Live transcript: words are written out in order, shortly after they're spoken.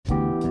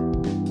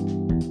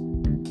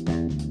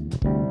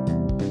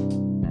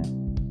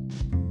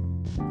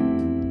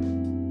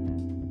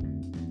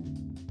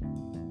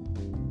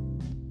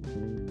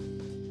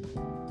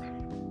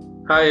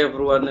Hi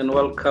everyone and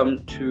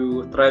welcome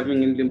to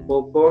Thriving in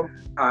Limpopo.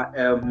 I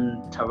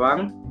am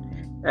Tavang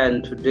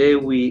and today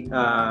we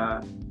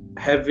are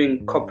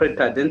having corporate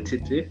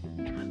identity.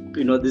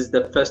 This is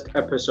the first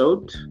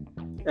episode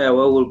where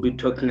we'll be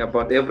talking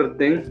about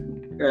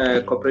everything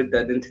corporate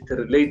identity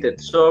related.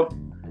 So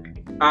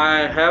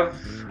I have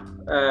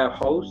a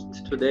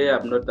host today.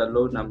 I'm not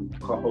alone. I'm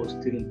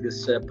co-hosting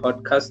this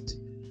podcast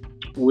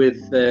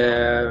with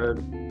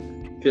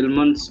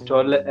Philmon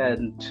Stolle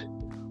and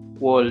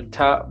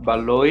Walter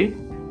Baloy.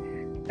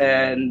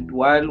 And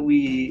while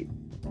we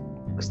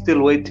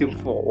still waiting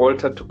for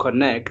Walter to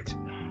connect,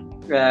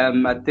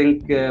 I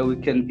think we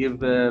can give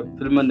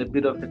Philmon a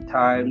bit of a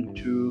time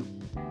to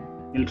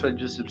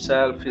introduce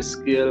himself, his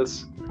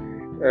skills,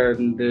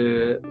 and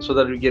so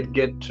that we can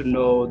get to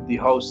know the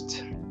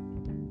host.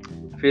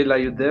 Phil, are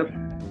you there?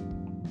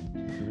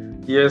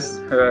 Yes,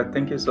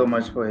 thank you so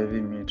much for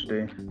having me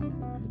today.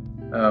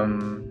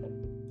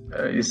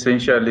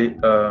 Essentially,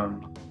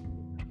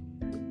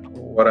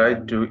 what I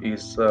do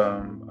is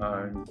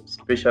I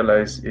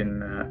specialize in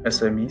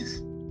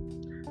SMEs,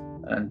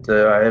 and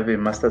I have a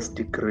master's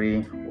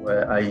degree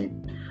where I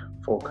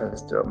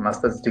focused, a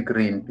master's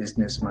degree in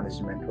business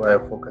management where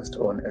I focused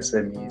on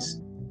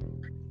SMEs.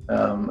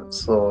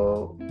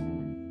 So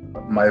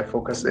my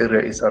focus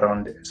area is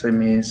around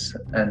SMEs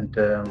and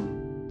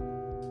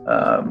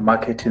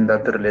marketing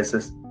that relates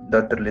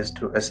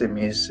to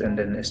SMEs, and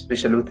then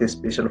especially with a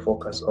special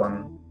focus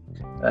on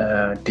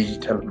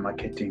digital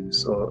marketing.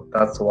 So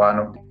that's one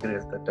of the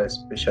areas that I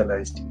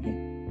specialized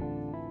in.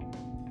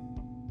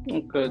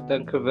 Okay,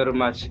 thank you very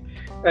much.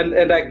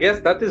 And I guess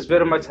that is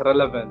very much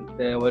relevant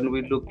when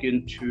we look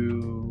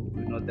into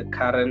the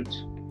current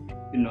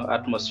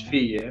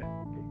atmosphere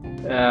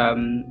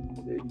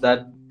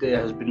that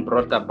has been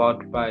brought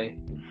about by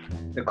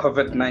the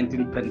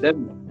COVID-19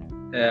 pandemic.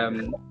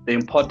 The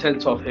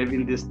importance of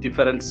having these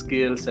different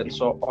skills and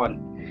so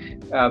on.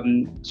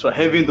 So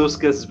having those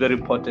skills is very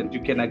important. You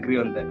can agree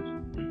on that?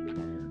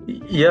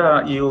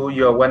 Yeah, you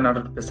are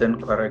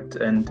 100% correct.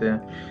 And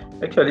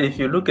actually, if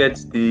you look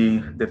at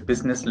the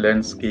business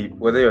landscape,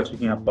 whether you're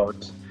talking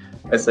about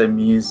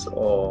SMEs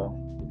or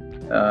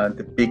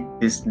the big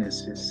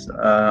businesses,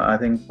 I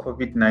think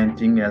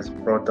COVID-19 has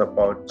brought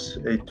about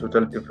a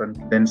total different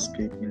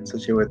landscape in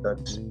such a way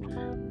that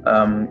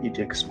it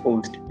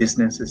exposed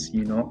businesses,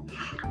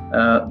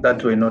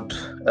 that were not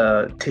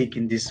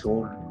taking this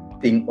whole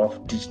thing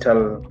of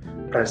digital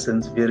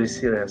presence very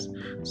serious.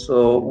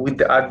 So with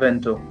the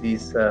advent of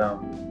this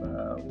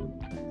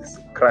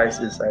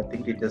crisis, I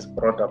think it has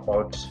brought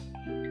about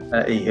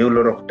a whole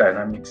lot of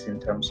dynamics in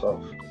terms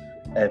of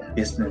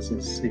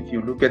businesses. If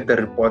you look at the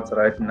reports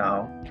right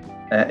now,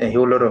 a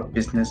whole lot of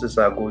businesses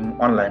are going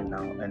online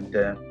now, and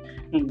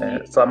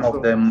some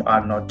of them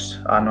are not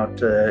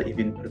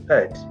even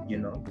prepared.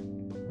 Yeah.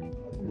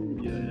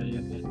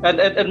 And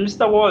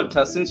Mr.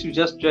 Walter, since you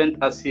just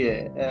joined us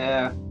here,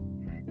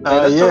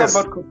 let's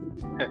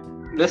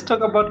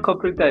talk about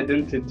corporate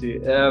identity.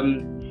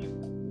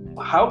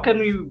 How can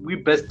we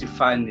best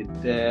define it?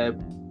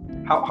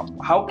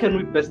 How can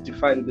we best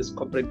define this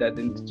corporate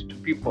identity to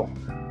people?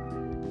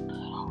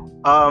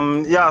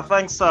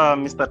 Thanks,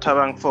 Mr.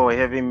 Tavang, for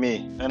having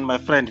me, and my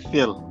friend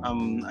Phil.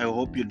 I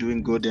hope you're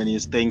doing good and you're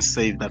staying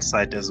safe that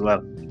side as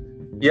well.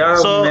 Yeah,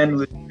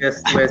 man, we're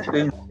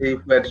staying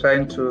safe. We're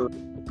trying to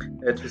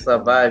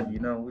survive,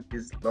 with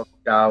this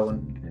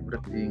lockdown,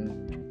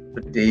 everything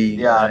today.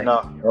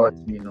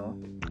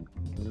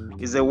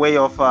 It's a way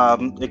of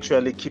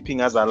actually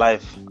keeping us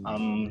alive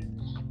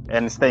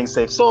and staying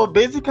safe. So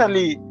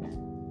basically,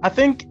 I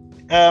think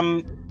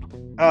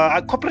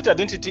a corporate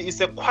identity is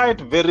a quite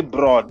very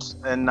broad,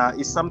 and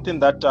is something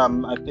that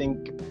I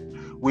think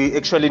we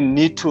actually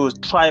need to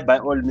try by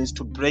all means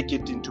to break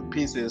it into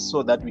pieces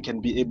so that we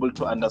can be able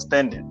to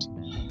understand it.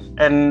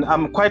 And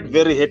I'm quite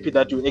very happy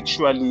that you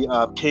actually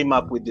came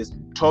up with this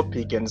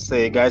topic and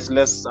say, guys,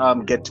 let's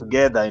get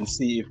together and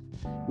see if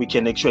we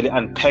can actually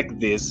unpack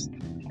this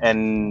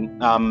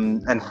and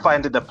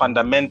find the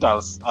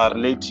fundamentals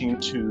relating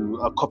to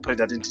a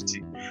corporate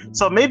identity.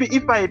 So maybe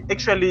if I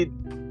actually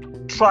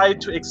try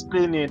to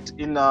explain it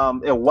in a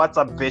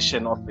WhatsApp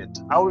version of it,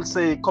 I will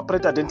say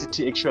corporate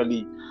identity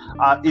actually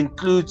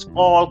includes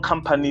all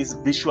companies'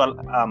 visual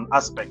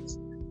aspects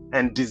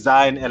and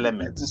design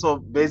elements. So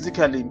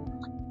basically,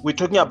 we're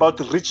talking about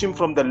reaching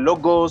from the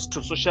logos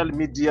to social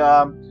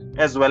media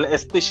as well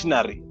as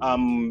stationery,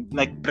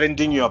 like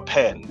branding your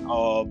pen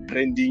or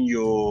branding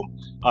your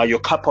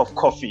cup of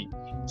coffee.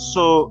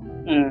 So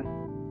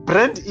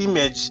brand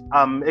image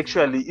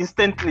actually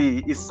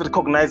instantly is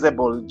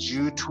recognizable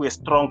due to a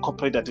strong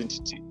corporate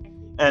identity.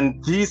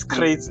 And this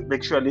creates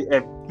actually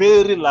a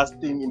very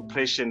lasting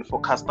impression for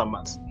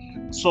customers.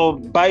 So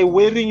by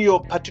wearing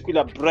your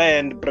particular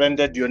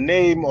branded your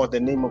name or the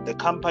name of the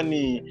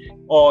company,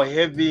 or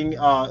having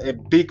a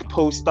big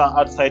poster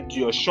outside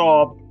your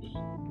shop,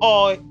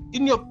 or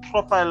in your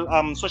profile,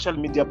 social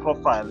media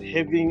profile,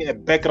 having a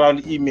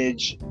background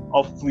image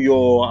of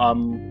your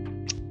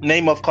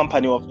name of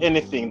company, of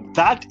anything,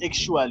 that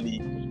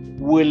actually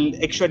will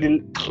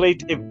actually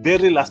create a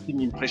very lasting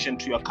impression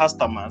to your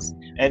customers,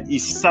 and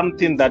is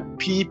something that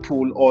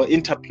people or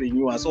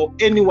entrepreneurs or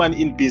anyone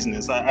in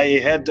business. I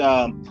heard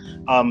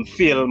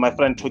Phil, my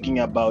friend, talking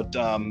about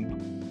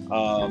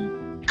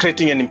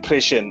creating an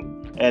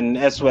impression, and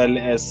as well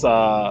as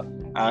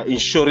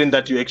ensuring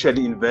that you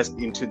actually invest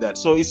into that.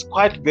 So it's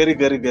quite very,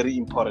 very, very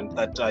important.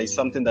 That is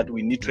something that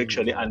we need to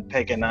actually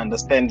unpack and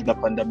understand the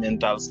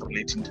fundamentals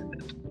relating to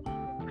that.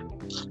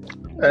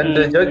 And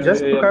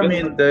just to come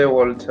in there,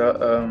 Walter,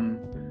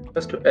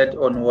 just to add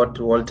on what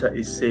Walter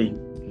is saying,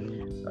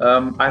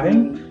 I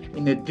think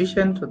in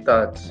addition to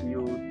that,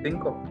 you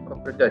think of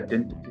corporate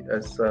identity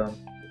as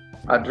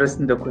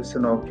addressing the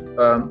question of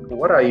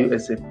what are you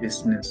as a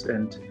business,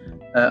 and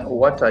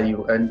what are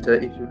you? And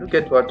if you look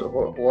at what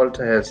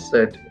Walter has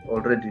said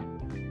already,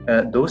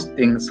 those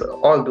things,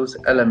 all those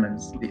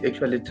elements, they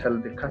actually tell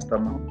the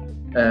customer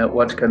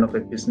what kind of a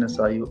business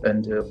are you,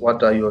 and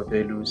what are your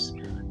values,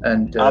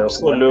 and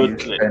absolutely. What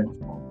do you stand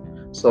for.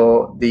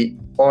 So they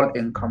all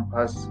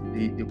encompass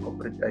the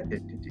corporate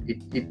identity.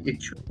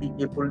 It should be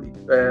able,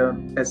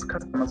 as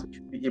customers, we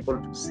should be able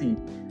to see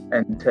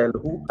and tell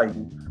who are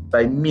you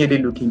by merely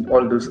looking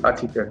all those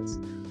artifacts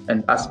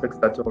and aspects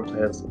that Walter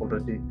has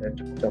already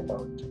talked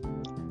about.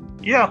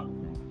 Yeah,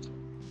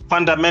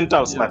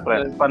 fundamentals, my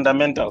friend.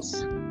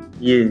 Fundamentals.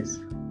 Yes.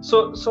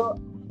 So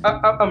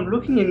I'm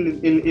looking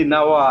in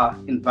our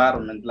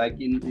environment, like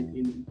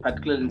in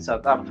particular in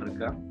South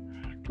Africa,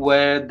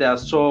 where there are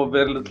so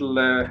very little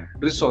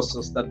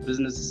resources that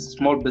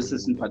small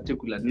business in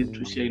particular, need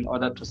to share in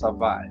order to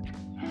survive.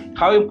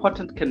 How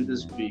important can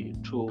this be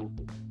to,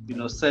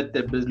 set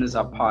the business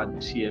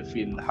apart here,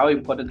 Phil? How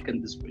important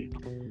can this be?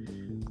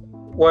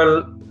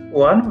 Well,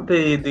 one of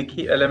the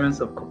key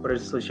elements of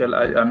corporate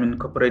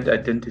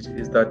identity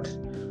is that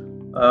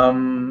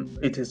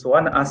it is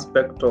one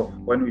aspect of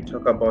when we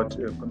talk about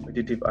a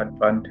competitive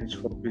advantage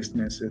for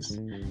businesses.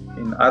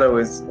 In other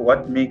words,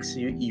 what makes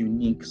you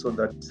unique so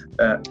that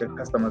the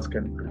customers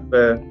can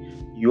prefer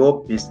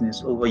your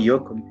business over your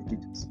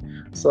competitors.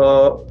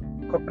 So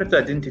corporate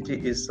identity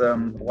is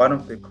one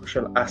of the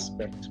crucial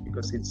aspects,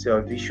 because it's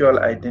your visual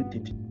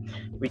identity,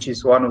 which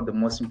is one of the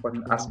most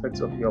important aspects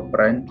of your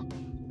brand,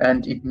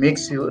 and it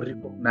makes you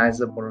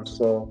recognizable.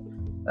 So,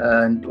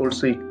 and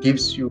also it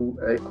gives you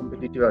a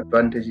competitive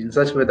advantage in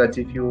such a way that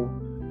if you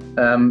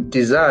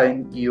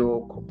design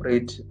your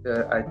corporate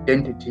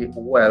identity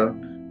well,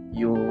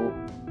 you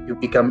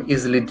become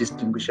easily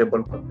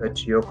distinguishable compared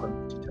to your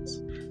competitors.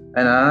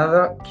 And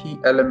another key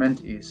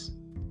element is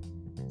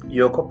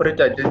your corporate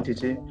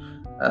identity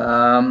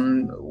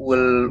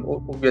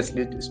will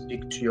obviously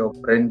speak to your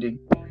branding,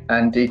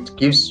 and it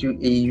gives you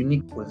a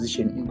unique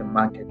position in the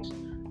market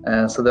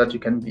so that you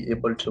can be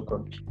able to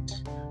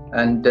compete.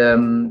 And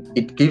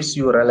it gives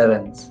you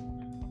relevance.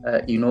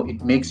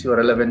 It makes you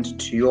relevant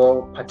to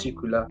your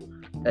particular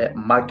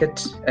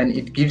market, and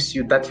it gives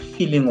you that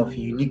feeling of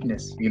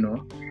uniqueness.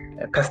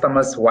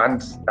 Customers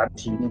want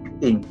that unique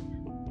thing,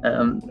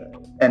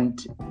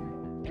 and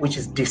which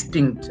is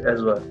distinct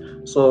as well.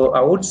 So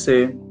I would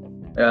say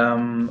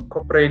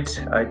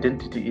corporate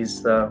identity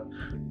is,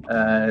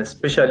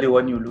 especially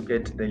when you look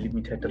at the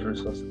limited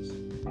resources,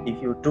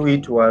 if you do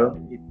it well,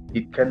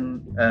 it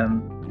can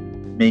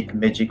make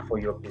magic for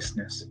your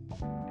business.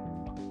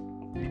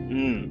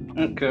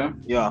 Okay.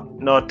 Yeah,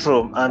 no,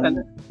 true,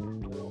 and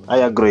I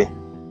agree.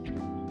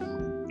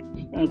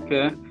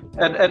 Okay,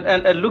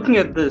 and looking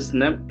at this,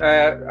 and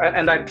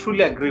I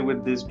truly agree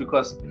with this,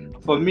 because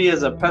for me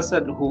as a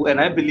person who,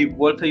 and I believe,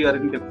 Walter, you are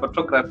in the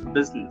photography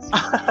business,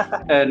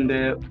 and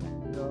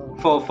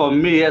for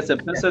me as a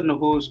person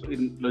who's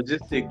in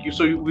logistics,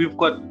 so we've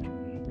got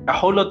a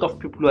whole lot of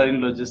people who are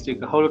in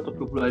logistics, a whole lot of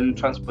people who are in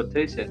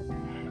transportation.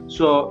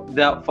 So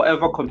they are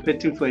forever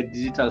competing for a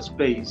digital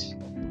space.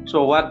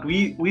 So what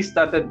we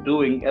started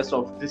doing as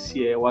of this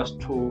year was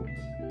to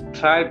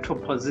try to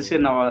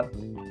position our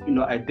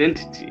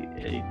identity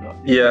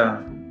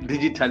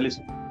digitally,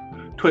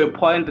 to a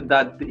point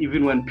that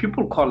even when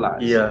people call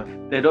us,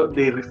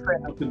 they refer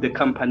to the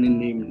company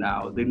name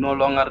now. They no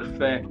longer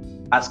refer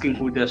asking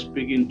who they're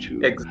speaking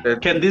to. Exactly.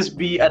 Can this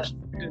be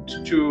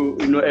attributed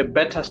to a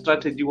better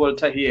strategy,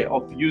 Walter, here,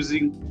 of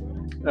using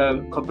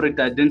corporate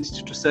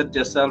identity to set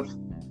yourself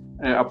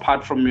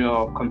apart from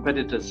your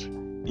competitors?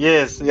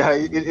 Yes,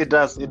 it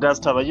does,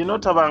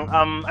 Thabang.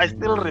 Thabang, I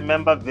still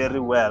remember very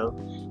well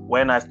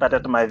when I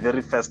started my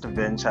very first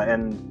venture,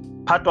 and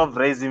part of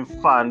raising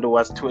fund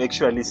was to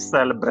actually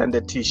sell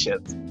branded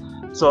t-shirts.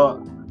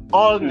 So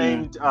all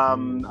named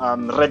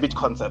Rabbit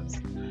Concepts.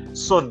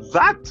 So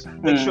that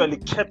actually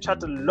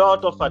captured a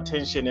lot of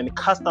attention, and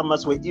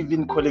customers were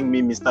even calling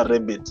me Mr.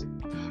 Rabbit.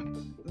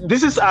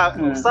 This is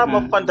some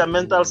of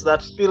fundamentals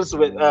that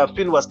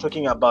Phil was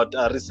talking about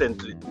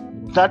recently.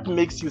 That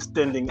makes you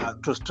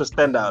to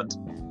stand out.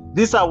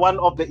 These are one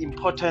of the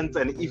importance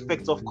and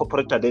effects of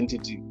corporate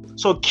identity.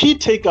 So key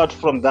takeout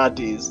from that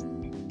is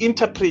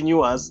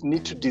entrepreneurs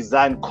need to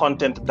design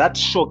content that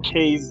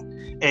showcase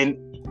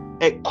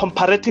a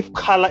comparative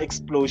color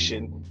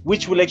explosion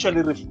which will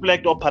actually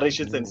reflect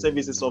operations and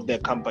services of their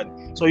company.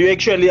 So you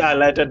actually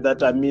highlighted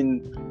that,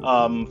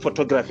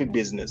 photography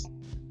business.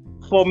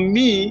 For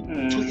me,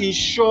 to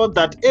ensure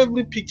that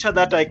every picture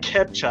that I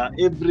capture,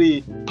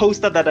 every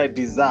poster that I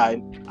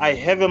design, I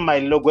have my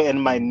logo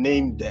and my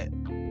name there.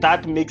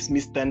 That makes me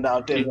stand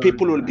out, and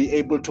people will be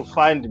able to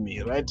find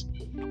me, right?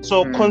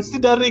 So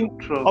considering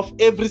of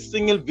every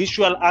single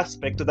visual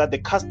aspect that the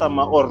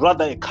customer, or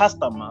rather a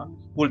customer,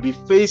 will be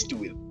faced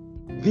with,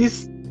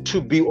 this, to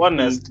be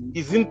honest,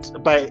 isn't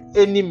by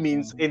any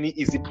means any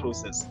easy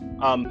process.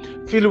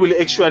 Phil will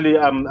actually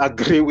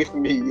agree with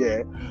me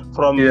here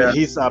from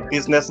his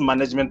business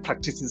management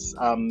practices,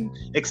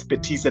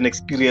 expertise and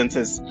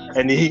experiences,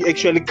 and he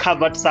actually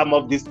covered some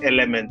of these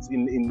elements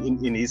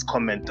in his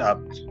comment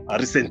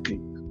recently.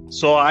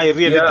 So I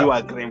really do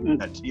agree with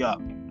that.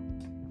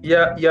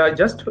 Yeah.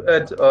 Just to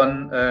add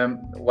on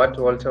what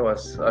Walter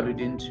was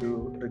alluding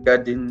to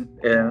regarding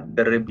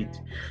the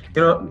rabbit,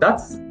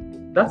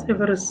 that's a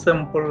very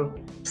simple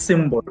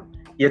symbol,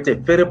 yet a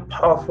very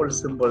powerful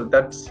symbol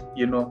that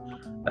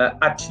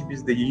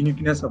attributes the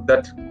uniqueness of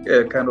that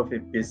kind of a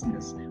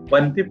business.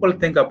 When people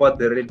think about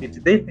the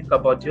rabbit, they think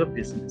about your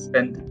business,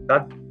 and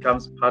that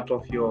becomes part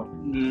of your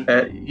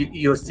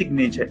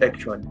signature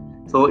actually.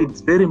 So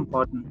it's very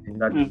important in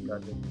that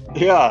regard.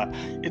 Yeah,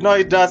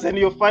 it does. And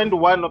you find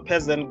one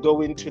person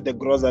going to the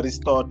grocery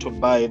store to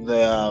buy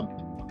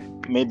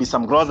maybe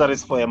some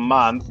groceries for a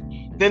month.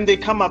 Then they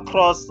come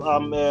across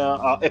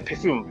a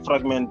perfume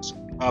fragment,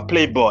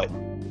 Playboy.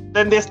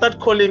 Then they start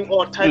calling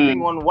or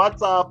typing on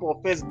WhatsApp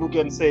or Facebook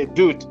and say,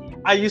 dude,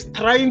 are you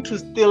trying to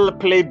steal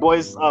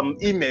Playboy's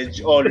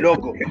image or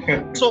logo?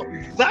 So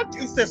that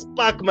is a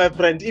spark, my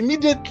friend.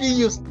 Immediately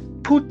you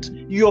put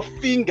your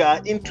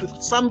finger into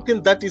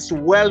something that is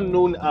well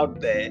known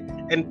out there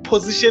and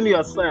position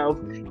yourself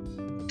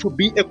to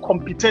be a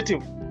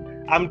competitive.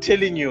 I'm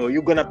telling you,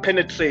 you're going to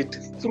penetrate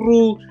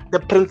through the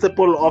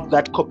principle of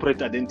that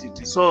corporate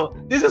identity. So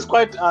this is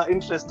quite an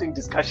interesting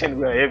discussion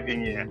we're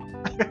having here.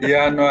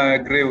 Yeah, no, I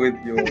agree with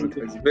you.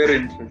 It's very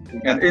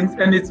interesting.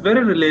 And it's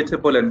very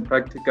relatable and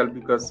practical,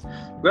 because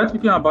we're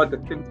talking about the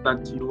things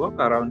that you walk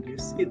around, you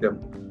see them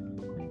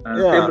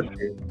every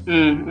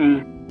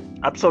day.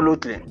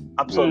 Absolutely.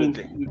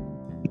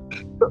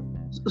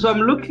 So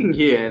I'm looking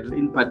here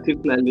in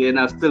particularly, and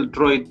I'll still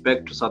draw it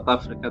back to South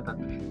Africa, that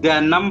there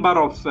are a number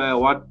of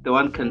what the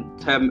one can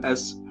term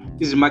as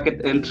easy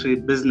market entry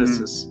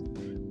businesses,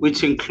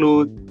 which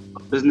include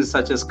businesses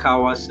such as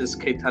car washes,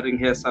 catering,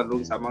 hair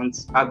salons,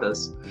 amongst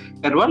others.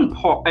 At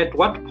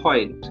what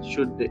point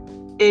should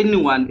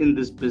anyone in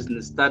this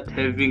business start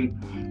having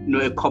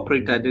a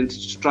corporate identity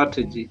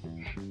strategy?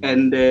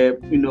 And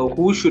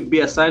who should be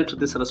assigned to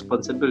this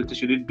responsibility?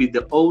 Should it be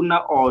the owner,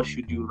 or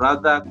should you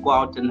rather go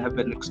out and have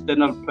an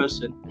external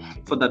person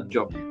for that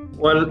job?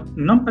 Well,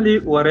 normally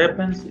what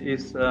happens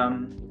is,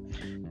 I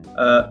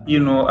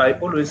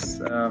always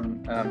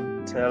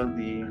tell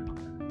the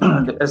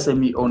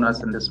SME owners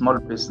and the small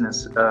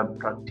business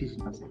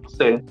practitioners,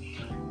 say,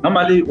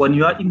 normally when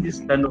you are in this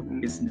kind of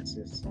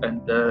businesses,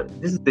 and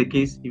this is the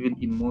case even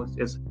in most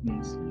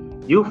SMEs,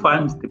 you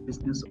find the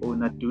business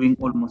owner doing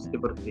almost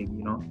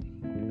everything,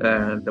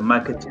 the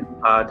marketing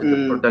part,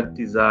 the product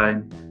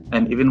design,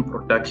 and even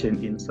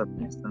production in some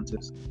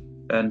instances.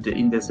 And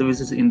in the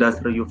services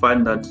industry, you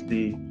find that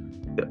the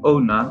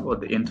owner or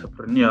the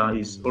entrepreneur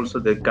is also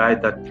the guy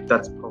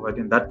that's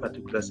providing that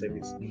particular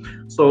service.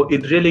 So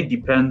it really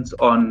depends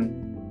on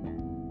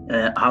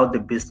how the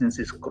business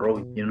is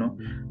growing.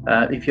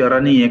 If you're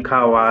running a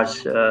car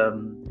wash,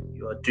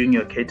 you're doing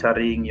your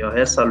catering, your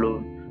hair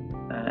salon,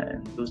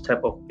 and those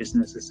type of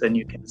businesses, and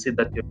you can see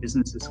that your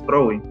business is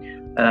growing,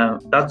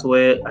 that's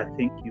where I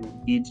think you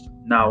need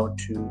now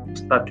to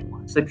start to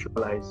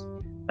conceptualize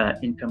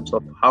in terms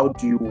of how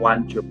do you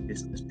want your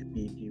business to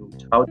be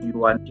viewed, how do you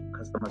want your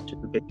customers to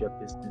look at your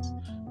business,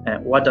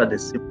 what are the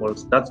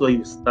symbols. That's where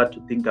you start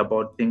to think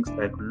about things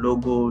like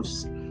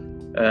logos.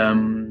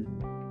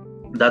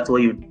 That's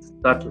where you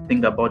start to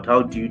think about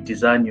how do you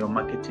design your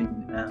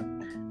marketing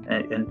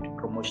and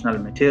promotional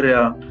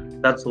material.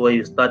 That's where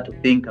you start to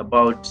think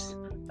about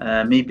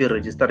maybe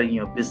registering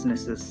your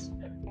businesses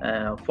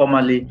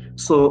formally.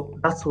 So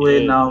that's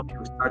where now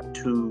you start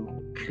to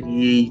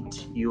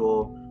create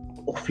your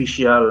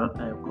official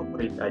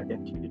corporate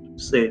identity, to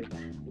say,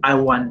 I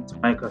want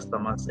my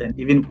customers and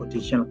even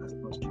potential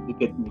customers to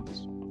look at me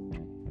this way.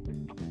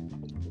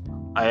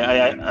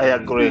 I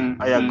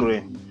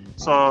agree.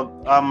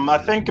 So I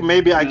think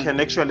maybe I can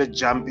actually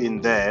jump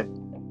in there,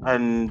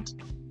 and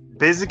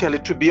basically,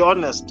 to be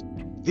honest,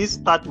 this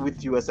starts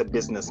with you as a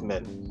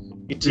businessman.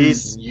 It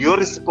is your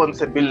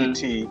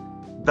responsibility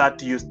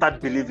that you start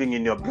believing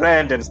in your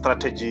brand and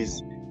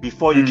strategies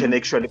before you can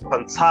actually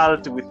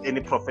consult with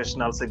any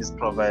professional service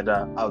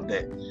provider out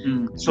there.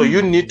 So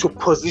you need to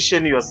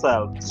position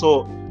yourself.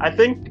 So I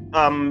think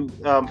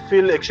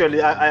Phil,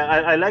 actually,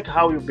 I like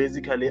how you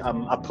basically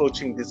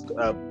approaching this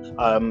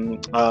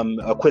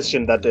a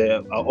question that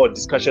or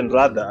discussion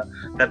rather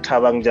that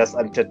Thabang just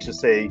wanted to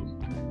say,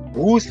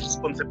 whose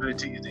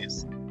responsibility it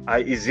is.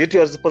 Is it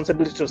your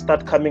responsibility to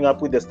start coming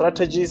up with the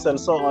strategies and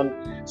so on?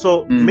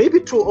 So maybe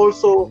to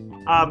also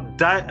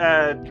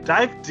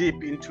dive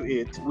deep into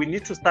it, we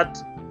need to start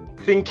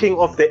thinking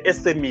of the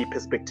SME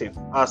perspective,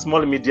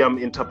 small medium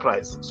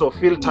enterprise. So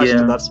Phil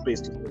touched that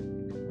space today.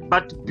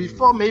 But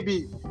before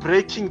maybe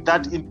breaking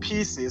that in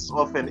pieces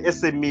of an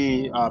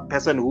SME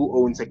person who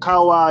owns a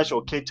car wash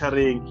or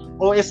catering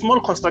or a small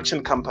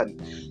construction company.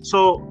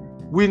 So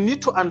we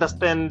need to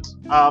understand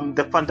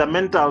the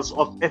fundamentals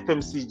of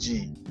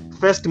FMCG,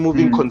 fast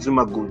moving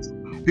consumer goods,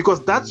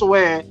 because that's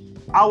where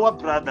our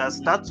brothers,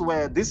 that's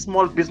where these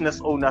small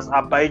business owners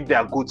are buying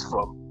their goods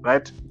from,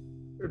 right?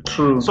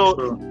 True.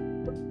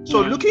 So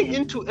looking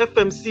into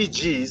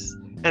FMCGs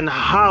and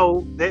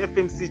how the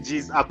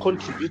FMCGs are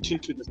contributing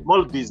to the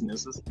small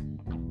businesses,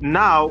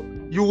 now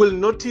you will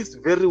notice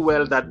very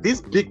well that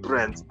these big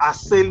brands are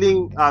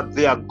selling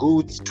their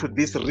goods to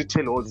these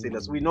retail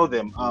wholesalers. We know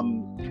them.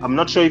 I'm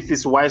not sure if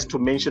it's wise to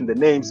mention the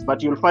names,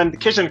 but you'll find the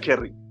cash and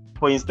carry,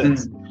 for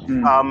instance.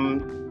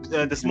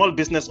 The small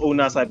business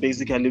owners are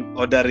basically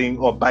ordering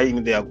or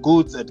buying their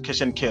goods at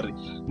cash and carry.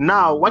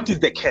 Now, what is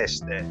the cash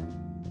there?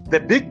 The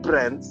big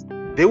brands,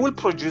 they will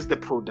produce the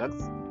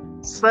products,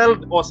 sell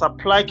or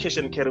supply cash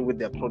and carry with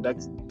their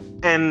products,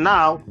 and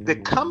now the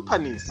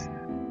companies,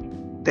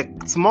 the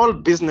small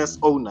business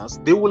owners,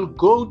 they will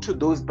go to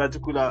those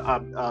particular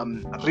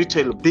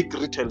big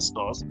retail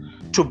stores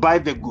to buy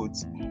the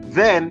goods.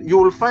 Then you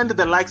will find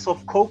the likes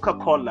of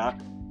Coca-Cola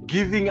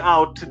giving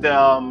out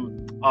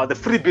the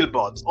free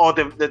billboards or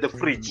the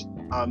fridge,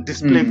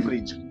 display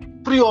fridge,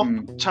 free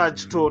of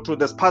charge to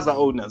the spaza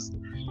owners.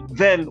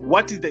 Then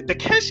what is the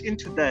cash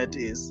into that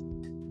is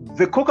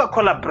the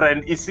Coca-Cola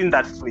brand is in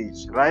that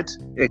fridge, right?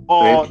 Exactly.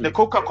 Or the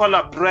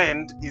Coca-Cola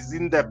brand is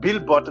in the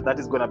billboard that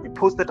is going to be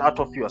posted out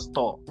of your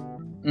store.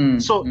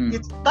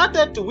 It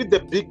started with the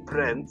big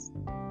brands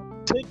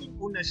taking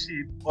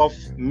ownership of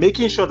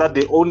making sure that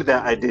they own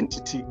their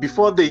identity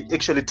before they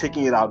actually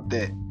taking it out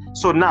there.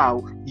 So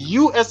now,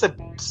 you as a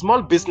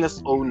small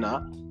business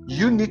owner,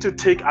 you need to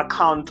take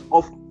account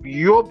of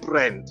your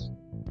brand.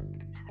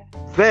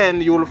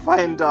 Then you will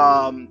find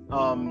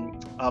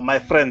my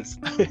friends.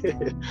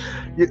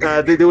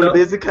 they will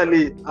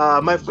basically,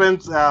 my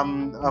friends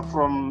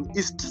from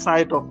east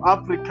side of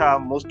Africa,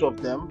 most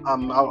of them,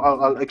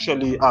 I'll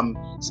actually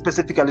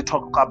specifically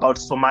talk about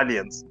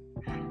Somalians.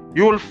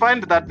 You will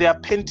find that they are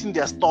painting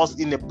their stores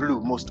in a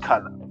blue, most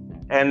color.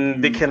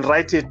 And they can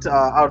write it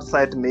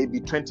outside maybe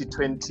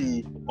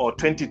 2020 or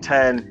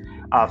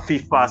 2010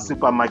 FIFA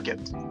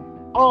supermarket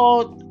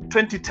or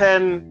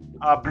 2010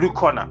 Blue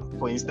Corner,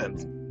 for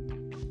instance.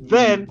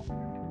 Then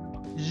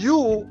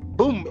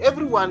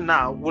everyone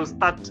now will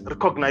start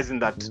recognizing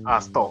that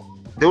store.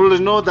 They will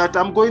know that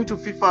I'm going to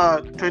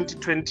FIFA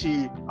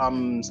 2020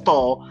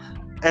 store,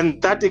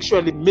 and that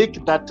actually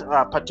make that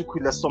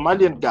particular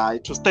Somalian guy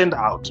to stand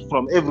out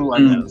from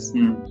everyone else.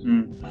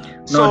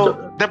 So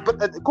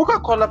the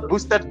Coca-Cola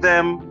boosted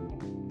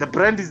them, the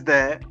brand is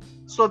there,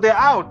 so they're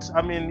out.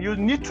 I mean, you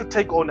need to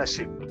take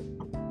ownership.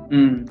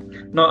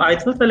 No, I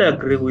totally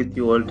agree with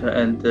you, Walter,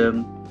 and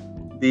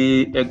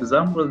the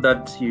example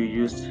that you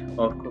used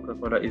of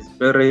Coca-Cola is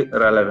very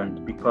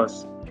relevant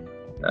because,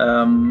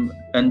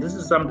 and this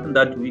is something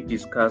that we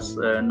discuss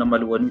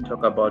normally when we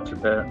talk about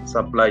the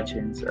supply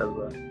chains as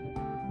well.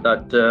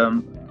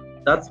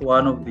 That's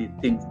one of the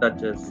things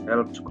that has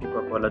helped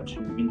Coca-Cola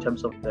in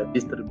terms of their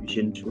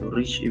distribution to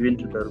reach even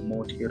to the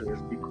remote areas,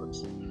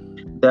 because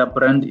their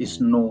brand is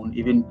known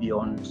even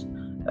beyond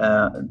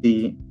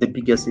the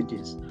bigger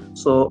cities.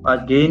 So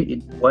again,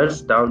 it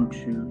boils down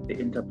to the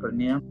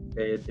entrepreneur,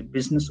 the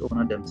business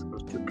owner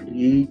themselves, to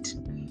create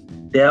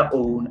their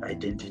own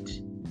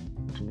identity.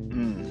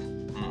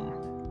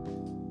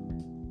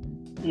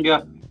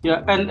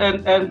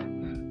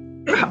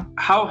 And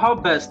how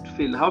best,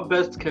 Phil? How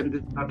best can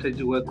this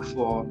strategy work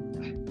for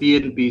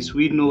B&Bs?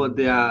 We know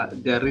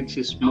their reach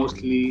is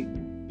mostly,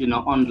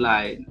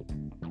 online.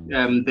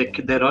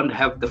 They don't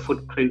have the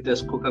footprint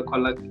as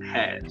Coca-Cola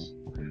has.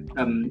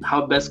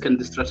 How best can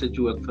this strategy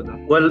work for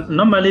them? Well,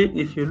 normally,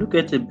 if you look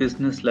at a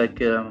business like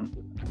B&Bs,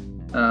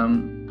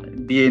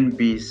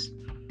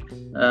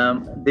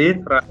 they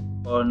thrive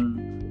on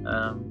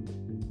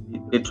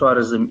the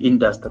tourism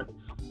industry,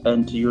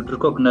 and you'd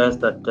recognize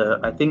that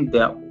I think they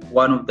are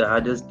one of the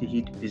hardest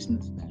hit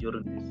businesses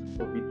during this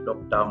COVID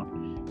lockdown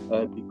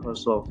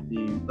because of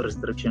the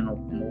restriction of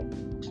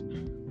movement.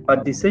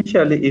 But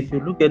essentially, if you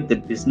look at the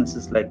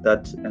businesses like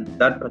that and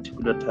that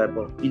particular type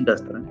of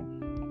industry,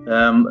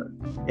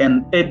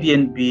 an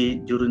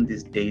Airbnb during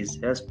these days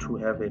has to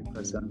have a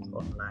presence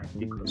online,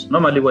 because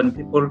normally when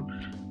people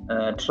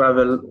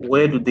travel,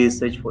 where do they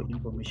search for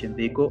information?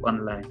 They go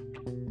online.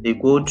 They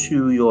go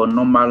to your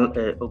normal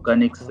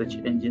organic search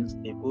engines.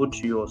 They go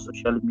to your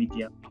social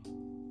media.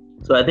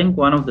 So I think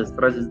one of the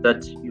strategies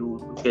that you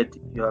look at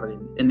if you are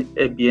an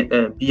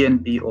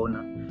B&B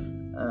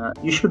owner,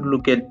 you should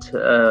look at,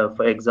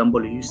 for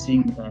example,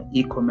 using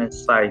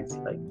e-commerce sites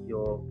like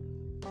your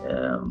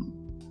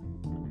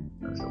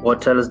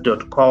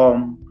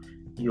hotels.com,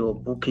 your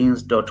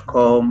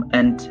bookings.com,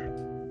 and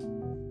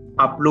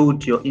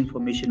upload your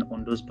information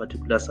on those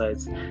particular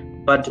sites.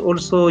 But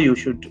also you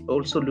should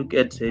also look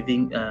at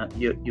having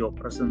your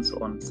presence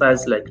on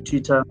sites like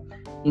Twitter,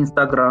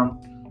 Instagram,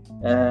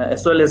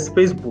 as well as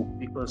Facebook,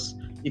 because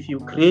if you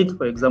create,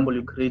 for example,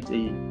 you create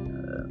a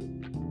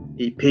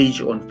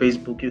page on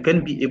Facebook, you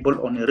can be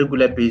able on a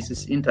regular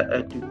basis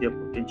interact with your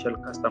potential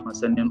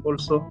customers, and then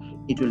also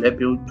it will help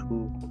you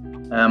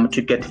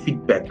to get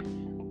feedback.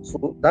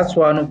 So that's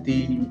one of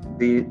the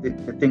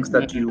things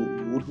that you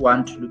would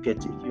want to look at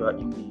if you are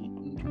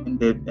in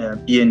the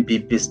B&B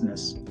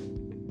business.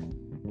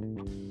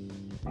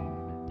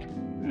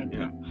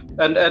 Okay.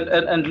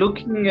 And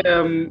looking,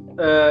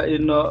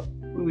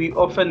 we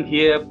often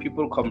hear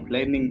people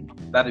complaining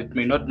that it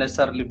may not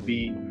necessarily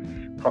be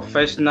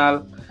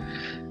professional.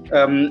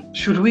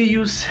 Should we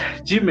use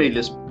Gmail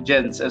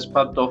as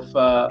part of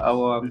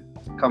our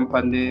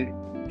company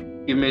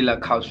email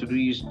account? Should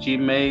we use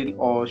Gmail,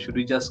 or should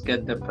we just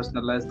get the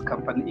personalized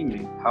company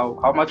email?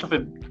 How much of a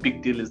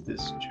big deal is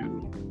this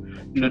to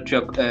your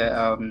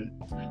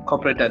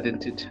corporate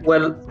identity?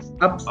 Well,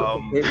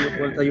 absolutely.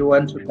 Walter, you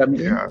want to come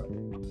in? Yeah.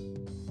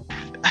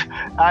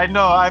 I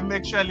know. I'm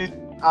actually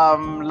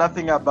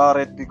laughing about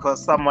it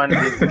because someone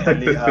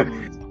basically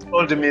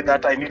told me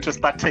that I need to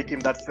start taking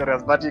that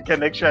serious. But you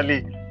can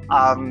actually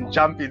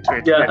jump into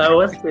it. Yeah, I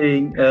was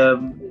saying,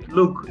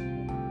 look,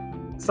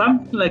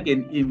 something like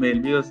an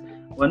email, because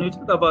when we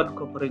talk about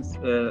corporate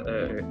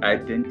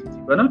identity,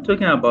 we're not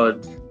talking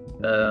about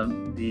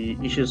the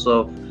issues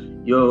of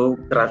your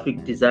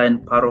graphic design,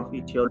 part of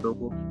it, your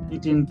logo.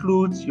 It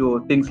includes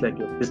your things like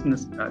your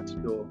business card,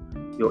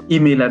 your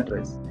email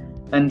address.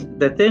 And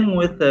the thing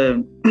with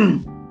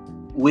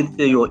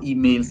your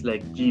emails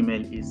like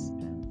Gmail is,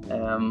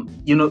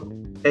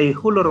 a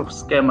whole lot of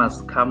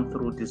scammers come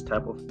through this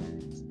type of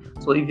things.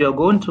 So if you're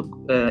going to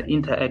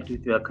interact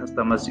with your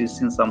customers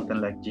using something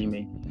like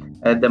Gmail,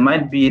 there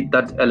might be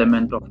that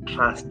element of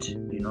trust,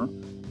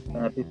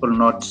 people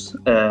not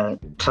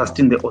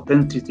trusting the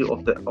authenticity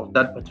of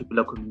that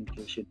particular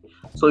communication.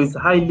 So it's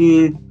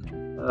highly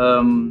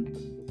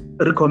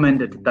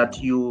recommended that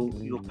you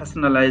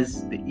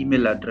personalize the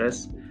email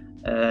address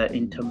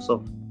in terms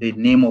of the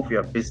name of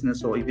your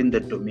business, or even the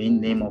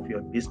domain name of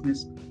your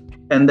business.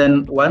 And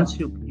then once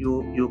you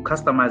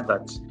customize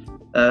that,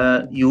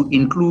 you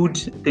include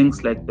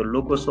things like the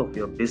logos of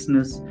your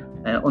business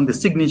on the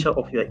signature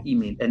of your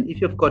email. And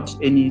if you've got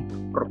any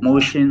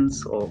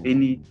promotions or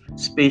any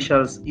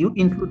specials, you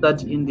include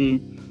that in the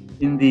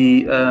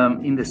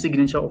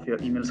signature of your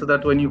email, so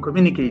that when you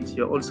communicate,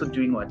 you're also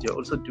doing what? You're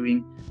also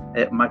doing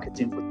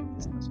marketing for your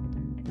business,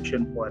 for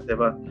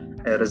whatever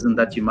reason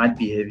that you might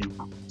be having.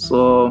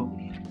 So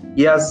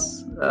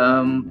yes,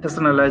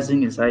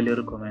 personalizing is highly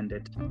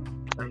recommended.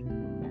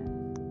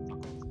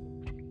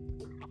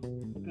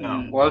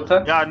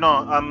 Walter? Yeah,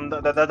 no,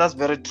 that's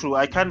very true.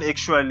 I can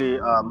actually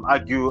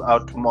argue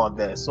out more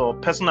there. So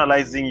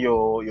personalizing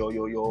your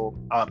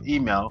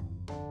email,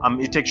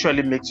 it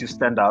actually makes you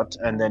stand out,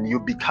 and then you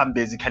become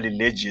basically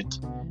legit.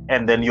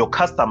 And then your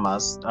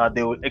customers,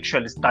 they will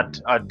actually start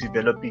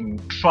developing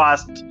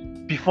trust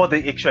before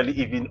they actually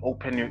even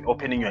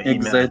opening your email.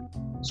 Exactly.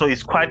 So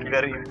it's quite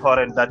very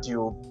important that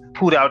you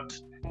put out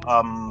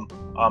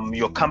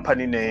your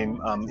company name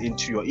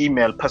into your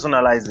email,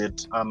 personalize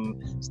it,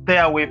 stay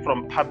away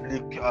from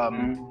public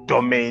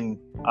domain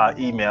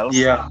emails,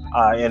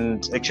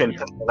 and actually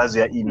personalize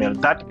your email.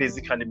 That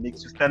basically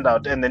makes you stand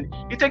out, and then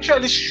it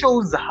actually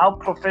shows how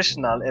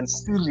professional and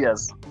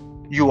serious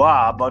you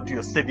are about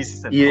your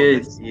services and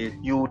products. Yes.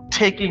 You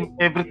taking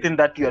everything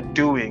that you are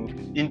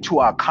doing into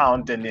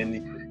account, and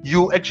then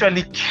you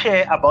actually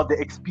care about the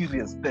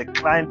experience, the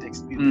client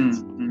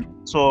experience.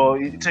 So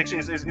it's actually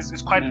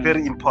it's quite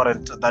very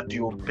important that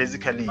you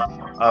basically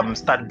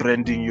start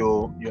branding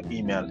your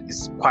email.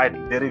 It's quite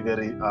very,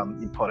 very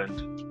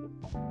important.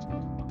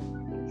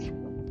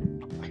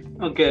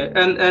 Okay,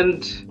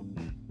 and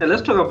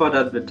let's talk about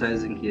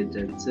advertising here,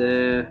 gents.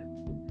 The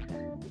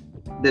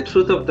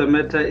truth of the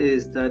matter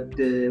is that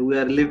we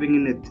are living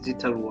in a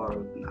digital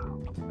world now.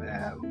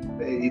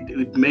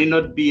 It may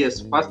not be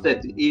as fast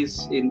as it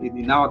is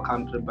in our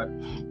country, but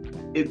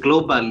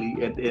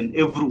globally and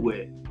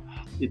everywhere,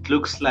 it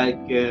looks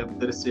like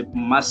there is a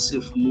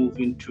massive move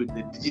into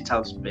the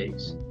digital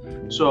space.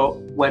 So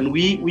when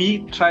we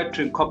try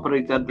to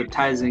incorporate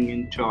advertising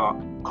into our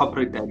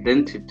corporate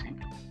identity,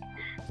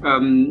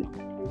 in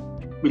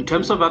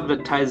terms of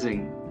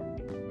advertising,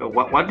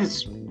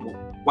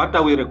 what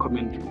are we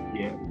recommending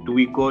here? Do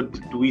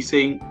we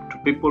say to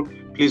people,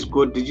 please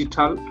go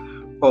digital,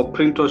 or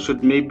print, or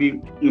should maybe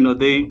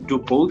they do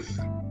both?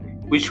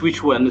 Which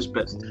one is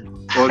best?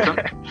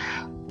 Walter?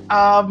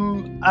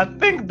 I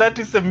think that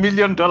is $1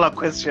 million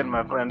question,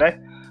 my friend.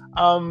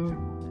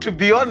 To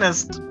be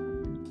honest,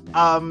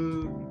 I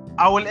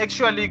will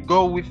actually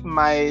go with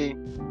my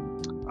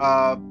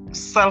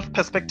self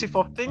perspective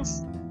of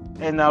things,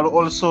 and I'll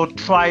also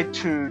try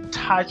to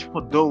touch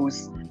for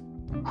those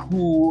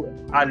who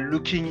are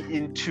looking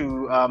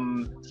into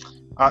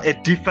a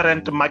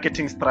different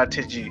marketing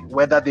strategy,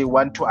 whether they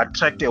want to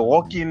attract a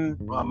walk-in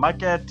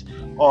market,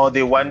 or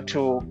they want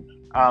to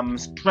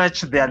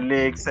stretch their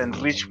legs and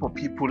reach for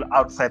people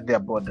outside their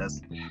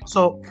borders.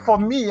 So for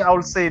me, I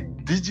would say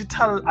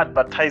digital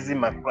advertising,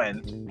 my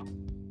friend,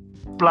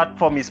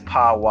 platform is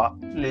power.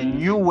 The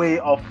new way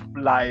of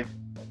life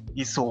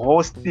is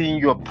hosting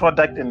your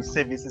product and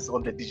services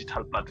on the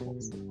digital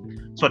platforms.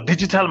 So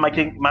digital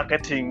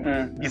marketing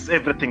is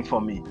everything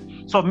for me.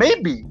 So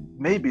maybe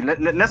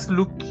let's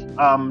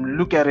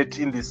look at it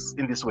in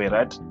this way,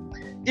 right?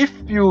 If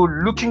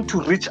you're looking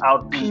to reach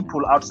out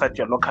people outside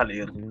your local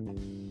area,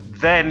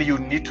 then you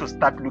need to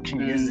start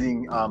looking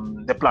using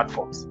the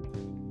platforms.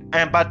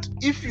 But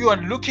if you are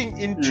looking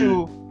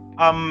into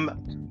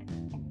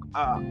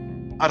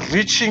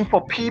reaching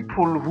for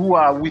people who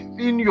are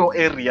within your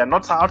area,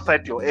 not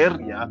outside your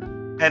area,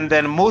 and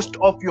then most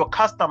of your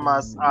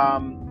customers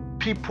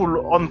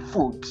people on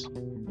foot,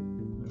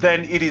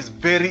 then it is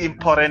very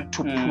important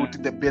to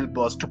put the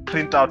billboards, to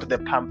print out the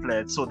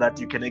pamphlets so that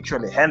you can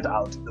actually hand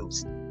out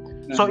those.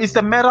 So it's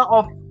a matter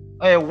of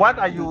what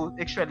are you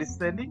actually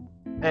selling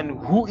and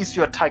who is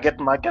your target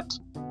market,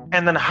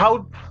 and then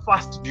how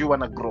fast do you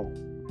want to grow.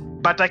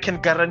 But I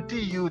can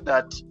guarantee you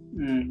that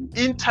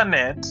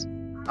internet,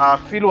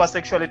 Phil was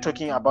actually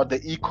talking about the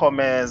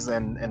e-commerce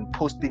and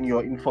posting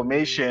your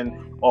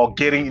information or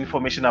getting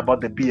information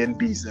about the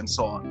BNBs and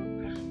so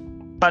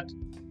on. But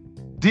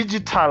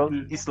digital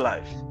is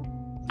life.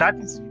 That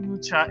is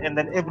future, and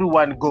then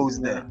everyone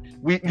goes there.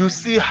 You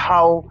see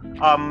how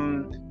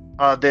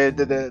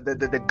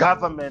the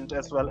government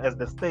as well as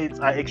the states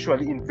are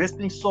actually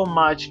investing so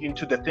much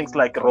into the things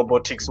like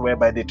robotics,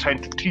 whereby they're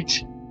trying to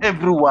teach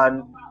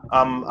everyone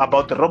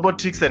about the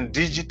robotics and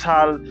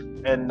digital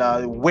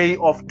and way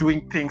of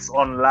doing things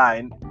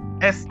online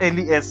as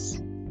early as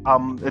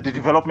the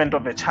development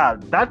of a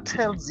child. That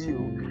tells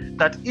you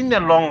that in the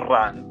long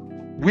run,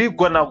 we're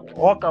gonna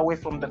walk away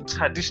from the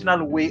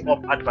traditional way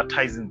of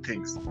advertising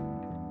things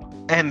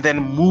and then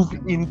move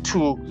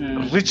into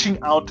reaching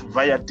out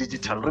via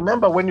digital.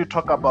 Remember, when you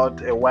talk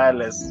about a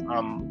wireless,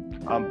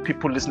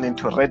 people listening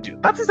to radio,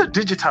 that is a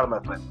digital, my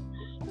friend.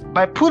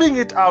 By putting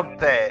it out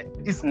there,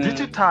 it's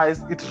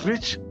digitized, it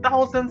reaches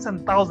thousands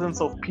and thousands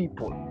of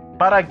people.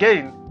 But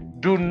again,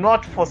 do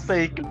not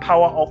forsake the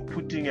power of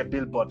putting a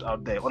billboard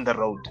out there on the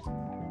road.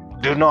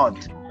 Do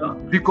not,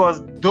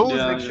 because those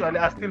actually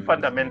are still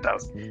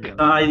fundamentals.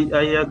 I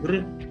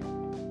agree.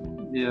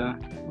 Yeah,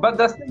 but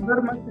that's still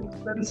very much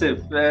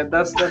expensive.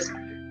 That's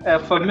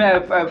for me.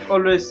 I've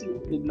always,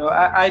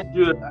 I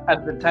do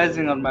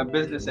advertising on my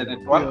business, and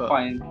at one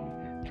point,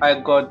 I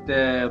got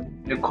a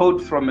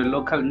quote from a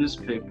local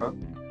newspaper,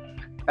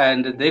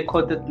 and they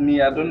quoted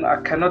me.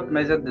 I cannot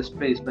measure the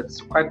space, but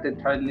it's quite a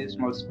tiny,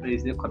 small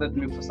space. They quoted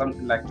me for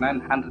something like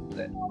 900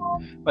 rand,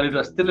 but it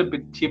was still a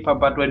bit cheaper.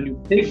 But when you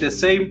take the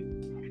same,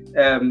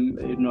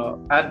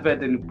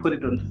 advert and you put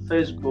it on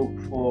Facebook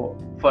for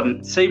the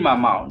same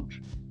amount,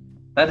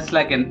 that is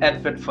like an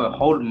advert for a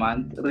whole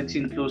month,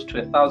 reaching close to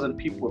 1,000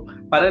 people.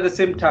 But at the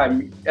same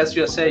time, as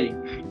you're saying,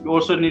 you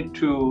also need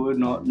to,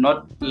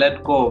 not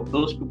let go of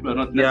those people who are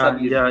not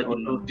necessarily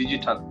on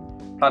digital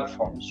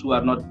platforms, who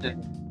are not. So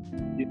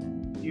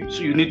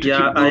you need to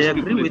keep those I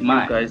people agree with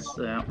mind. you guys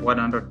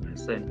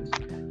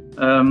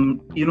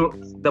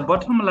 100%. The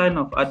bottom line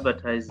of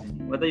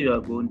advertising, whether you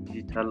are going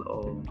digital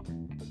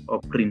or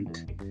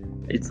print,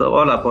 it's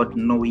all about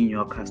knowing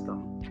your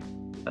customer,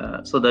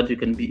 so that you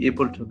can be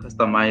able to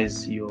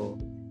customize your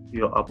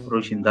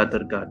approach in that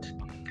regard.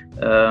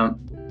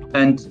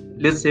 And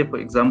let's say, for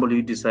example,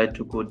 you decide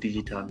to go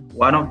digital.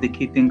 One of the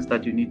key things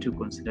that you need to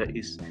consider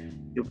is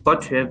you've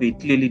got to have a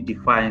clearly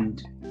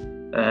defined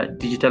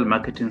digital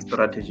marketing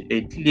strategy,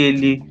 a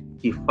clearly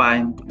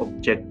defined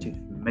objective,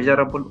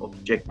 measurable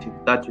objective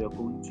that you are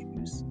going to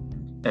use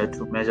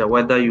to measure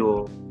whether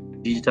your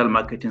digital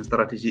marketing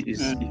strategy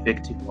is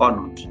effective or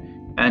not.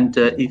 And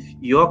if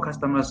your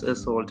customers,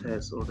 as Walter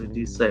has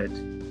already said,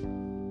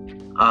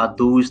 are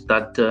those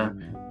that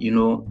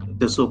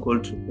the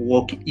so-called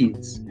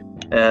walk-ins,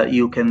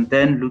 you can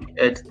then look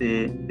at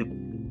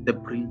the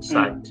print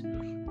side.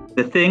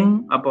 The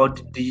thing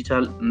about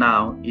digital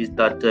now is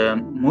that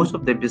most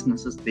of the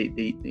businesses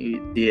they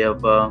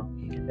have a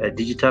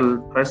digital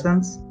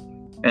presence,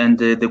 and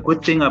the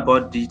good thing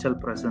about digital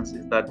presence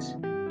is that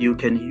you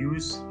can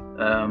use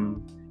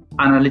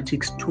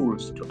analytics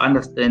tools to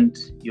understand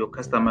your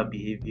customer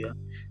behavior,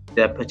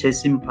 their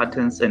purchasing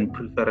patterns and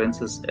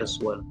preferences as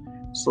well.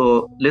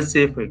 So let's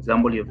say, for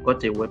example, you've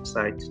got a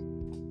website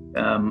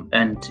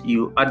and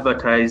you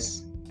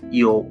advertise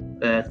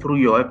through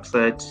your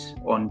website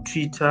on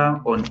Twitter,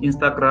 on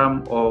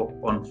Instagram, or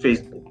on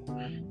Facebook,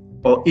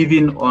 or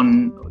even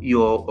on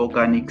your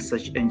organic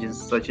search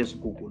engines such as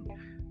Google.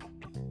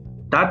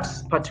 That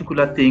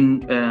particular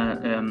thing,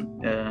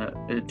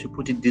 to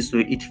put it this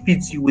way, it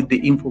feeds you with the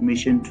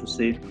information to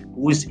say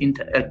who is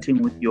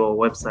interacting with your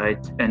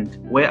website and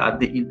where are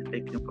they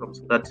interacting from,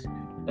 so that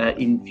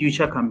in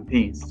future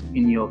campaigns,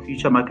 in your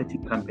future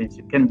marketing campaigns,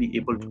 you can be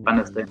able to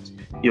understand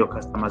your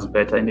customers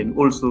better. And then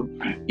also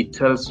it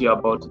tells you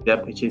about their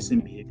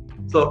purchasing behavior.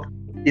 So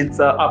it's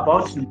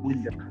about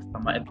knowing the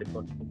customer at the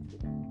bottom.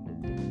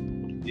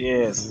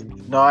 Yes.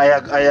 No, I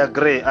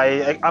agree.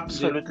 I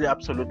absolutely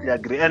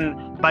agree.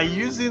 And by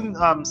using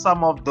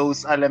some of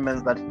those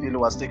elements that Phil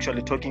was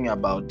actually talking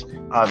about,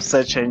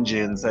 search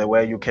engines,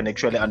 where you can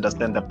actually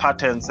understand the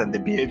patterns and the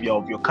behavior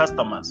of your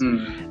customers,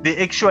 they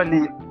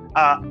actually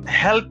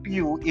help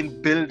you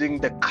in building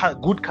the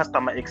good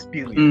customer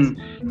experience.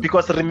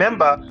 Because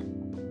remember,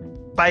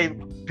 by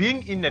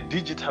being in a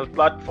digital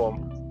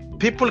platform,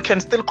 people can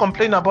still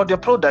complain about your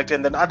product,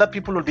 and then other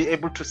people will be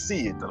able to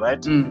see it,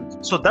 right?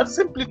 So that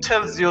simply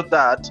tells you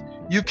that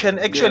you can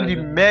actually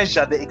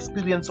measure the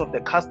experience of the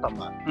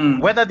customer,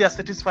 whether they are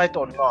satisfied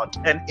or not.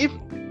 And if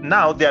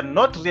now they are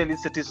not really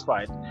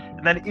satisfied,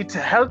 then it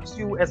helps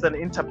you as an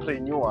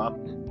entrepreneur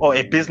or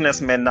a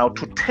businessman now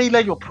to tailor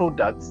your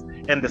products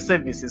and the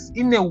services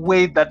in a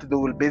way that they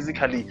will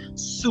basically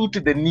suit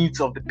the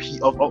needs of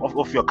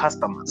of your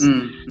customers.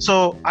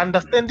 So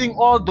understanding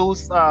all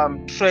those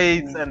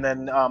traits, and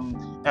then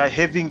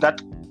having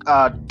that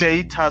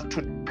data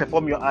to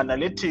perform your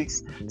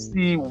analytics,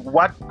 see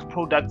what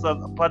products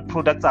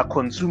are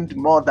consumed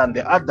more than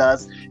the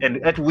others, and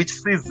at which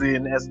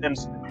season, and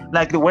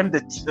like when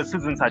the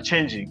seasons are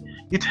changing,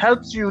 it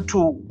helps you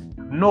to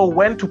know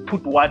when to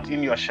put what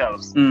in your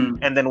shelves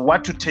and then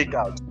what to take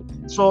out.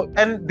 So,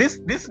 and this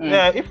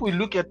if we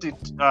look at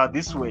it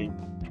this way,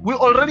 we're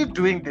already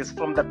doing this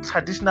from the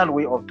traditional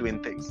way of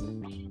doing things.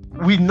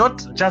 We're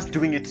not just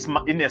doing it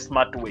in a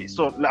smart way.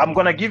 So I'm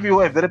going to give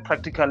you a very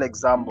practical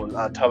example,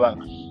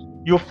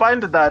 Tawang. You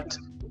find that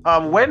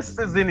when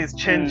season is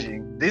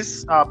changing,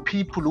 these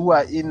people who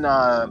are in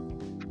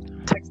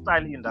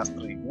textile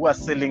industry, who are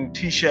selling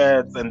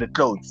t-shirts and the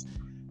clothes,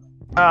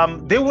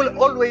 they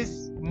will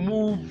always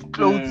move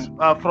clothes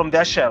from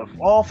their shelf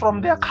or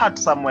from their cart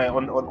somewhere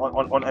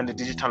on the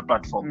digital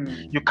platform.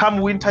 You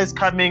come, winter is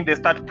coming, they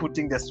start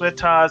putting the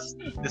sweaters,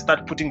 they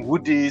start putting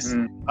hoodies.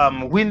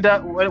 When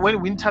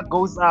winter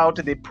goes out,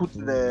 they put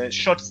the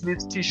short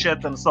sleeves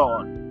t-shirts and so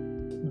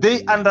on.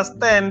 They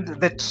understand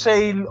the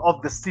trail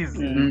of the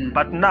season.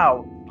 But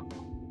now,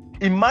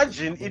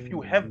 imagine if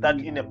you have that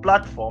in a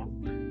platform,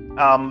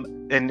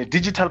 in a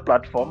digital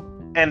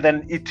platform, and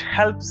then it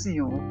helps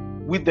you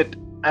with the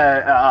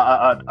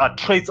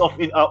traits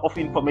of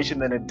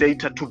information and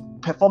data to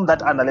perform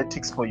that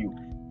analytics for you.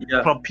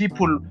 From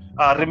people,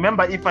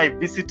 remember, if I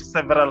visit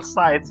several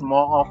sites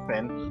more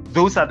often,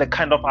 those are the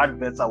kind of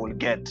adverts I will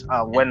get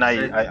when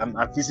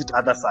I visit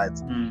other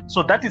sites.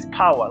 So that is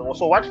power.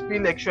 So what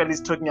Phil actually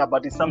is talking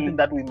about is something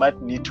that we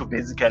might need to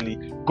basically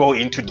go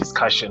into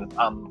discussion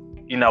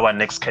in our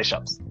next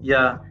catch-ups.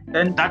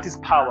 And that is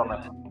power,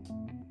 man.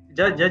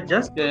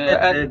 Just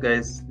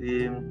guys.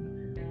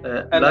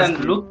 And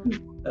look,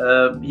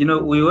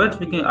 we were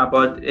talking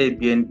about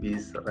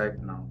Airbnbs right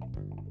now,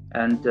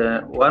 and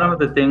one of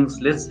the things,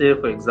 let's say,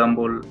 for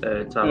example,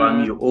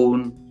 Tawang, you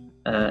own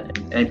an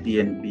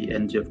Airbnb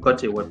and you've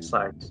got a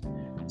website,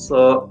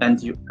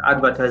 and you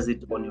advertise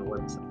it on your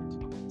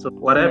website. So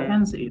what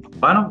happens is,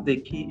 one of the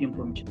key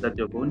information that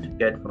you're going to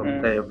get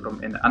from there,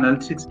 from an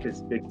analytics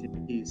perspective,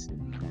 is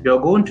you're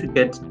going to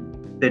get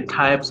the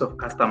types of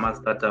customers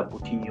that are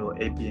booking your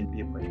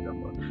Airbnb, for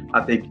example.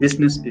 Are they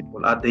business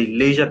people? Are they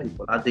leisure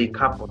people? Are they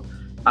couple?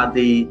 Are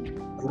they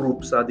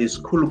groups? Are they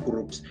school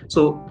groups?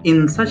 So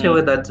in such a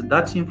way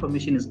that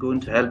information is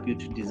going to help you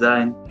to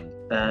design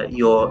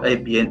your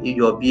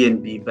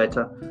BNB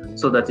better,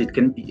 so that it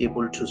can be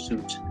able to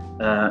suit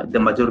the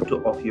majority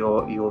of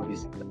your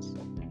visitors.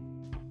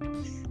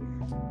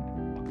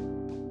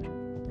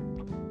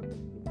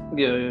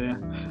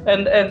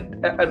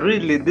 And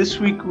really, this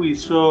week we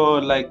saw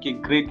like a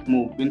great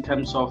move in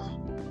terms of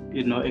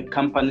a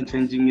company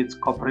changing its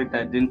corporate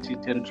identity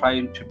and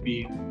trying to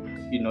be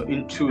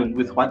in tune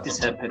with what is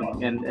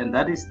happening, and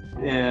that is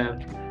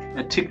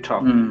a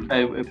TikTok,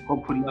 a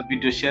popular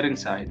video sharing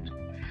site.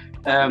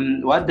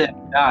 What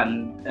they've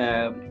done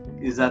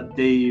is that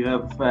they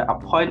have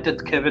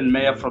appointed Kevin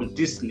Mayer from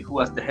Disney, who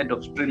was the head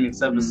of streaming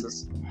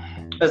services,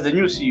 as the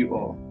new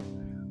CEO.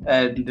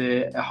 And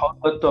a whole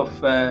lot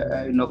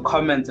of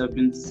comments have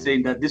been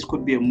saying that this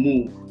could be a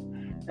move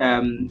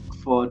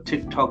for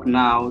TikTok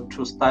now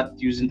to start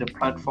using the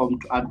platform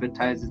to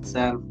advertise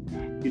itself,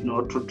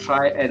 to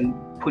try and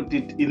put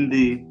it in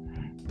the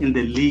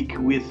league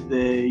with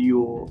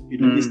your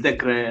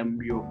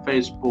Instagram, your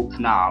Facebook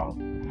now.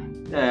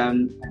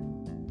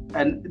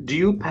 And do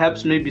you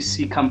perhaps maybe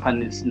see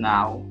companies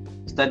now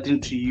starting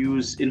to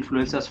use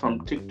influencers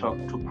from TikTok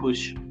to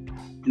push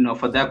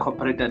for their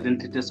corporate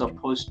identity, as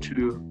opposed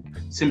to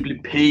simply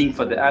paying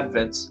for the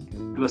adverts?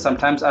 Because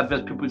sometimes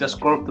adverts, people just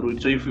scroll through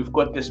it. So if you've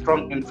got a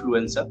strong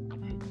influencer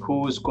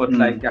who's got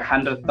like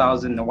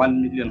 100,000,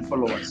 1 million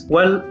followers,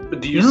 well,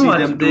 do you see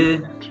them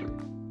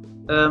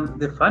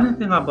the funny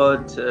thing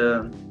about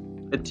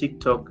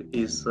TikTok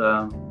is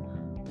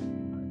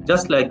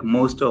just like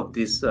most of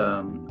these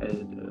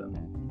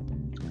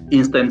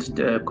instant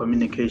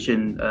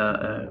communication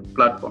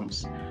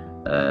platforms,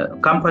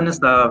 companies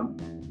are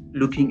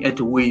looking at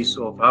ways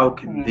of how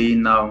can they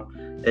now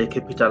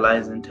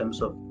capitalize in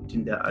terms of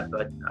putting their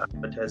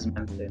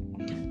advertisements there.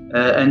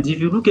 And if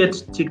you look at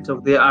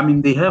TikTok, they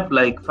have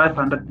like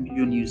 500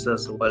 million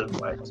users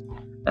worldwide.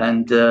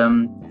 And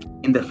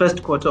in the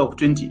first quarter of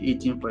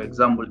 2018, for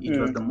example, it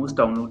was the most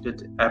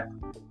downloaded app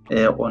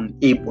on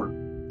Apple.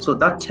 So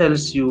that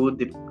tells you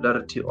the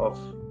popularity of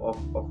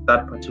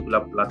that particular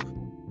platform.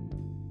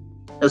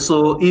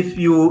 So if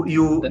you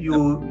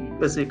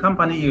as a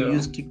company, you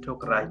use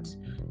TikTok right,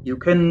 you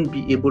can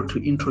be able to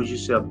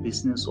introduce your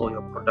business or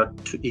your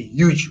product to a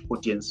huge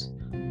audience.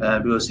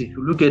 Because if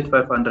you look at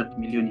 500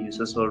 million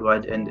users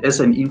worldwide, and as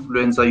an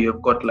influencer,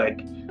 you've got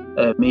like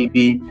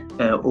maybe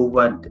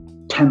over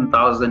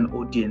 10,000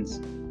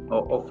 audience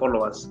or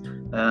followers.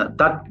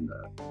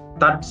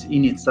 That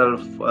in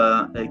itself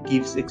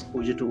gives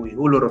exposure to a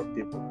whole lot of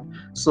people.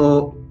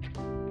 So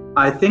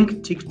I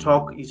think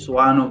TikTok is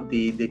one of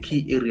the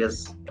key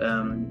areas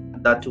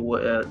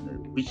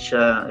which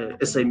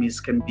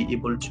SMEs can be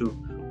able to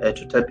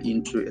tap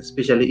into,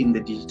 especially in the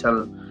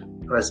digital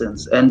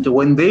presence. And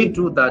when they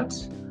do that,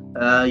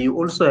 you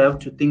also have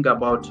to think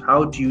about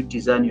how do you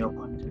design your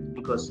content,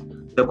 because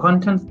the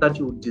content that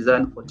you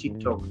design for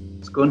TikTok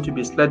is going to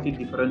be slightly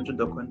different to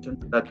the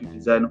content that you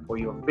design for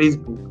your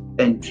Facebook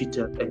and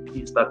Twitter and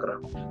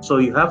Instagram. So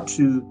you have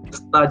to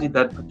study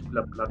that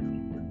particular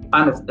platform,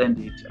 understand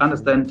it,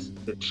 understand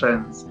the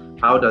trends,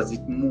 how does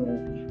it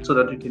move, so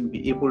that you can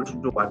be able to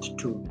do what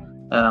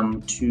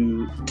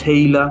to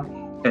tailor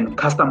and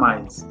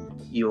customize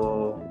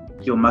your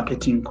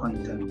marketing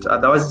content.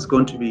 Otherwise, it's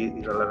going to be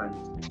irrelevant.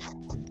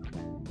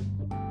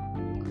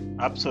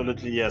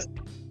 Absolutely, yes.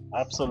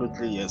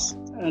 Absolutely, yes.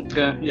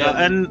 Okay. Yeah,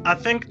 and I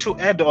think to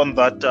add on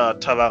that,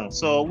 Thabang,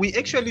 so we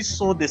actually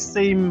saw the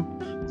same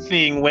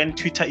thing when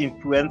Twitter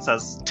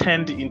influencers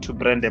turned into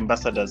brand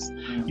ambassadors.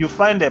 You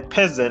find a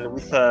person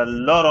with a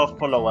lot of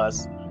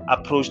followers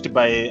approached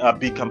by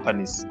big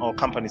companies, or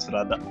companies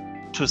rather,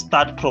 to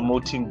start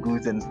promoting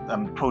goods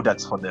and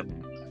products for them.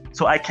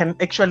 So I can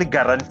actually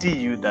guarantee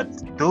you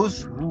that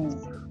those who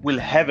will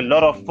have a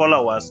lot of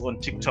followers on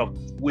TikTok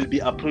will be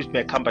approached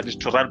by companies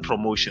to run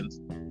promotions.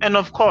 And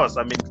of course,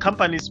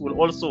 companies will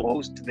also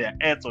host their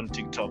ads on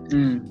TikTok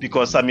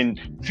because,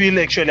 Phil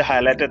actually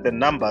highlighted the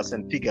numbers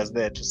and figures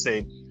there to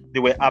say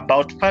there were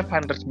about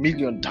 500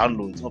 million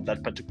downloads of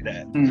that particular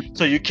ad.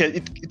 So it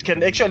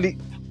can actually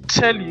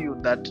tell you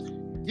that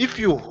if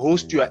you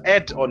host your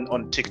ad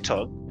on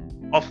TikTok,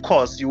 of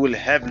course, you will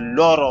have a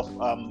lot of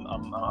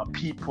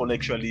people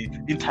actually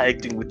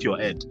interacting with your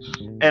ad.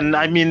 And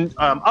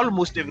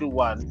almost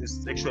everyone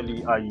is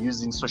actually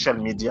using social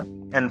media.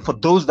 And for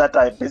those that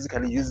are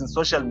basically using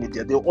social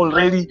media, they're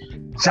already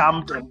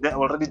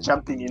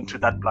jumping into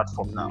that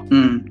platform now.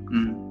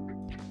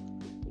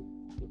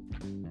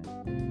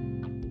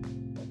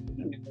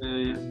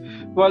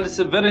 Well, it's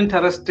a very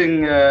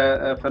interesting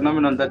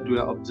phenomenon that we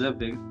are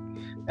observing.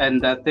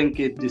 And I think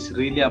it is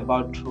really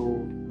about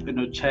to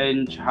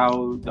change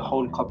how the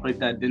whole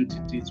corporate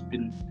identity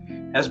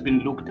has been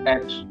looked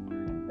at,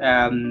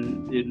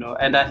 and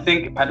I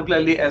think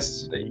particularly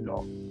as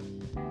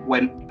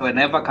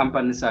whenever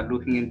companies are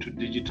looking into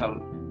digital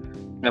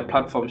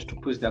platforms to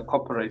push their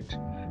corporate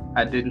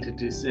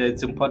identities,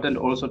 it's important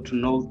also to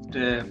note,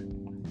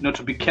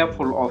 to be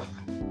careful of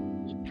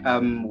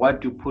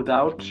what you put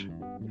out,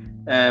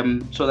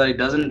 so that it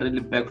doesn't really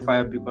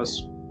backfire,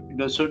 because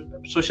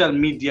social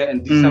media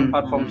and digital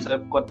platforms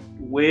have got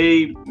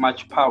way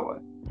much power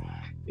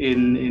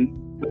in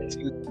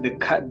the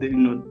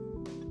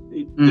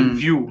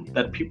view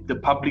that the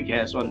public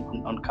has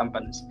on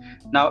companies.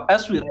 Now,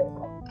 as we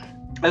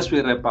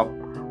wrap up,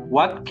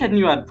 what can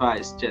you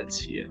advise, gents,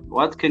 here?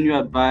 What kind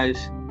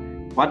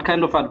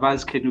of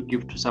advice can you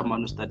give to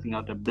someone who's starting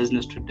out a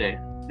business today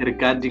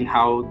regarding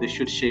how they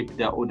should shape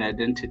their own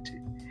identity?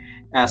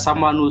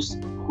 Someone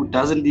who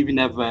doesn't even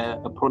have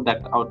a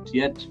product out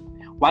yet,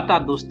 what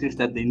are those things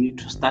that they need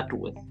to start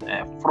with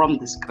from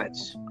the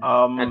scratch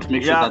to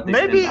make sure that they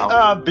maybe stand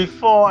out?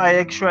 Before I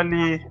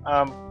actually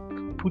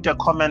put a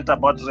comment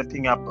about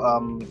wrapping up,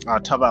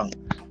 Thabang,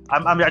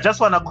 I just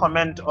want to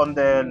comment on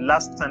the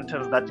last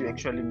sentence that you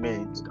actually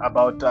made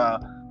about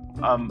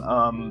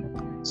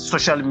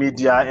social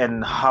media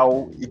and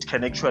how it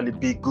can actually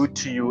be good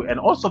to you and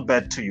also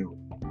bad to you.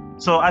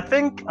 So I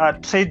think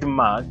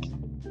trademark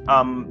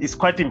is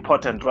quite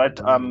important, right?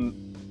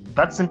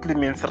 That simply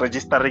means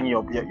registering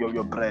your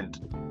brand.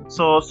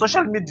 So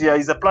social media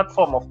is a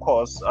platform, of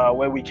course,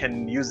 where we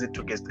can use it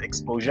to get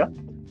exposure.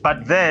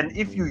 But then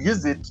if you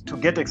use it to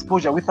get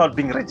exposure without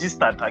being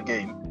registered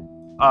again,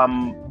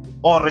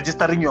 or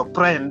registering your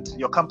brand,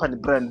 your company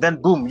brand, then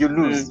boom, you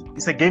lose.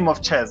 It's a game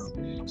of chess.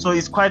 So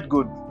it's quite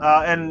good.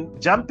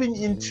 And jumping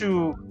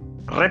into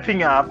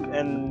wrapping up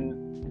and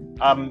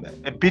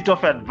a bit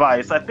of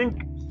advice, I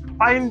think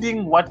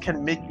finding what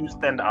can make you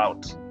stand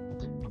out,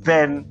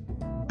 then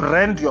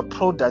brand your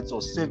products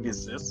or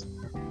services,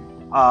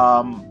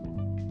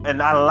 and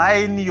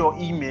align your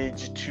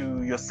image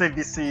to your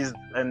services,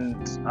 and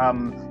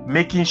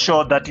making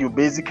sure that you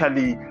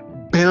basically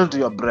build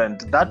your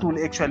brand. That will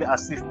actually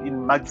assist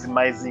in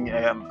maximizing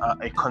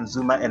a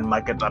consumer and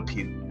market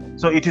appeal.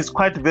 So it is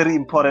quite very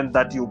important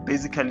that you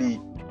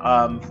basically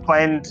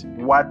find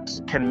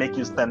what can make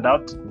you stand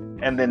out,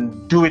 and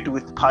then do it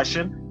with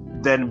passion.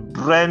 Then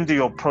brand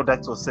your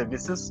products or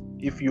services.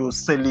 If you're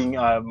selling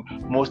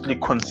mostly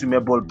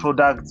consumable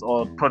products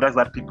or products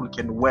that people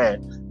can wear,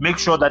 make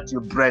sure that you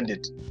brand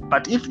it.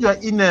 But if you're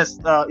in a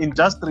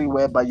industry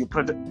whereby you're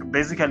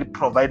basically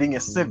providing a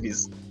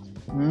service,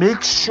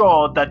 make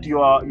sure that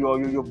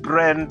your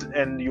brand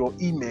and your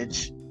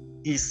image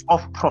is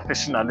of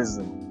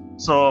professionalism.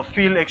 So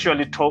Phil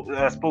actually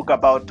spoke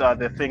about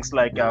the things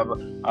like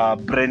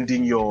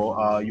branding your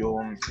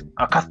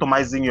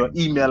customizing your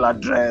email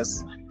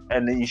address,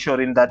 and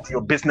ensuring that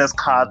your business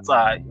cards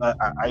are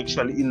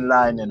actually in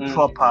line and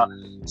proper.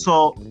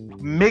 So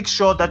make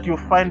sure that you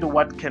find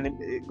what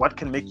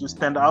can make you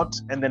stand out,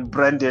 and then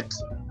brand it.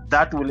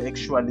 That will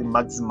actually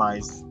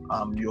maximize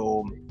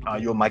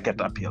your market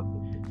appeal.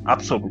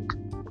 Absolutely.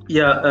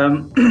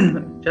 Yeah.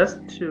 Just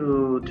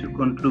to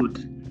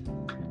conclude,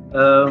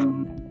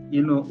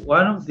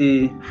 one of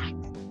the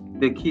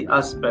key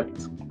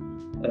aspects,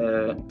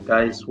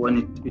 guys, when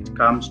it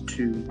comes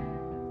to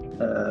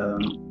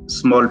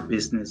small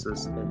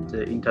businesses and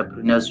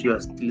entrepreneurs who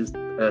are still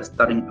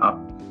starting up,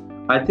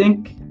 I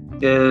think,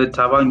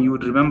 Thabang, you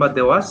would remember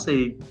there was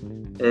a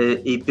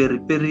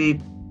peri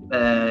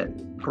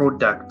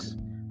product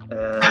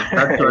that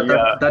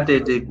had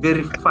a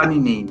very funny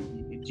name.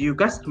 Do you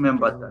guys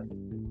remember that?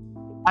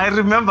 I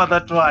remember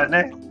that one.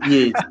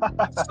 Yes.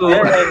 So,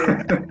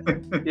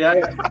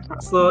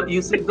 So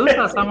you see, those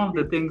are some of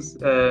the things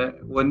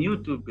when you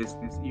do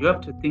business, you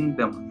have to think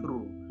them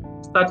through.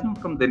 Starting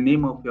from the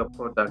name of your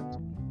product,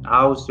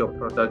 how's your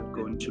product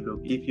going to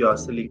look? If you are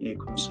selling a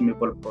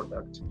consumable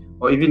product,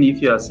 or even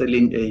if you are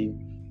selling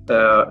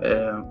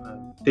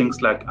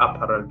things like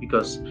apparel,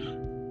 because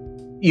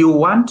you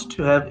want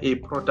to have a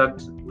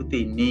product with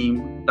a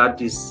name that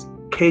is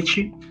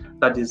catchy,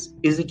 that is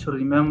easy to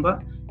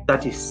remember,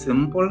 that is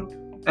simple,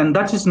 and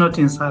that is not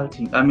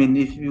insulting. I mean,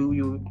 if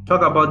you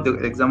talk about the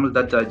example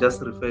that I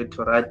just referred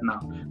to right now,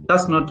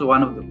 that's not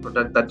one of the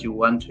products that you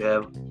want to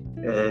have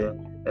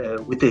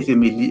with a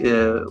family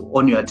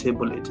on your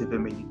table at a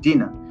family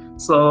dinner.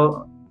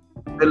 So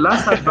the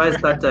last advice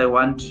that I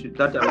would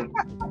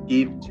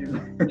give to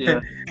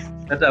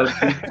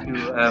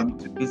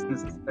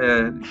businesses,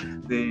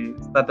 the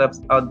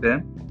startups out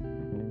there,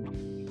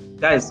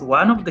 guys,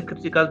 one of the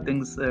critical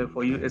things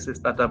for you as a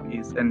startup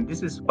is, and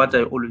this is what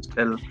I always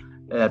tell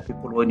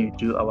people when you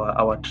do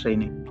our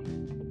training,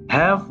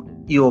 have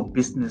your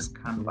business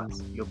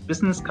canvas. Your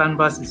business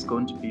canvas is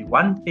going to be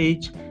one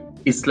page.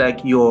 It's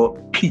like your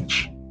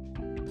pitch,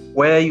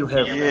 where you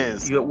have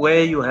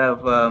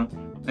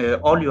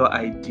all your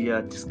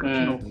idea,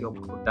 description of your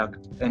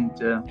product, and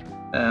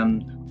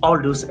all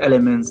those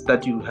elements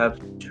that you have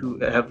to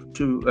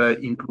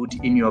include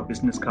in your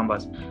business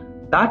canvas.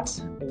 That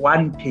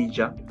one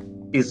pager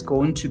is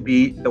going to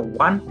be the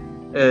one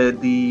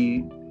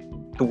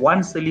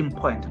selling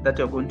point that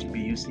you're going to be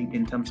using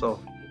in terms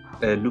of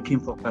looking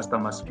for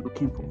customers,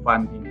 looking for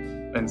funding,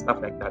 and stuff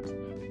like that.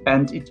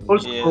 And it's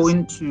also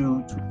going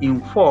to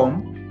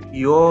inform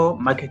your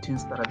marketing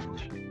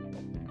strategy.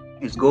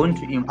 It's going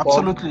to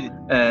inform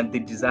the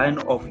design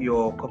of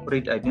your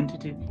corporate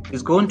identity.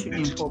 It's going to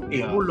inform a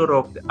whole lot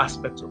of the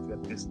aspects of your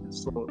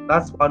business. So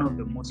that's one of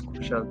the most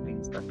crucial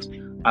things that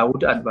I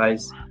would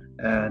advise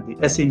the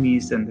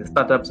SMEs and the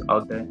startups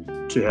out there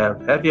to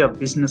have your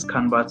business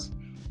canvas,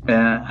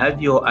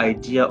 have your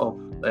idea of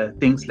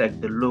things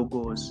like the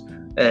logos,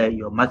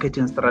 your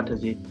marketing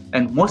strategy,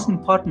 and most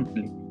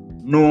importantly,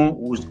 know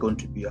who's going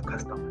to be your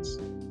customers.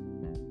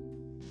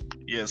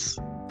 Yes,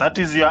 that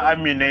is your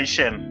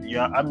ammunition.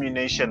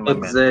 My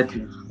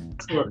exactly. man.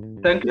 So,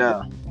 thank you.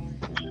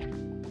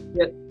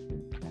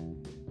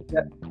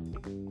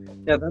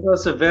 Yeah, that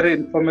was a very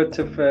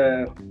informative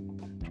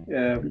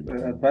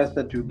advice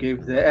that you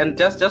gave there. And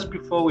just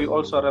before we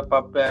also wrap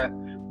up,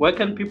 where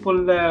can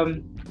people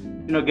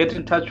get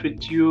in touch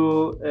with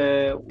you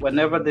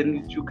whenever they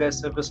need you guys'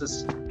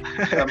 services?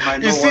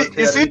 You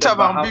see,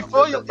 Thabang,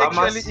 before you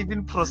actually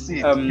even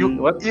proceed,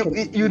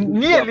 you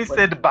nearly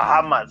said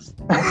Bahamas.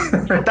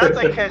 That's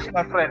a catch,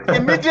 my friend.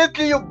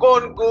 Immediately you go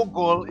on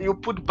Google, you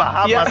put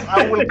Bahamas,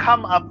 I will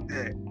come up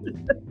there.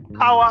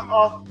 Power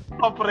of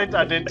corporate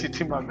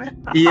identity, my man.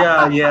 You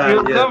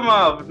come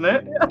up,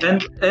 ne?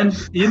 And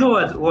you know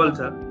what,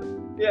 Walter?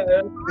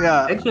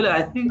 Yeah. Actually,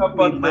 I think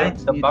we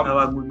might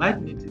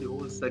need a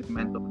whole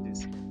segment of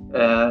this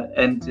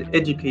and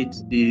educate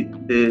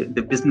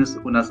the business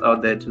owners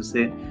out there to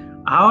say,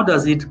 how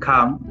does it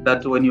come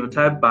that when you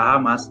type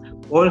Bahamas,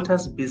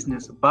 Walter's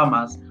business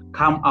Bahamas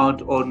come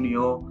out on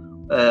your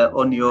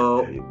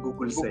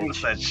Google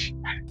search?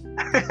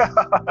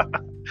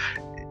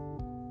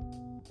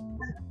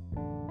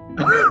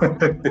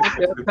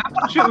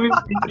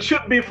 It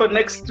should be for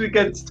next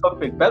weekend's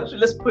topic. Perhaps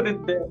let's put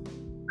it there.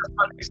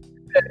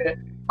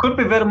 Could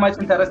be very much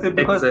interesting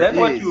because then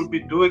what you'll be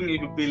doing,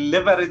 you'll be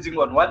leveraging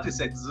on what is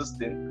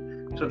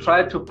existing to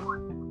try to put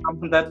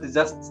something that is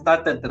just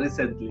started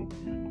recently.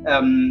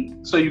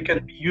 So you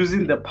can be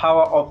using the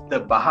power of the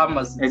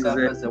Bahamas itself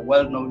as a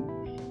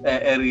well-known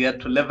area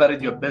to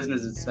leverage your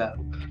business itself.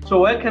 So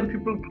where can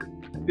people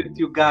with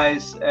you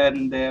guys,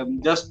 and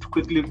just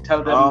quickly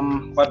tell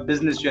them what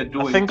business you're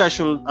doing? I think I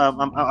should.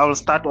 I will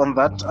start on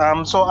that.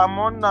 So I'm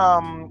on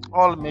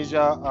all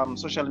major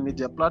social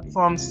media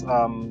platforms: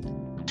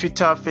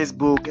 Twitter,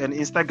 Facebook, and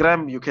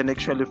Instagram. You can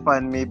actually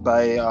find me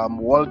by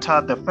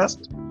Walter the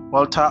First,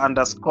 Walter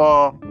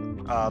underscore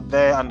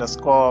there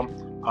underscore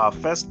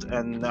first,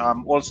 and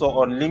also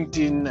on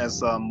LinkedIn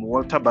as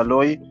Walter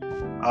Baloy.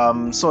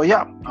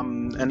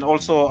 And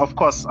also, of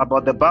course,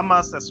 about the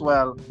Bamas as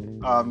well,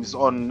 is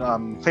on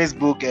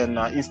Facebook and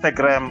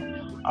Instagram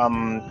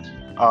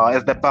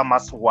as the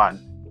Bamas One,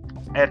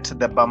 at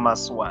the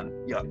Bamas One.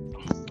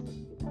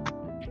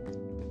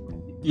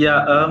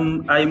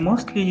 I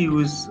mostly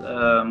use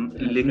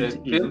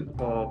LinkedIn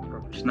for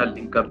professional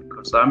income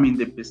because I'm in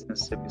the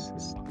business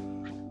services.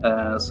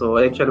 So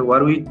actually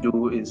what we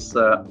do is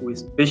we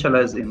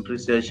specialize in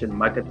research and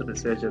market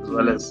research as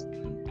well as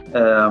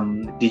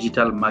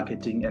digital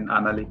marketing and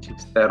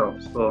analytics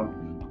thereof. So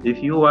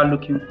if you are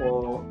looking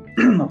for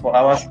for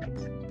our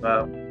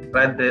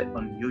right there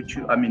on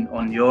YouTube,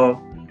 on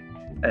your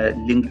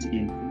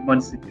LinkedIn,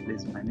 Monsipil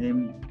is my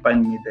name. You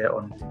find me there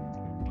on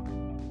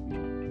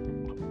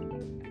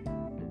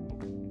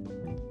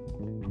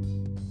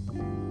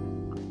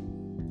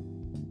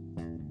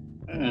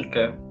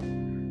LinkedIn.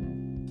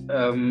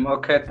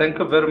 Okay, thank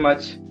you very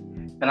much.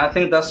 And I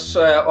think that's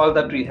all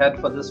that we had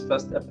for this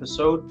first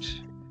episode.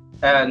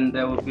 And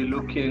we'll be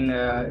looking,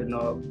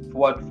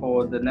 forward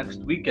for the next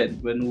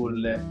weekend when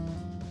we'll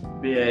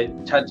be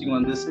chatting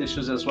on these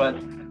issues as well.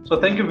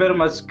 So thank you very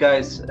much,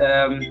 guys.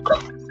 I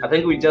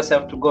think we just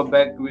have to go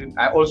back.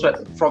 I also,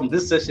 from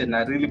this session,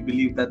 I really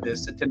believe that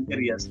there's certain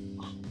areas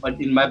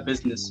in my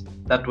business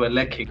that were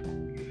lacking.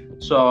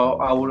 So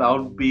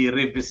I'll be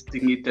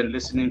revisiting it and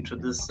listening to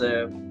this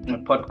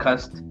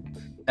podcast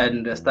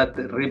and start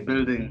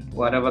rebuilding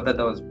whatever that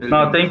I was building.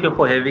 No, thank you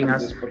for having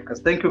us.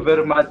 Thank you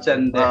very much,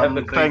 and have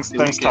a great weekend.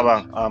 Thanks,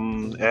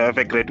 Tabang. Have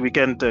a great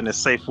weekend and a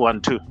safe one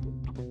too.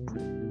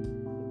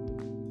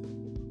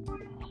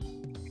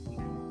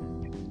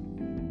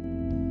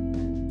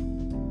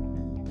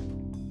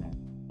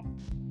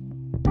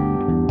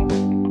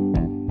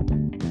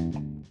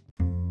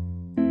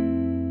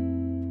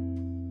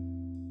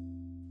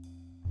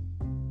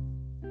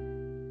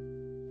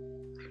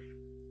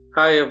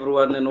 Hi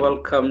everyone, and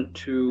welcome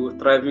to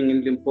Thriving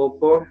in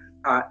Limpopo.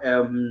 I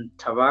am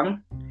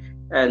Tabang,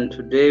 and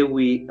today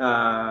we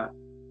are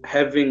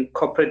having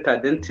corporate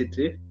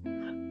identity.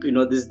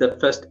 This is the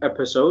first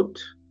episode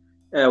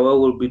where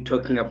we'll be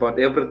talking about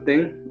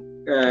everything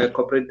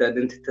corporate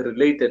identity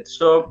related.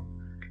 So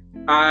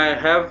I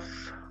have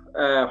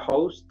a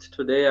host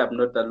today. I'm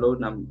not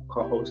alone. I'm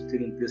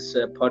co-hosting this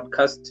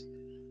podcast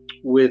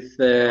with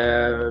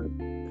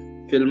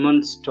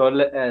Philmon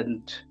Stolle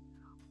and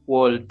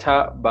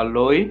Walter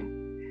Baloy.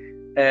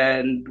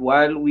 And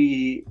while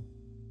we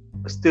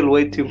still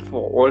waiting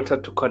for Walter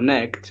to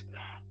connect,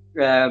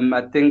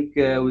 I think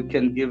we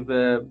can give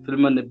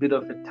Philmon a bit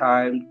of a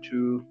time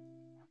to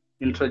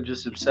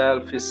introduce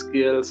himself, his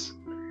skills,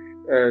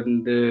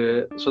 and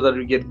so that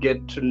we can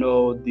get to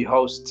know the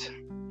host.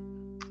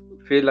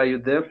 Phil, are you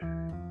there?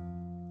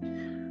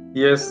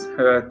 Yes,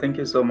 thank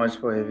you so much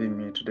for having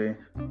me today.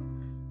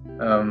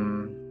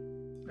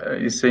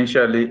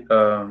 Essentially,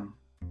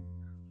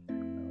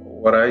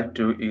 what I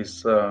do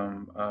is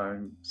I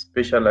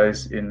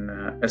specialize in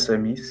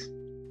SMEs,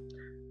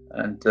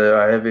 and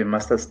I have a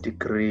master's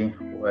degree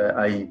where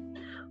I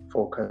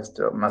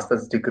focused,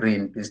 master's degree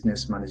in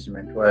business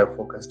management, where I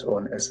focused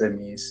on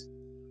SMEs.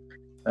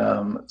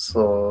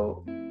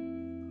 So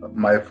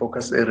my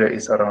focus area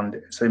is around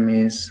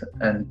SMEs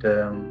and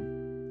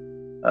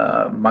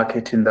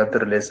marketing that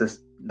relates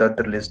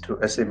to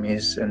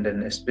SMEs, and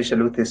then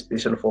especially with a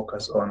special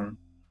focus on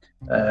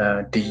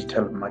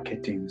digital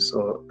marketing.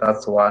 So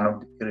that's one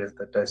of the areas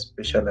that I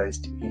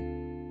specialized in.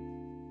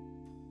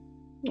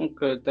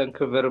 Okay, thank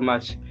you very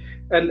much.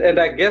 And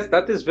I guess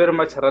that is very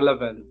much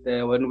relevant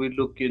when we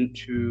look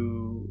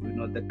into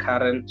the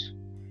current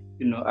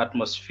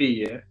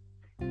atmosphere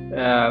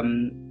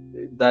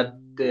that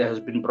has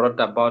been brought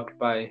about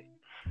by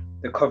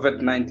the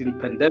COVID-19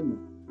 pandemic.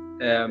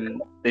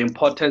 The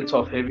importance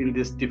of having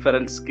these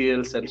different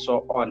skills and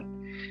so on.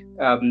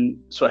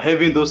 So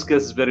having those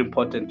skills is very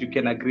important. You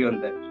can agree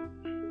on that.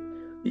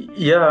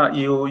 Yeah,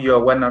 you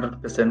are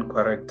 100%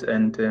 correct.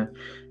 And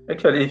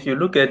actually, if you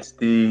look at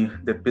the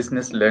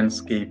business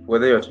landscape,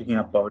 whether you're talking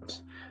about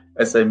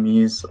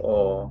SMEs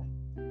or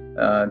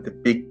the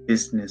big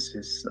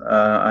businesses,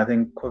 I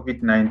think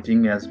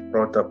COVID-19 has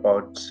brought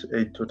about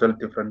a total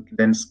different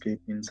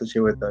landscape in such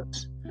a way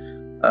that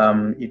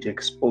it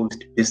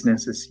exposed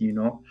businesses,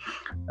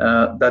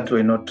 that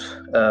were not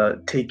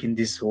taking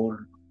this whole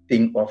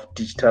thing of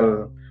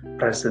digital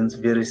presence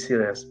very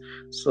serious.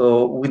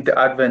 So with the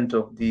advent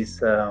of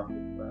this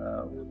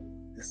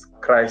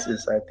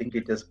crisis, I think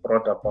it has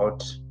brought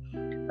about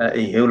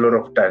a whole lot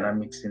of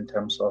dynamics in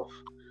terms of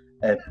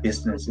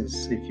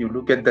businesses. If you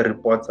look at the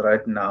reports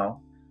right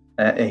now,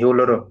 a whole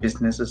lot of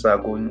businesses are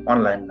going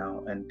online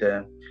now, and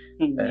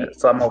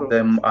some of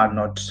them are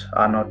not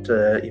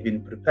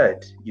even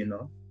prepared.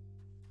 Yeah.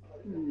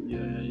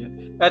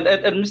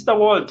 And Mr.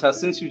 Walter,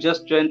 since you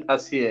just joined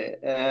us here,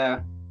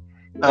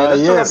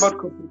 Yes.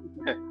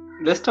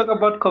 Let's talk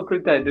about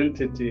corporate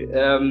identity.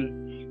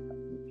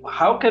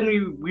 How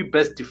can we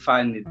best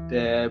define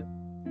it?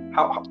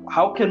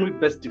 How can we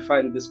best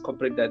define this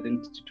corporate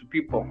identity to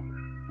people?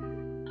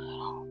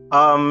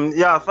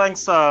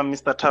 Thanks,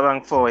 Mr.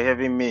 Tabang, for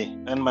having me,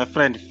 and my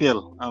friend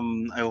Phil.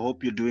 I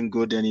hope you're doing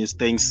good and you're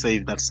staying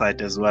safe that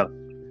side as well.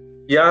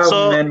 Yeah,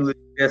 man,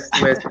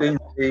 we're staying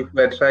safe.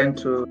 We're trying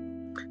to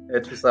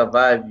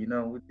survive,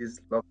 with this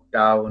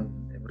lockdown,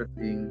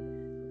 everything,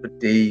 every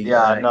day.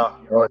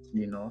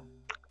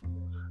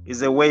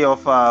 It's a way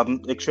of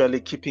actually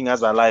keeping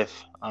us alive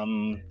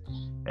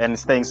and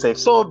staying safe.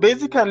 So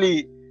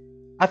basically,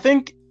 I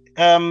think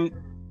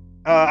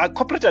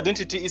corporate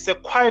identity is a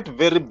quite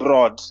very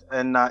broad,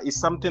 and is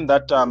something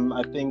that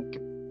I think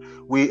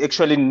we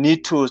actually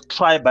need to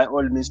try by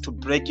all means to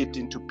break it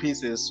into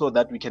pieces so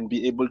that we can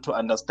be able to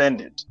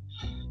understand it.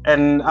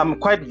 And I'm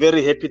quite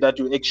very happy that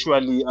you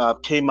actually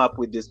came up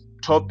with this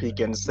topic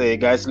and say,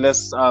 guys,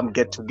 let's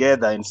get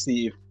together and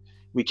see if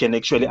we can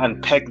actually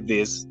unpack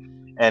this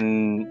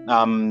and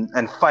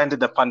find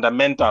the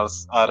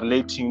fundamentals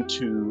relating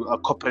to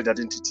corporate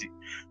identity.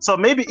 So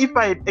maybe if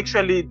I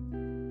actually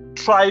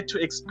try to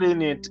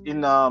explain it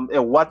in a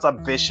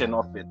WhatsApp version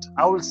of it,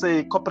 I will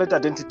say corporate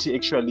identity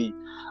actually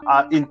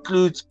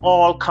includes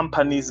all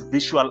companies'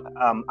 visual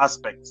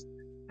aspects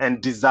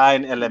and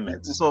design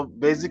elements. So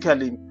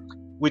basically,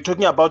 we're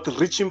talking about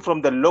reaching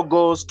from the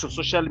logos to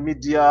social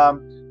media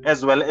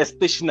as well as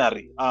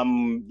stationery,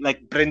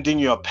 like branding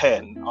your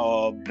pen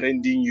or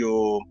branding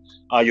your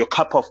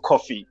cup of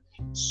coffee.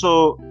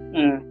 So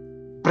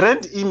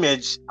brand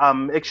image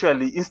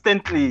actually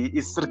instantly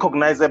is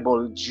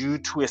recognizable due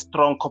to a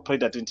strong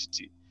corporate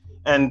identity.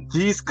 And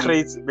this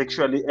creates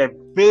actually a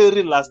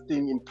very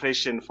lasting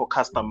impression for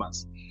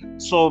customers.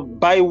 So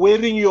by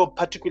wearing your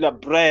particular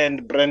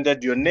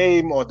branded your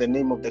name or the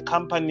name of the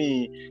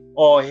company,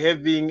 or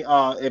having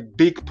a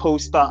big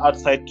poster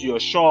outside your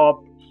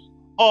shop,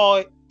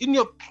 or in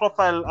your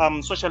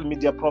profile, social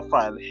media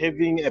profile,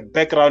 having a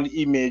background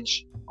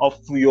image of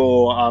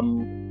your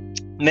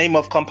name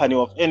of company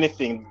or of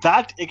anything,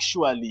 that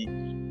actually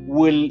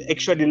will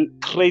actually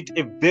create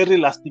a very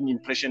lasting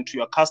impression to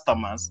your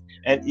customers,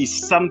 and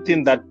is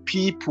something that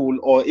people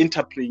or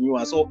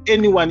entrepreneurs or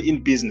anyone in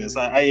business.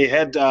 I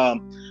had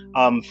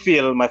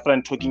Phil, my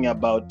friend, talking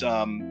about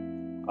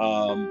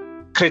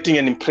creating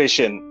an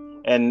impression,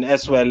 and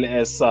as well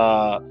as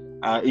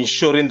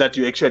ensuring that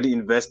you actually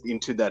invest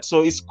into that.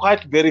 So it's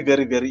quite very,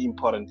 very, very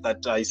important.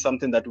 That is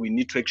something that we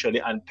need to actually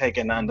unpack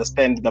and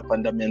understand the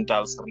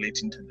fundamentals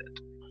relating to that.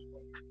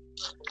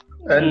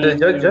 And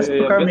just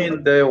to come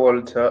in there,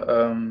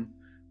 Walter,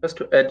 just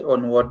to add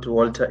on what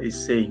Walter is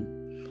saying,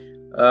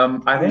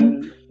 I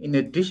think in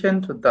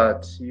addition to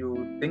that,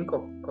 you think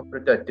of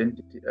corporate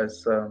identity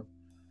as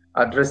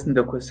addressing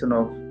the question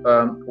of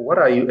what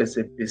are you as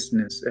a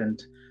business,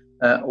 and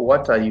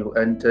what are you?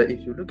 And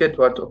if you look at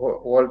what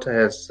Walter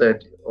has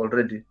said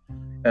already,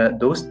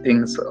 those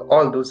things,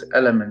 all those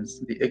elements,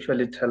 they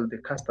actually tell the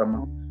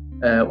customer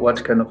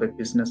what kind of a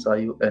business are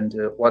you, and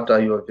what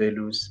are your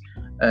values,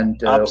 and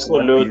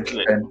what do you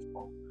stand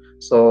for.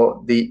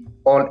 So they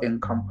all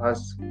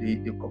encompass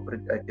the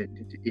corporate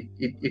identity.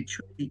 It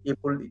should be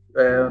able,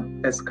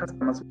 as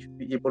customers, we should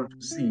be able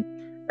to see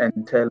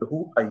and tell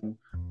who are you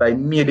by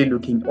merely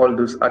looking all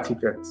those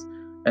artifacts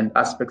and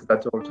aspects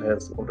that Walter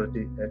has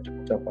already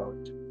talked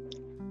about.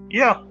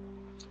 Yeah,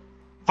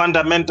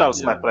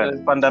 fundamentals, my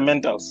friend,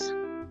 fundamentals.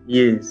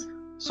 Yes.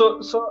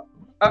 So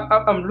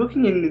I'm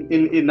looking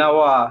in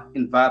our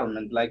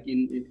environment, like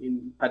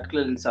in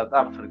particular in South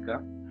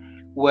Africa,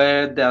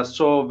 where there are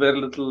so very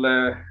little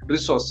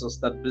resources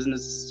that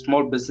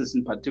small business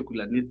in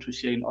particular, need to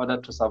share in order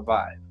to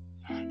survive.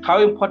 How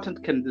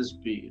important can this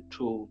be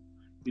to,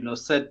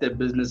 set the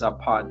business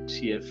apart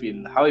here,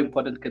 Phil? How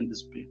important can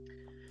this be?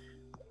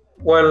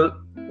 Well,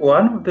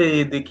 one of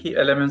the key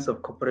elements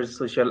of corporate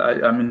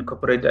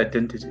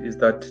identity is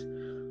that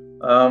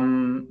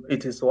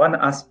it is one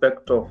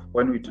aspect of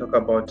when we talk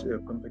about a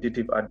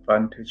competitive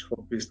advantage for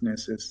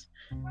businesses.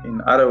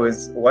 In other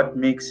words, what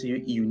makes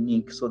you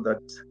unique so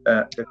that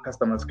the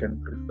customers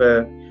can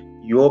prefer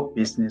your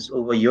business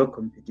over your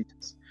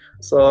competitors.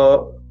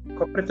 So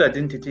corporate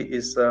identity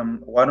is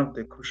one of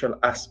the crucial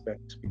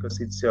aspects, because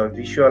it's your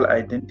visual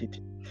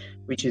identity,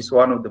 which is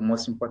one of the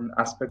most important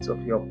aspects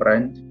of your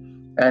brand,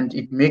 and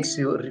it makes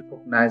you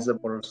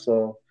recognizable.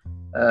 So,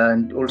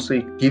 and also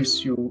it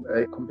gives you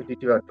a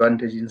competitive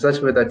advantage in such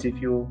a way that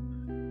if you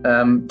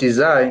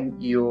design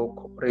your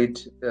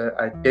corporate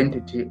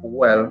identity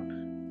well,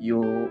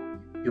 you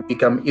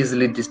become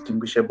easily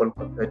distinguishable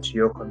compared to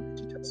your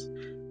competitors.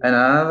 And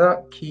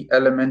another key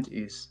element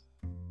is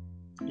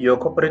your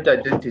corporate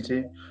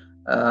identity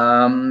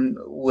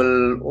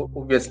will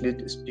obviously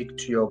speak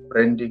to your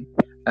branding,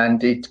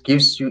 and it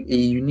gives you a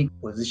unique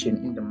position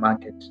in the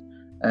market.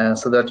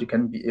 so that you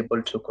can be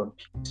able to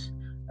compete.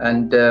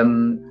 And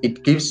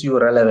it gives you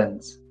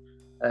relevance.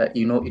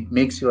 It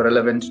makes you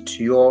relevant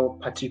to your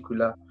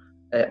particular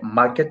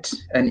market,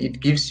 and it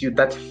gives you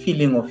that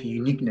feeling of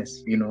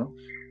uniqueness.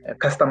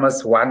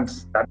 Customers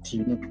want that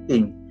unique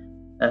thing,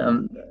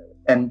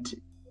 and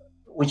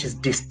which is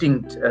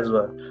distinct as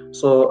well.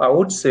 So I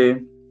would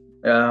say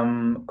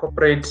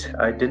corporate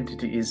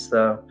identity is,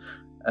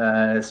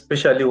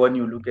 especially when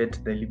you look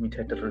at the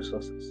limited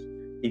resources,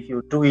 if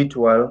you do it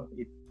well,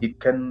 it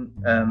can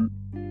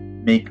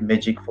make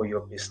magic for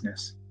your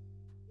business.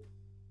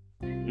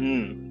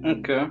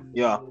 Okay.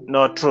 Yeah,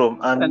 no, true.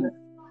 And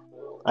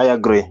I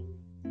agree.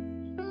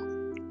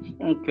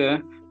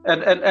 Okay.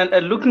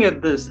 And looking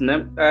at this,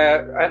 and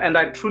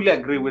I truly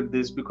agree with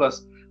this,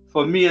 because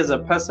for me as a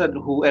person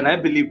who, and I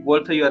believe,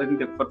 Walter, you are in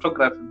the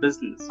photography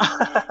business.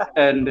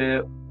 And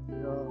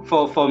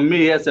for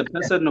me as a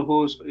person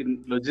who's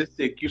in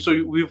logistics,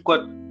 so we've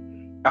got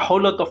a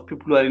whole lot of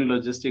people who are in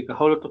logistics, a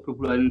whole lot of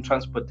people who are in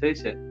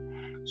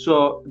transportation.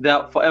 So they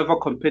are forever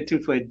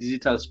competing for a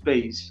digital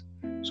space.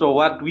 So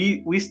what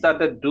we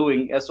started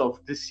doing as of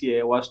this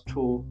year was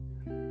to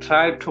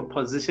try to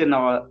position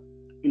our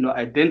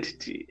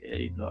identity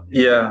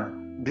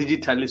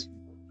digitally,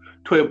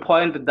 to a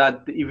point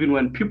that even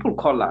when people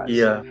call us,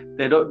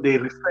 they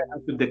refer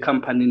us to the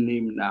company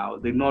name now.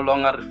 They no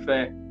longer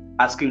refer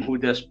asking who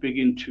they're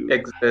speaking to.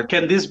 Exactly.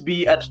 Can this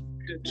be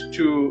attributed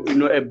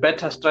to a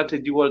better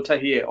strategy, Walter,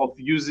 here, of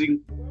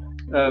using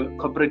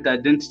corporate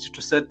identity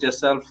to set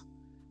yourself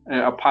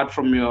apart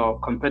from your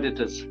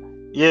competitors?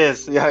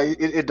 Yes, yeah,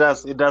 it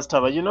does,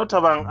 Thabang.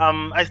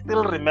 Thabang, I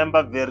still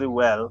remember very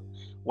well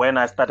when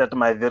I started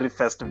my very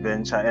first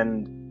venture,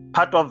 and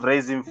part of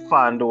raising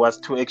fund was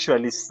to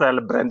actually sell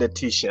branded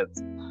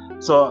t-shirts.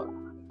 So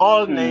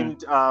all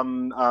named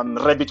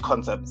Rabbit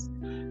Concepts.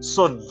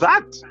 So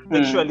that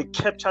actually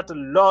captured a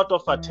lot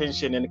of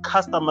attention, and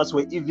customers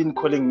were even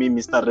calling me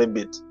Mr.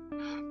 Rabbit.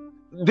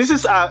 This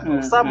is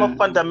some of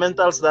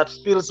fundamentals that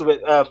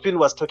Phil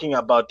was talking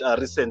about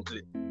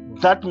recently.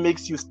 That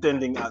makes you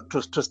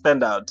to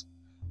stand out.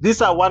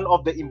 These are one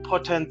of the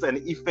importance and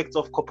effects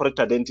of corporate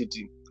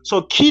identity.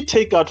 So key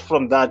takeout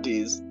from that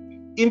is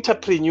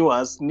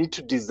entrepreneurs need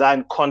to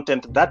design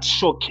content that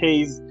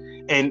showcase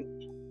a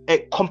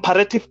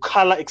comparative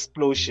color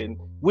explosion,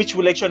 which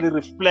will actually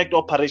reflect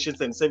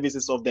operations and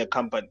services of their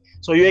company.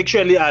 So you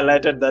actually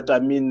highlighted that,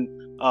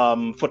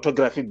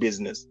 photography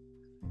business.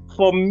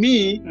 For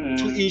me,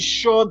 to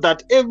ensure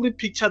that every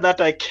picture that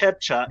I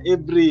capture,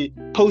 every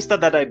poster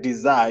that I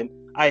design,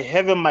 I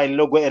have my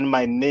logo and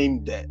my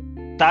name there.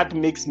 That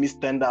makes me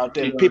stand out,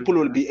 and people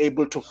will be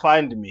able to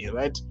find me,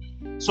 right?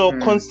 So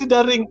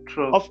considering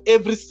of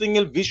every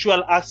single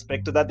visual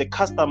aspect that the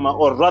customer,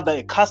 or rather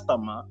a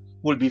customer,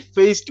 will be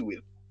faced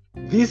with,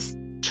 this,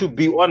 to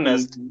be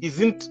honest,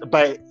 isn't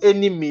by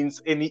any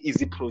means any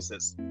easy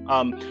process.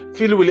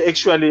 Phil will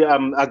actually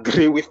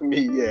agree with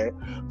me here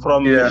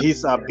from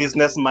his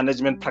business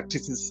management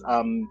practices,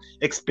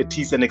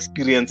 expertise and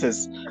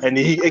experiences, and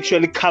he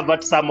actually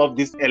covered some of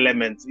these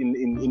elements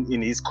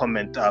in his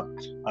comment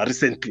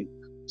recently.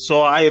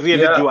 So I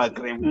really do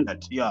agree with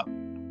that.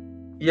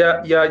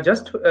 Yeah.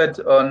 Just to add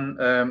on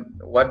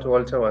what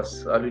Walter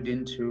was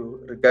alluding to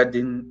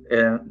regarding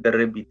the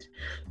rabbit,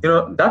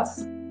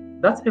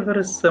 that's a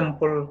very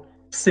simple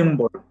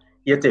symbol,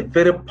 yet a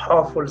very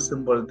powerful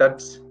symbol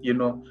that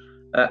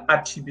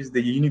attributes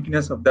the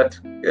uniqueness of that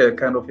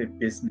kind of a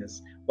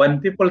business. When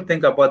people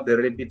think about the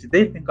rabbit,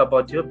 they think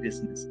about your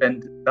business,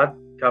 and that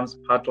becomes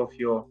part of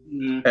your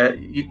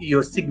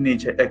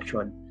signature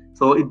actually.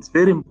 So it's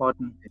very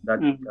important in that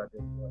regard.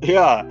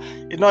 Yeah,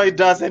 it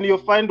does. And you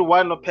find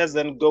one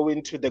person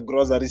going to the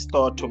grocery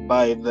store to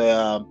buy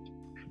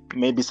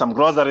maybe some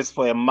groceries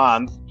for a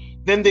month.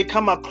 Then they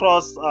come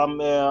across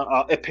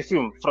a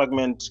perfume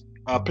fragment,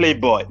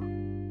 Playboy.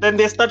 Then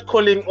they start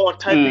calling or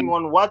typing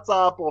on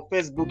WhatsApp or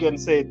Facebook and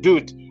say,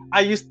 dude,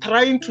 are you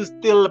trying to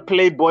steal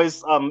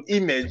Playboy's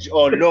image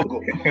or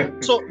logo?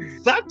 So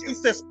that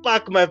is a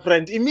spark, my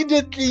friend.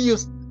 Immediately you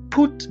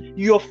put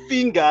your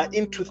finger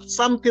into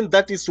something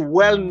that is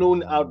well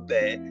known out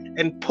there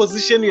and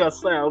position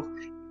yourself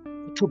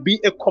to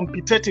be a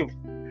competitive.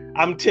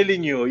 I'm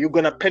telling you, you're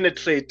going to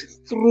penetrate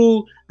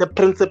through the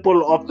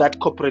principle of that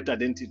corporate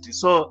identity.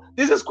 So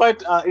this is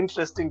quite an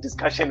interesting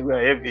discussion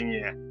we're having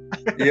here.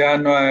 Yeah,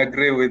 no, I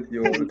agree with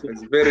you.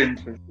 It's very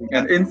interesting.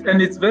 And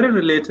it's very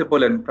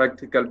relatable and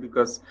practical,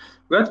 because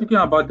we're talking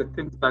about the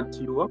things that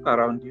you walk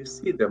around, you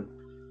see them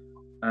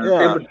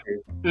every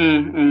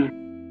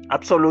day.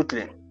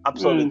 Absolutely.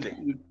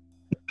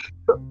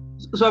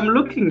 So I'm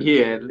looking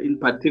here in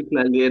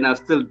particularly, and I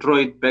still draw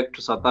it back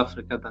to South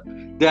Africa, that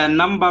there are a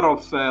number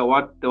of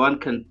what the one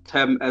can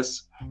term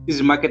as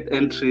easy market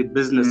entry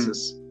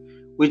businesses,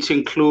 which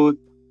include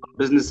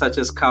businesses such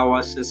as car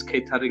washes,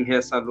 catering,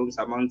 hair salons,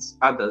 amongst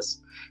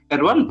others.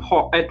 At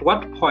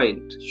what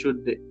point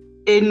should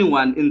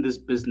anyone in this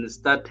business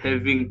start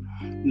having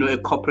a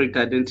corporate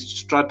identity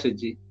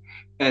strategy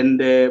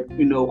And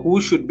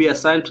who should be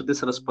assigned to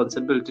this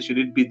responsibility? Should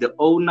it be the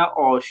owner,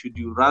 or should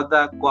you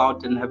rather go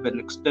out and have an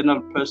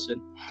external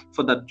person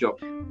for that job?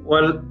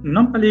 Well,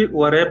 normally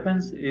what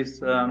happens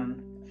is, I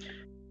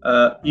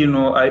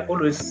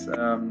always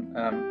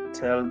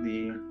tell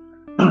the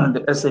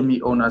the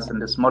SME owners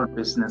and the small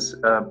business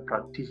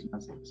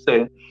practitioners,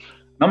 say,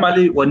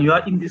 normally when you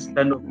are in this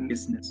kind of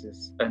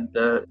businesses, and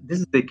this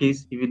is the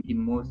case even in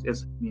most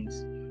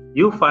SMEs,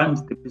 you find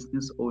the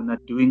business owner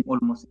doing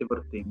almost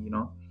everything,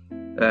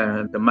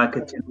 the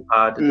marketing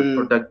part, the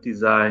product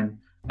design,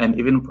 and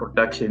even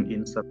production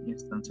in some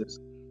instances.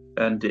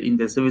 And in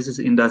the services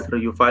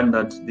industry, you find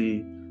that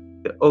the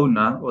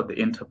owner or the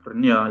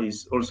entrepreneur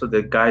is also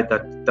the guy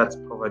that's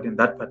providing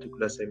that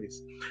particular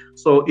service.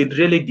 So it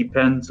really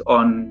depends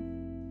on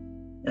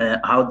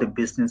how the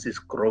business is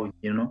growing.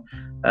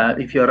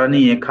 If you're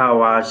running a car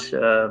wash, you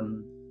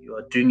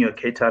are doing your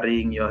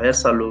catering, your hair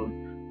salon,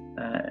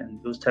 and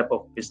those type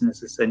of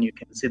businesses, and you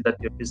can see that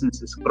your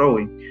business is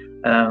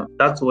growing.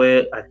 That's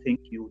where I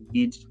think you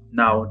need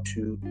now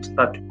to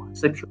start to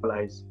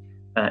conceptualize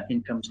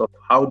in terms of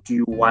how do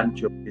you want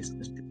your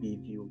business to be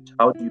viewed?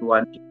 How do you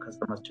want your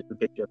customers to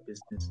look at your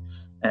business?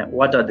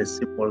 What are the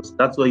symbols?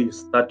 That's where you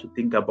start to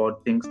think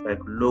about things like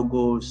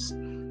logos.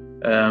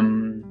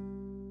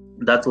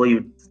 That's where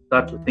you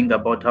start to think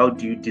about how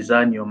do you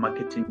design your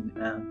marketing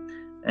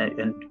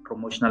and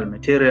promotional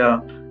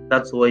material.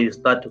 That's where you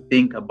start to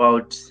think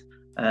about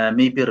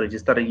maybe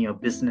registering your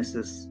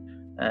businesses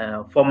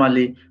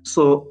formally.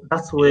 So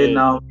that's where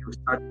now you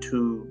start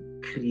to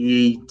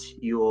create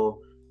your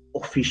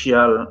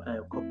official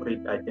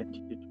corporate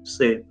identity to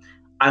say,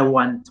 I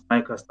want my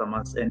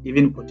customers and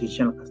even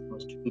potential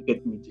customers to look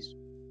at me this way.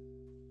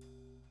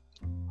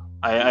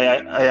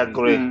 I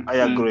agree. I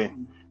agree.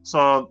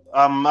 So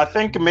I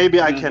think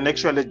maybe I can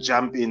actually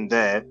jump in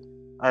there,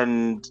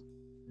 and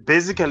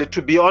basically,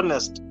 to be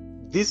honest,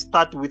 this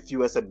starts with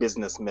you as a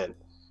businessman.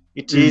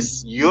 It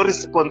is your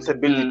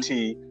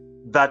responsibility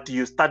that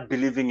you start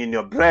believing in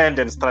your brand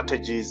and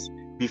strategies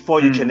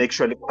before you can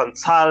actually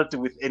consult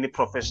with any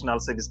professional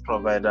service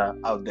provider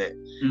out there.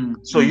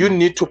 So you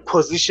need to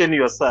position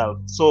yourself.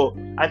 So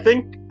I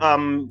think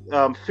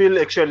Phil,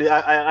 actually,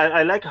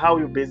 I like how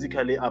you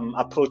basically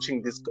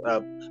approaching this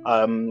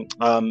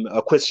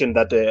a question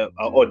that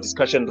or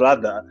discussion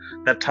rather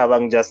that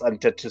Thabang just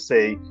wanted to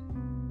say,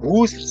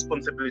 whose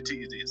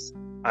responsibility it is.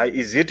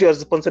 Is it your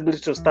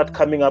responsibility to start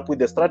coming up with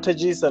the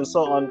strategies and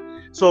so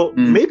on? So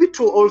maybe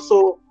to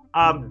also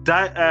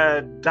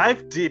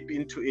dive deep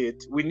into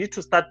it, we need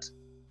to start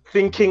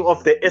thinking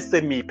of the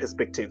SME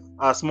perspective,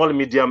 small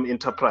medium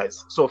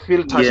enterprise. So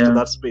Phil touched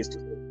that space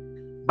today.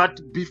 But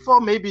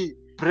before maybe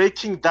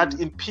breaking that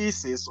in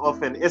pieces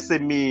of an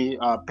SME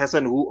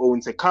person who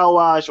owns a car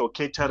wash or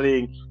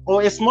catering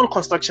or a small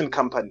construction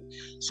company.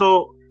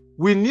 So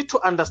we need to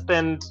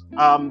understand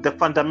the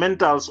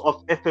fundamentals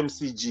of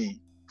FMCG,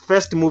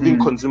 fast moving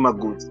consumer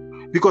goods,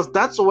 because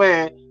that's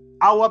where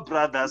our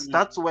brothers,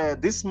 that's where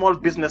these small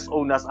business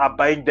owners are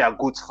buying their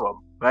goods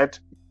from, right?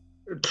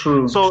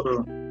 True. So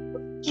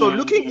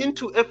looking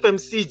into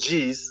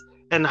FMCGs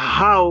and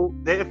how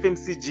the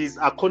FMCGs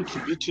are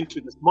contributing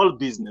to the small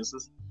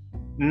businesses,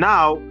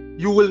 now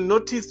you will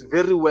notice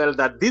very well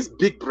that these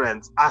big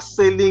brands are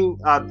selling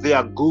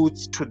their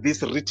goods to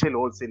these retail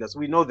wholesalers.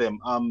 We know them.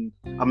 I'm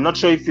not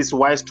sure if it's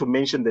wise to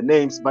mention the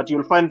names, but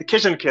you'll find the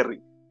cash and carry,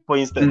 for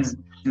instance.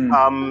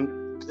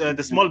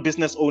 The small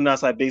business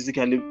owners are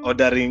basically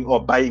ordering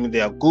or buying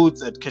their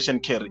goods at cash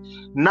and carry.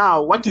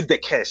 Now, what is the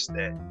cash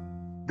there?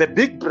 The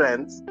big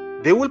brands,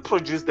 they will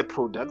produce the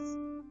products,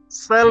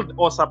 sell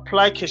or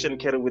supply cash and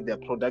carry with their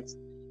products.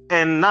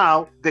 And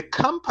now the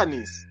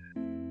companies,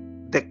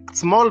 the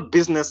small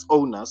business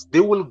owners,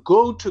 they will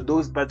go to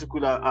those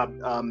particular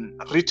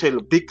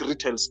big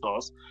retail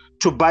stores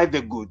to buy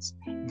the goods.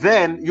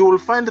 Then you will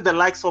find the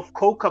likes of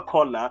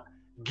Coca-Cola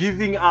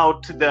giving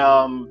out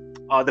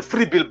the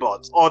free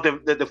billboards or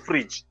the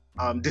fridge,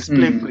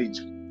 display fridge,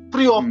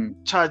 free of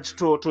charge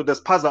to the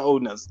spaza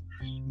owners.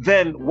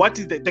 Then what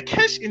is the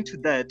cash into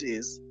that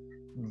is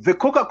the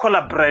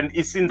Coca-Cola brand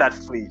is in that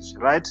fridge,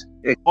 right?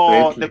 Exactly.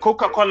 Or the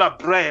Coca-Cola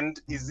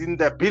brand is in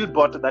the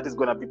billboard that is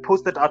going to be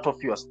posted out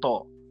of your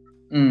store.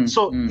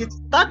 So it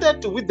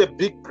started with the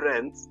big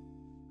brands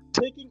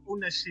taking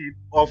ownership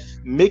of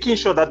making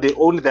sure that they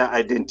own their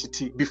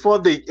identity before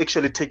they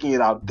actually taking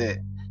it out there.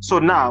 So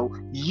now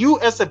you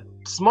as a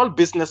small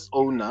business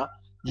owner,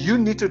 you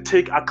need to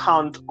take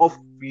account of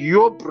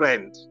your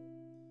brand.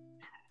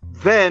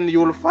 Then you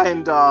will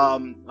find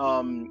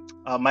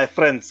my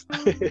friends.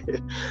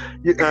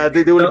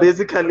 they will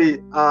basically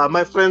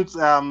my friends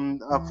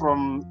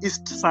from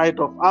east side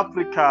of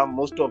Africa,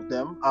 most of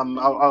them.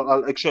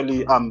 I'll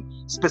actually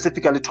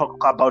specifically talk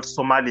about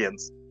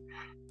Somalians.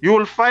 You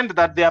will find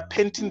that they are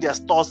painting their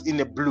stores in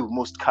a blue,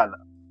 most color,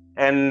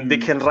 and they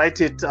can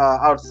write it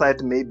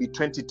outside maybe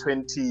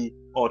 2020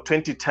 or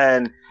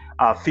 2010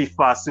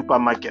 FIFA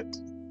supermarket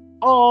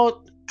or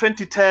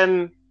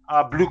 2010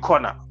 Blue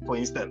Corner, for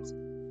instance.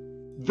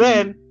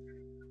 Then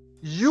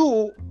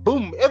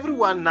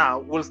everyone now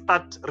will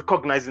start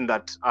recognizing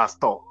that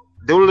store.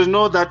 They will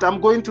know that I'm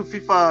going to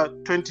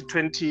FIFA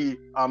 2020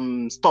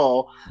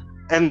 store,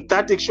 and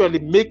that actually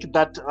make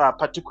that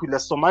particular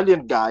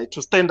Somalian guy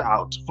to stand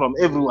out from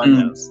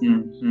everyone else.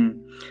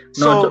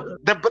 So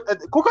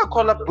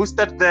Coca-Cola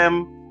boosted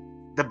them.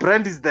 The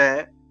brand is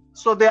there,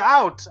 so they're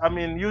out. I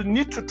mean, you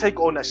need to take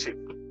ownership.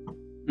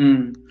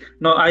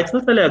 No, I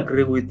totally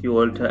agree with you,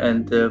 Walter.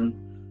 And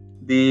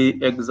the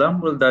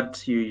example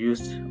that you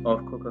used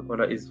of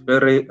Coca-Cola is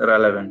very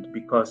relevant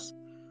because,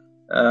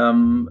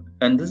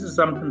 and this is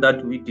something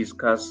that we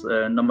discuss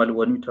normally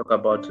when we talk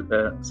about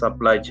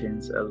supply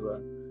chains as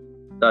well.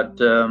 That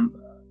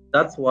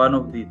that's one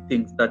of the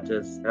things that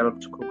has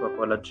helped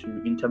Coca-Cola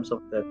in terms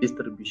of their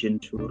distribution,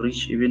 to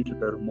reach even to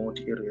the remote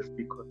areas,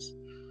 because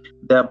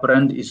their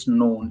brand is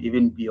known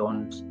even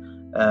beyond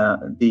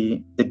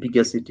the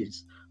bigger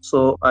cities.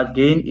 So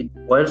again, it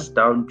boils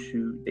down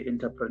to the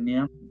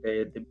entrepreneur,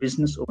 the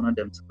business owner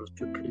themselves,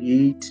 to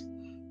create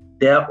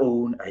their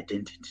own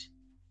identity.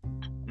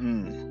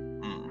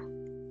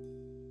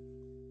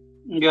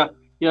 Yeah,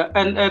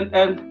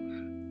 and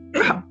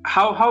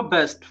how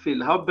best,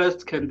 Phil? How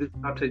best can this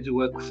strategy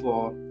work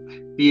for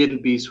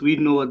B&Bs? We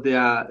know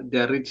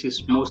their reach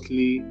is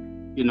mostly,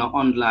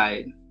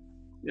 online.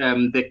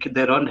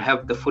 They don't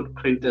have the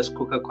footprint as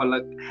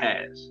Coca-Cola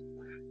has.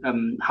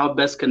 How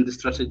best can this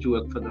strategy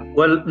work for them?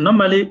 Well,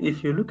 normally,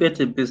 if you look at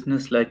a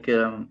business like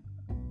B&Bs,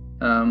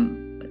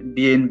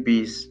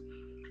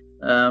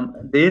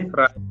 they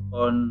thrive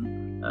on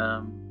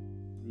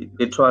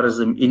the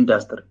tourism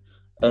industry,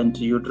 and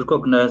you'd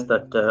recognize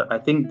that I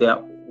think they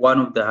are one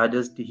of the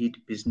hardest hit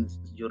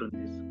businesses during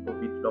this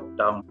COVID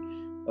lockdown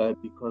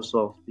because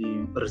of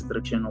the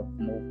restriction of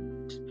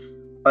movement.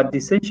 But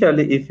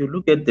essentially, if you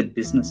look at the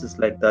businesses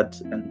like that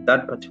and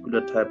that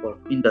particular type of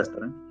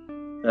industry,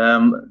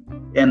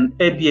 an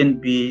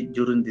Airbnb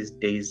during these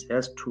days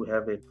has to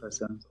have a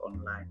presence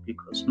online,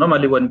 because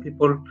normally when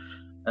people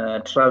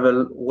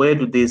travel, where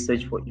do they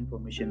search for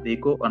information? They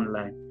go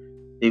online.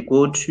 They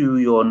go to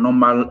your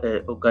normal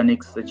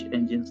organic search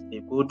engines. They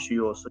go to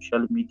your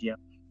social media.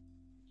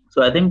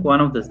 So I think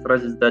one of the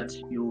strategies that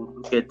you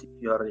look at if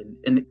you are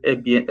an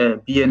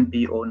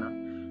B&B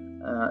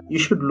owner, you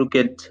should look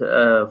at,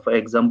 for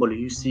example,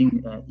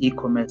 using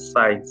e-commerce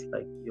sites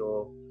like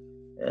your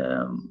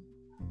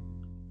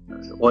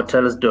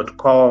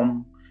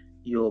hotels.com,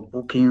 your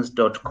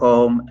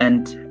bookings.com,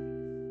 and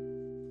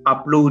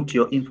upload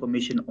your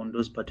information on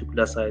those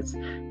particular sites.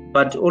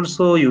 But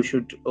also you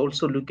should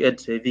also look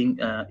at having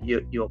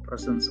your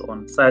presence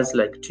on sites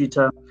like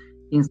Twitter,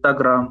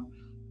 Instagram,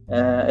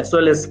 as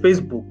well as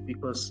Facebook,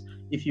 because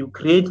if you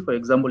create, for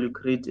example, you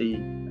create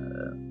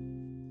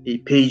a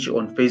page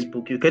on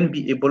Facebook, you can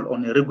be able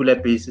on a regular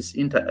basis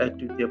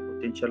interact with your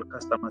potential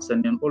customers,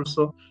 and then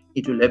also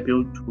it will help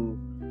you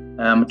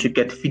to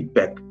get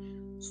feedback.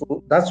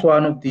 So that's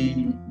one of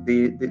the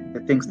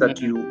things that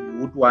you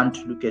would want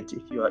to look at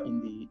if you are in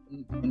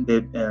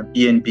the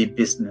B&B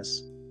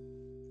business.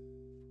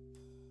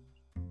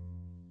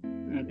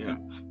 Okay.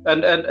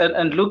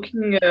 And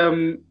looking,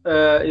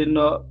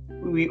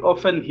 we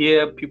often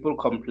hear people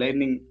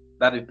complaining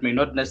that it may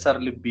not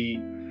necessarily be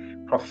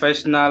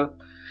professional.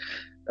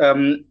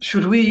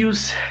 Should we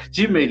use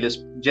Gmail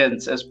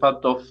as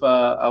part of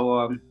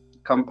our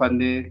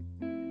company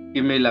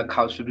email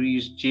account? Should we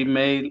use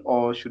Gmail,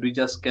 or should we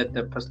just get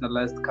a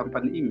personalized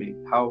company email?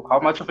 How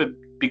much of a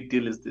big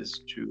deal is this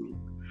to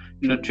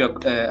your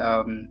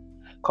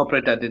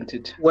corporate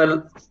identity?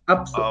 Well,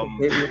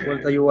 absolutely.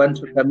 Walter, you want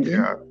to come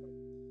in?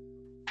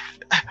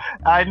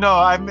 I know.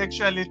 I'm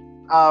actually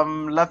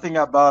laughing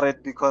about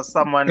it because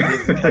someone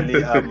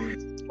basically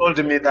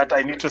told me that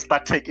I need to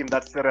start taking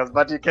that serious.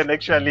 But you can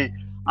actually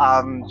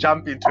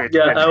jump into it.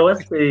 Yeah, I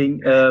was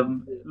saying,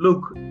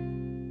 look,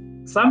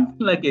 something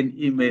like an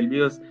email,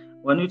 because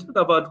when we talk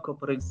about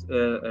corporate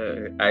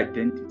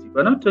identity,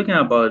 we're not talking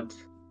about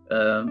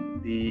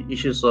the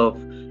issues of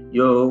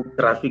your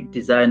graphic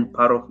design,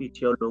 part of it,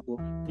 your logo.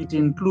 It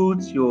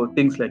includes your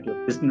things like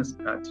your business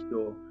card,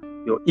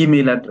 your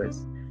email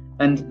address.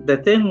 And the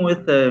thing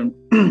with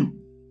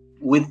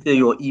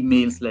your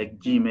emails like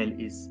Gmail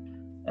is,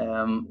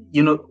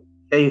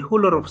 a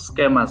whole lot of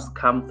scammers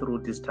come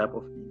through this type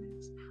of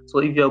emails. So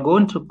if you're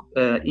going to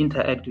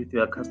interact with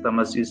your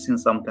customers using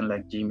something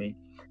like Gmail,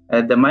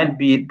 there might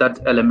be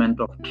that element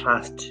of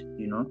trust,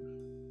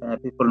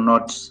 people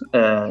not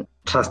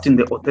trusting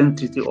the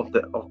authenticity of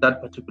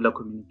that particular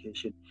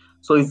communication.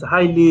 So it's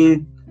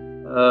highly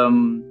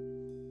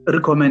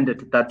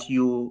recommended that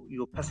you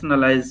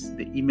personalize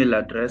the email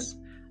address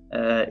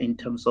in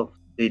terms of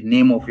the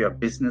name of your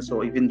business,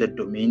 or even the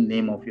domain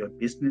name of your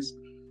business.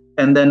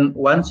 And then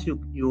once you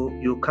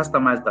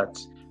customize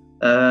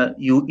that,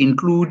 you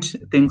include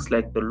things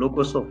like the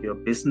logos of your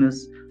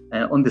business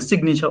on the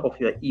signature of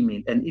your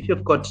email. And if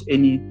you've got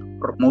any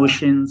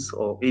promotions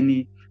or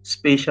any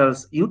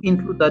specials, you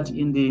include that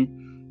in the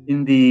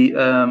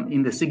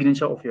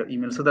signature of your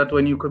email, so that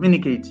when you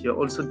communicate, you're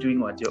also doing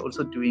what? You're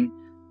also doing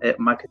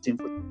marketing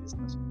for your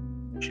business,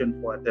 promotion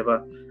for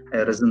whatever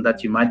reason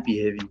that you might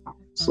be having.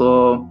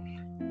 So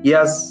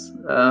yes,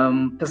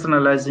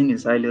 Personalizing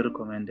is highly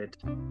recommended.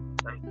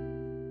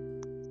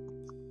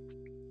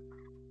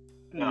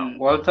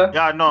 Walter?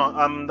 Yeah, no,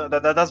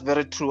 that's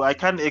very true. I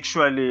can't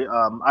actually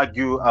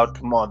argue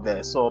out more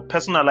there. So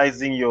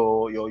personalizing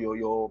your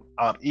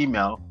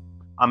email,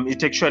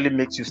 it actually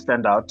makes you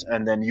stand out,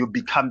 and then you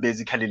become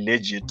basically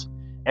legit,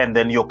 and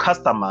then your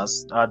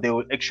customers they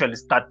will actually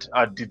start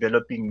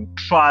developing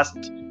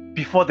trust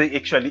before they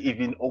actually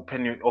even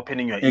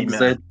opening your email.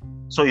 Exactly.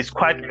 So it's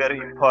quite very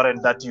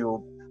important that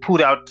you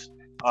put out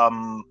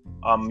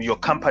your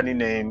company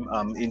name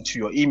into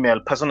your email,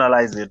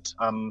 personalize it,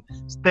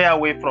 stay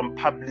away from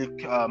public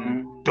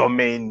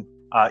domain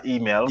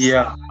emails,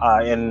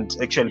 and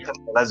actually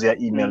personalize your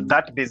email.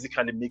 That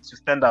basically makes you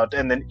stand out,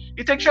 and then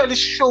it actually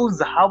shows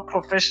how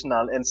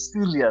professional and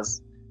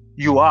serious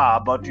you are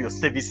about your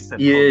services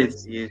and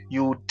products.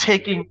 You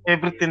taking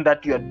everything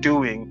that you are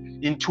doing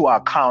into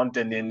account,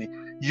 and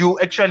then you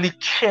actually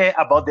care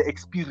about the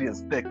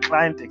experience, the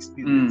client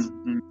experience.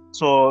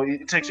 So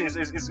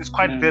it's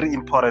quite very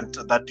important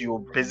that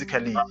you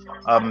basically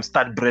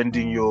start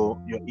branding your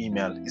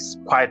email. It's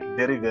quite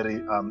very, very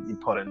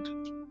important.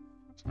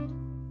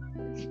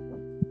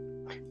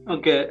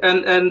 Okay,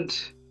 and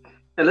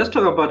let's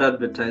talk about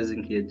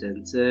advertising here,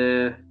 gents.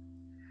 The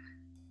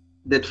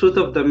truth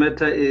of the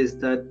matter is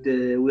that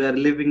we are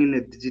living in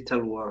a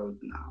digital world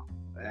now.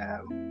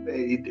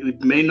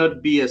 It may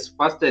not be as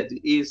fast as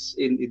it is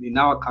in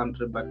our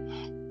country, but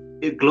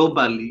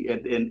globally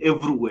and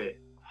everywhere,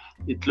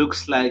 it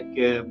looks like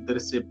there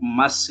is a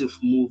massive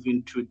move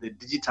into the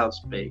digital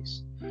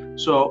space.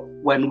 So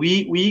when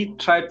we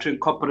try to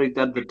incorporate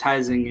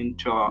advertising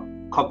into our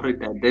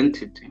corporate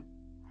identity,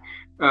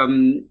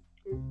 in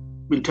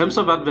terms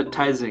of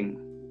advertising,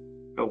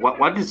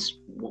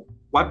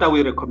 what are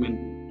we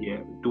recommending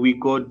here? Do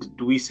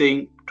we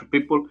say to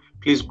people,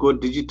 please go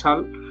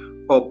digital,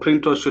 or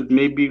print, or should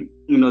maybe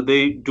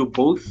they do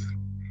both?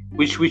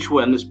 Which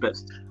one is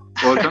best?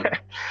 Walter?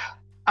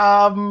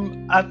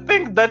 I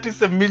think that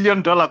is $1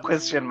 million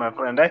question, my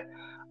friend.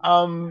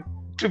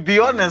 To be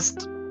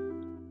honest,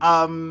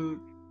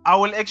 I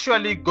will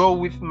actually go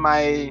with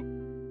my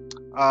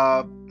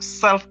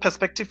self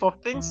perspective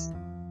of things,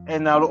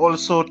 and I'll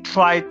also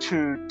try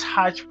to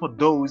touch for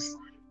those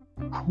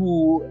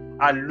who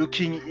are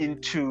looking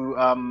into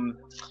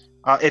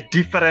a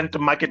different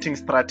marketing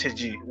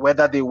strategy,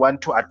 whether they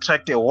want to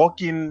attract a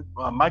walk-in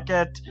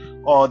market,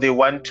 or they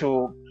want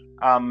to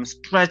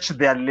stretch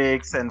their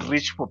legs and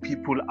reach for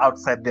people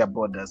outside their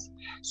borders.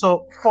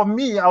 So for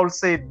me, I would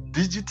say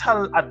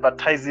digital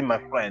advertising, my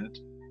friend,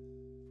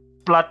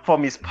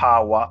 platform is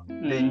power.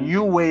 The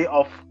new way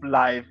of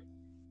life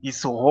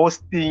is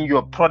hosting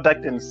your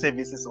product and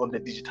services on the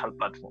digital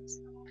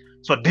platforms.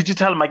 So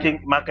digital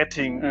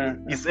marketing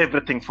is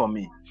everything for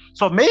me.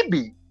 So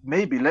maybe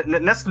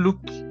let's look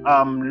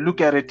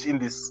at it in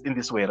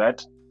this way,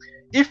 right?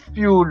 If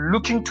you're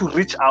looking to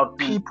reach out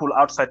people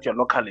outside your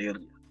local area,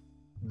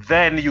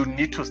 then you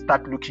need to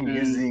start looking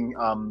using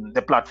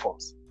the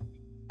platforms.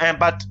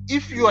 But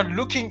if you are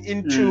looking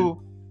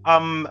into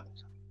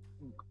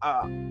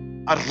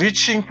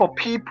reaching for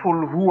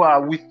people who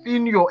are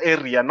within your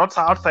area, not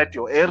outside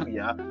your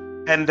area,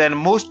 and then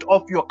most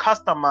of your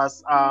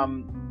customers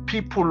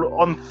people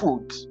on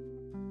foot,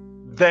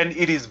 then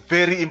it is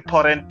very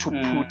important to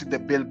put the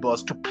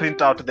billboards, to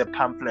print out the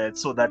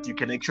pamphlets, so that you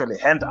can actually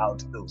hand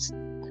out those.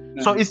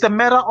 So it's a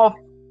matter of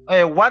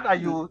what are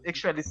you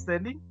actually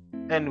selling,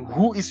 and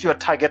who is your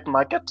target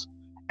market,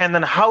 and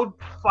then how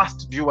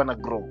fast do you want to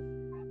grow.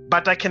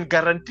 But I can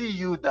guarantee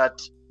you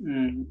that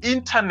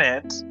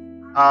internet,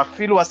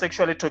 Phil was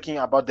actually talking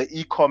about the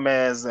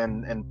e-commerce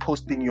and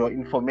posting your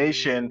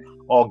information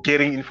or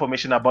getting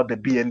information about the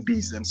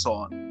BNBs and so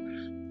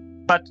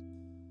on. But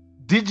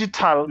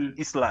digital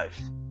is life.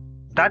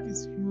 That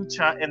is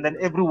future, and then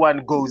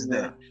everyone goes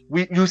there.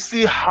 You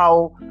see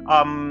how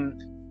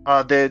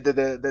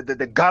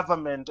the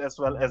government as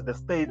well as the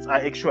states are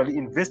actually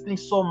investing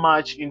so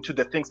much into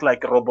the things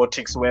like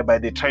robotics, whereby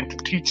they're trying to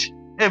teach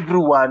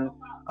everyone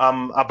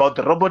about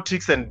the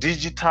robotics and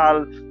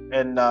digital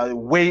and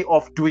way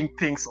of doing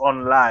things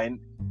online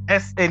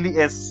as early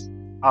as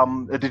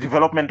the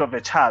development of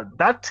a child.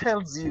 That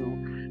tells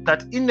you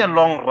that in the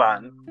long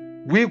run,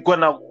 we're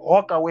gonna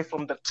walk away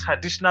from the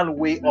traditional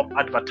way of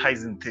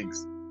advertising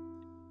things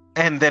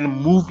and then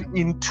move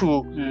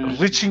into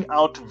reaching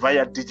out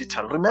via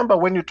digital. Remember,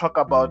 when you talk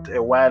about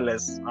a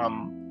wireless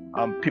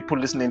people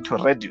listening to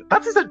radio,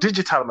 that is a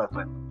digital, my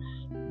friend.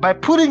 By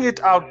putting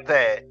it out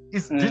there,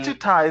 it's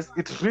digitized,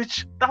 it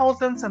reaches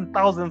thousands and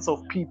thousands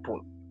of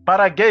people. But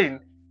again,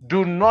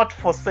 do not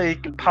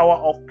forsake the power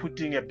of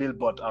putting a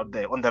billboard out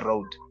there on the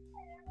road.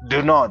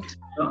 Do not,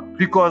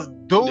 because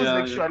those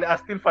actually are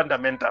still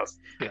fundamentals.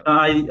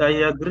 I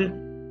agree.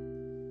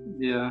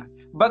 Yeah,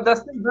 but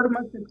that's still very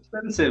much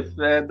expensive.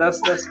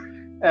 That's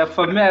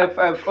for me.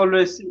 I've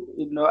always,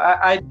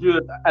 I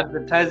do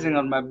advertising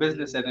on my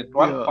business, and at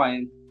one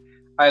point,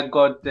 I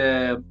got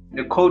a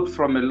quote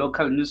from a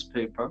local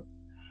newspaper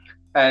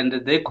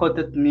and they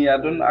quoted me. I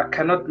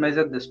cannot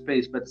measure the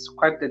space, but it's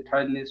quite a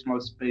tiny,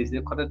 small space.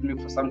 They quoted me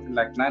for something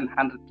like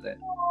 900 rand,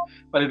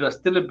 but it was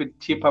still a bit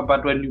cheaper.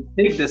 But when you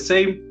take the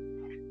same,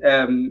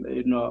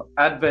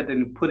 advert and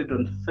you put it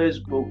on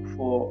Facebook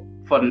for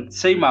the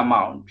same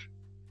amount,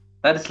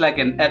 that is like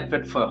an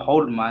advert for a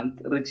whole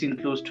month, reaching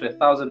close to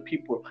 1,000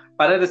 people.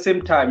 But at the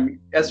same time,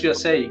 as you're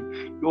saying,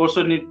 you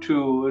also need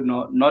to,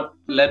 not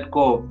let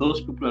go of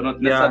those people who are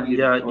not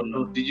necessarily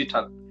on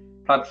digital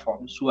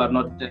platforms, who are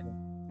not.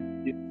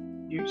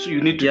 So you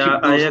need to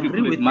keep those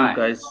people in mind.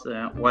 I agree with you guys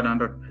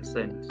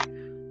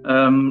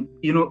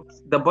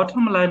 100%. The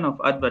bottom line of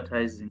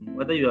advertising,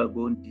 whether you are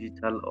going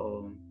digital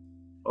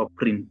or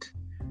print,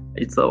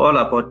 it's all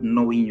about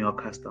knowing your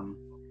customer.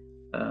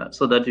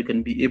 So that you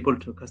can be able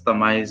to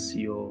customize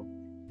your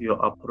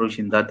approach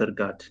in that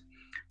regard.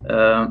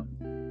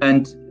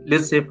 And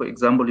let's say, for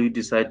example, you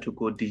decide to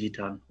go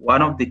digital.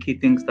 One of the key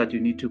things that you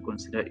need to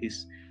consider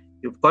is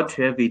you've got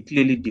to have a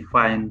clearly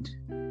defined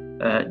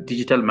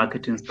digital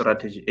marketing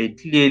strategy, a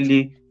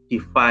clearly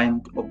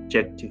defined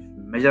objective,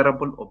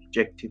 measurable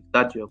objective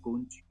that you are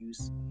going to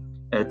use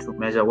to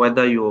measure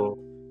whether your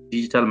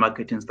digital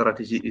marketing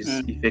strategy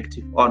is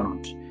effective or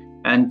not.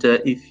 And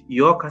if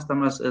your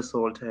customers, as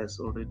Walter has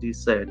already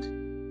said,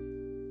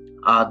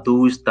 are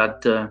those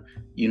that,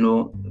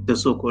 the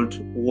so-called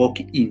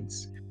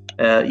walk-ins,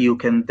 you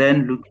can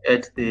then look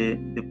at the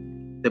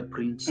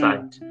print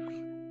side.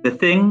 The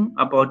thing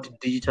about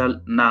digital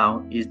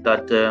now is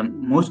that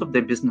most of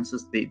the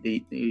businesses,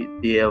 they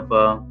have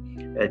a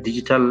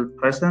digital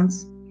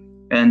presence.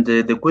 And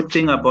the good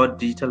thing about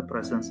digital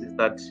presence is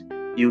that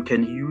you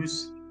can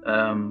use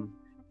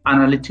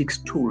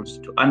analytics tools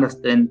to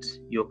understand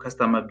your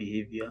customer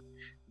behavior,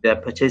 their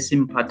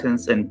purchasing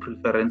patterns and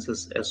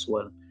preferences as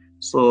well.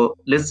 So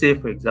let's say,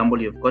 for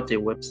example, you've got a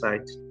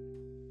website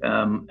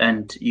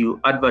and you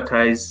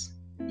advertise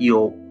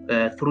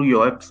through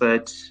your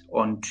website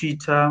on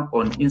Twitter,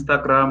 on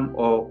Instagram,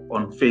 or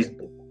on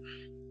Facebook,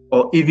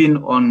 or even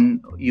on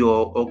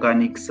your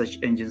organic search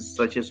engines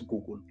such as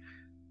Google.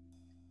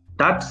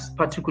 That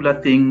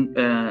particular thing,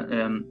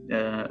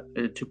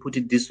 to put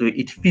it this way,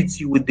 it feeds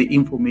you with the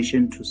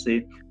information to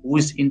say who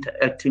is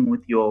interacting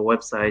with your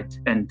website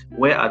and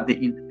where are they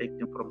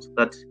interacting from, so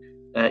that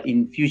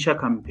in future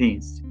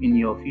campaigns, in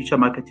your future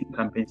marketing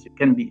campaigns, you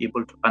can be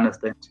able to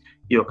understand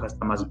your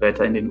customers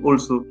better. And then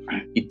also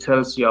it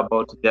tells you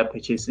about their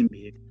purchasing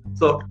behavior.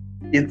 So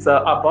it's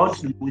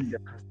about knowing the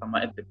customer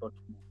at the bottom.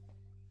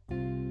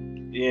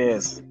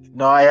 Yes.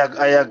 No,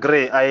 I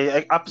agree.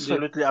 I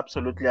absolutely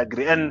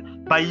agree.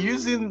 And by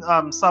using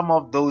some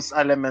of those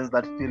elements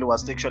that Phil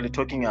was actually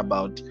talking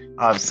about,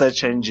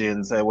 search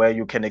engines, where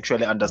you can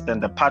actually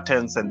understand the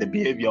patterns and the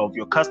behavior of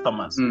your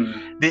customers,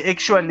 they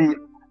actually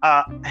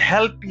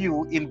help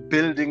you in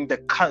building the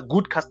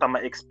good customer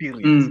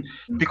experience.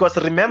 Because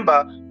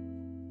remember,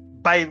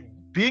 by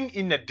being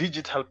in a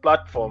digital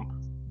platform,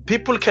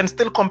 people can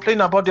still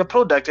complain about your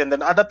product and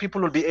then other people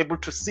will be able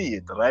to see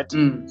it, right?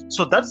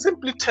 So that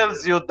simply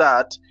tells you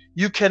that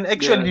you can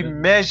actually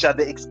measure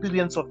the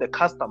experience of the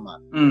customer,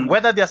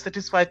 whether they are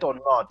satisfied or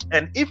not.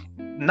 And if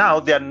now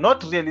they are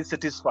not really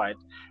satisfied,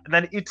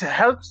 then it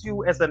helps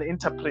you as an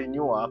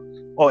entrepreneur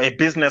or a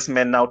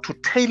businessman now to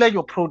tailor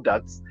your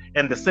products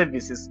and the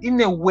services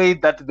in a way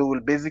that they will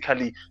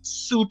basically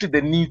suit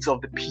the needs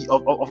of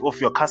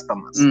of your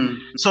customers.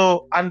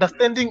 So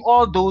understanding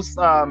all those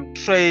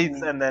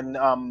traits and then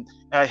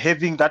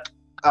having that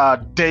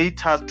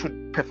data to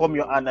perform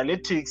your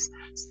analytics,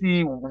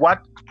 see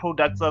what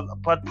products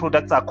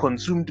are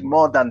consumed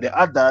more than the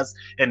others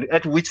and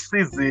at which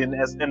season,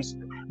 and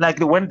like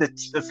when the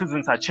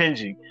seasons are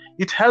changing,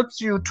 it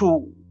helps you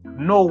to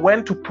know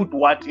when to put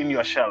what in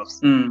your shelves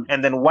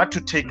and then what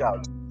to take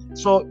out.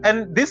 So,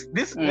 and this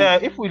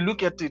if we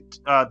look at it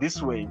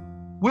this way,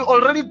 we're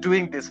already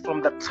doing this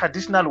from the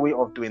traditional way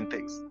of doing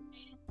things.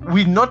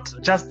 We're not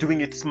just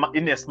doing it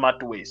in a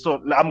smart way.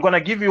 So I'm going to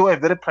give you a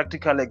very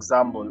practical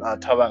example,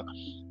 Tawang.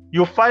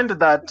 You find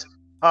that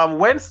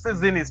when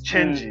season is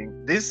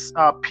changing, these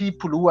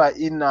people who are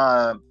in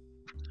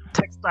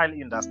textile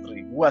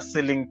industry, who are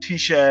selling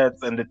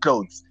t-shirts and the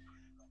clothes,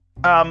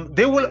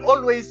 they will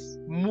always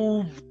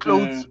move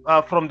clothes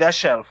from their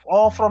shelf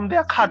or from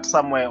their cart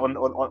somewhere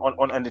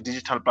on the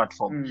digital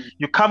platform.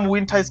 You come,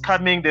 winter is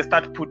coming, they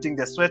start putting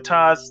the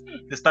sweaters,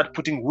 they start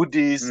putting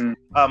hoodies.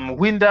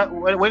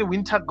 When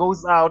winter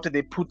goes out,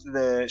 they put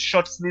the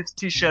short sleeves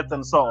t-shirts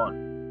and so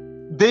on.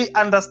 They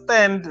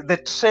understand the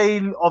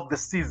trail of the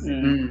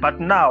season. But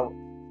now,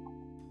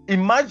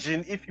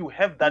 imagine if you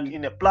have that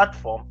in a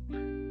platform,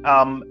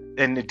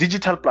 in a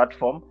digital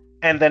platform,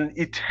 and then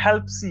it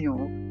helps you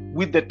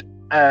with the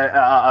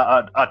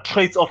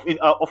traits of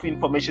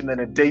information and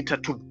the data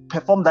to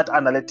perform that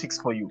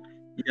analytics for you.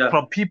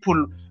 From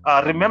people,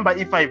 remember,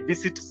 if I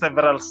visit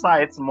several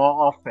sites more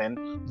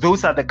often,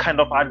 those are the kind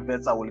of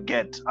adverts I will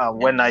get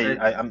when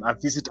I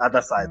visit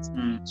other sites.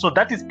 So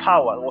that is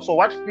power. So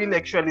what Phil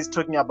actually is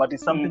talking about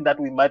is something that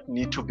we might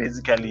need to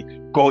basically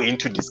go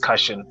into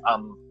discussion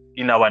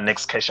in our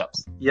next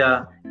catch-ups.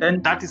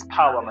 And that is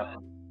power, my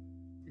friend.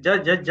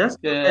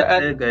 just to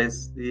add there,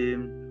 guys.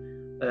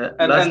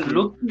 Lastly,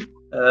 look,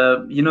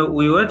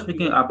 we were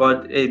talking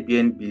about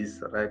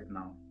Airbnbs right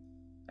now,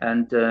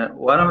 and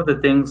one of the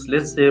things,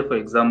 let's say, for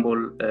example,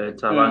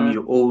 Tawang,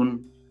 you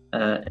own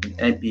an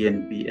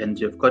Airbnb and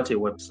you've got a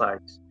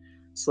website,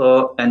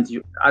 and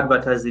you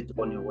advertise it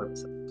on your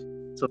website.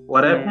 So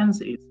what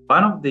happens is,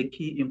 one of the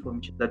key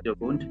information that you're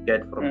going to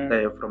get from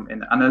there, from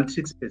an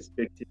analytics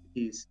perspective,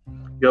 is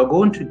you're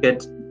going to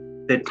get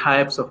the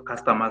types of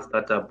customers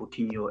that are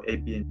booking your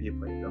Airbnb,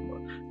 for example.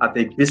 Are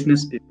they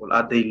business people?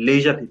 Are they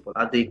leisure people?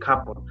 Are they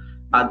couple?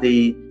 Are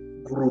they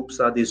groups?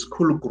 Are they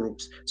school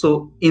groups?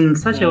 So in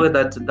such a way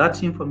that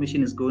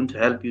information is going to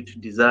help you to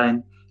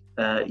design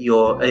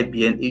your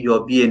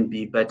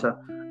B&B better,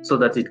 so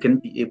that it can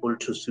be able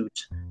to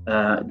suit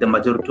the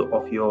majority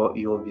of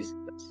your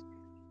visitors.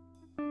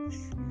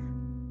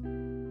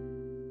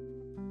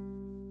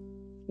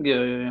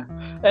 Yeah.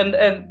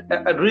 And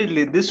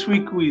really, this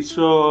week we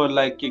saw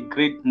like a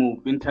great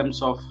move in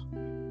terms of,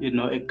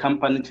 a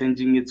company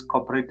changing its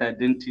corporate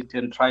identity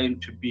and trying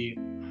to be,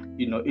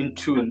 in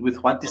tune with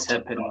what is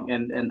happening.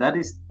 And that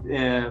is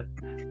a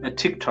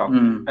TikTok,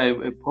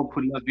 a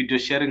popular video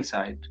sharing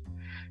site.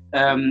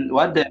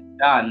 What they've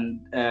done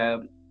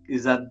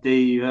is that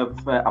they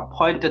have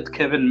appointed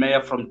Kevin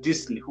Mayer from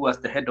Disney, who was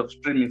the head of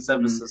streaming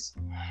services,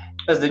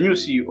 as the new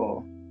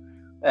CEO.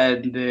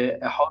 And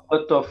a whole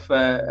lot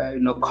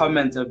of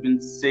comments have been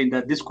saying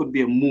that this could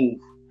be a move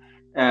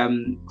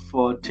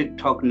for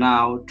TikTok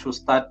now to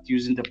start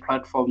using the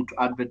platform to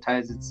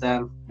advertise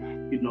itself,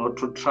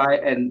 to try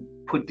and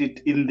put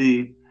it in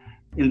the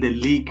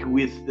league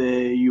with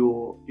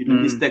your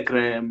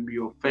Instagram,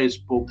 your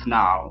Facebook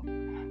now.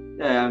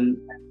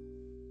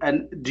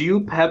 And do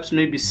you perhaps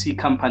maybe see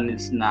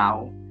companies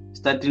now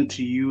starting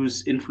to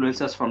use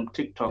influencers from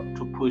TikTok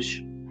to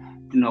push,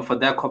 for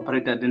their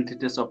corporate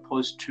identity, as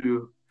opposed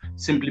to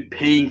simply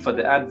paying for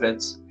the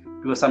adverts?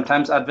 Because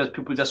sometimes adverts,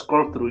 people just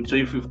scroll through it. So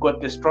if you've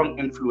got a strong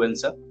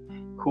influencer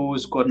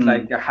who's got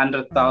like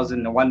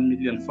 100,000, 1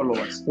 million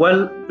followers,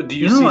 well, do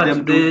you see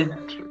them do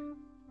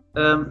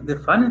the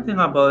funny thing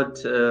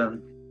about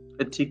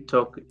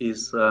TikTok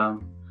is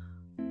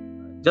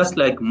just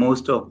like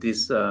most of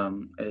these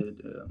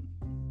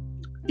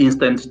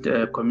instant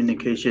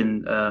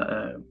communication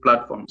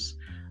platforms,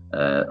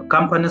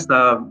 companies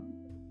are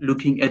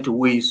looking at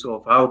ways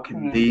of how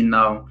can they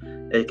now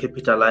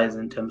capitalize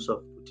in terms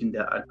of putting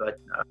their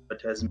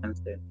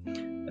advertisements there.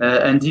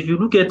 And if you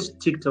look at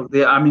TikTok,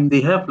 they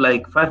have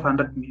like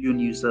 500 million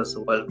users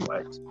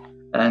worldwide.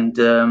 And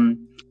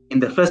in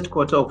the first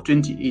quarter of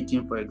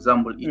 2018, for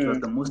example, it was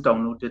the most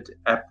downloaded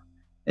app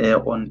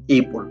on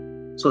Apple.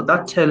 So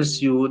that tells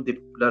you the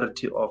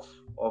popularity of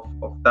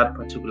that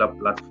particular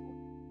platform.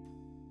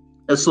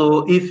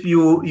 So if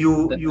you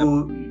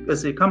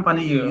as a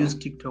company, you use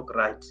TikTok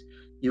right,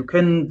 you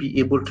can be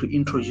able to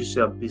introduce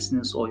your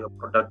business or your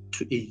product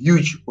to a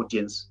huge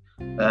audience.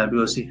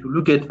 Because if you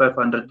look at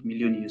 500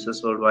 million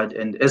users worldwide,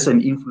 and as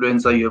an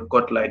influencer, you've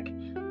got like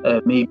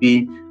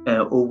maybe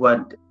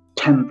over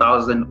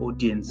 10,000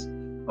 audience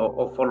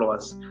or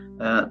followers.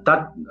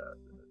 That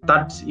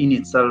in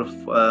itself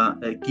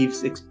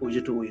gives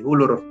exposure to a whole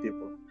lot of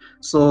people.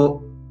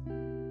 So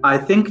I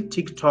think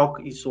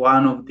TikTok is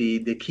one of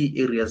the key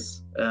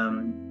areas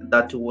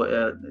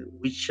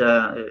which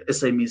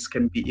SMEs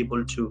can be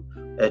able to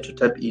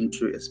tap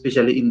into,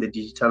 especially in the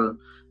digital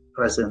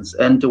presence.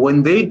 And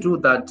when they do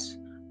that,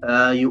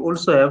 you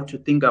also have to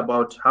think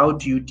about how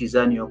do you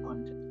design your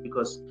content,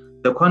 because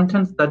the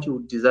content that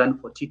you design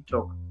for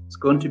TikTok is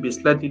going to be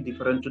slightly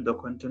different to the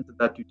content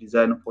that you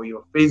design for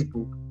your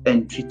Facebook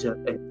and Twitter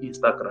and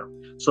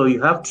Instagram. So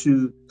you have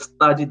to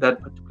study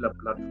that particular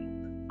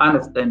platform,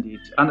 understand it,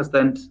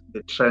 understand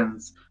the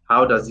trends,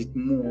 how does it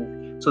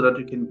move, so that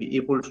you can be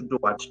able to do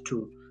what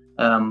to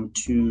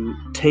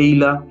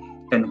tailor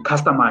and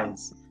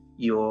customize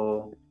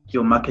your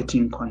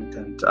marketing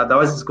content.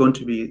 Otherwise, it's going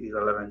to be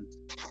irrelevant.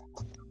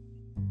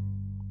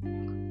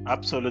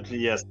 Absolutely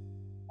yes.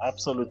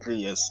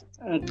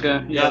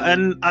 Okay. Yeah,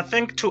 and I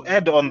think to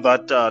add on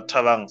that,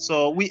 Tawang,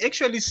 so we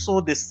actually saw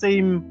the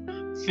same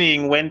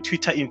thing when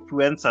Twitter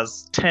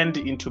influencers turned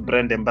into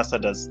brand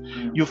ambassadors.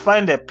 You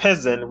find a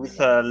person with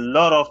a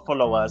lot of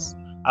followers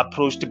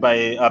approached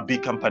by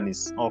big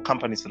companies, or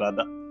companies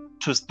rather,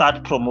 to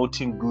start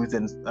promoting goods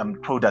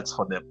and products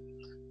for them.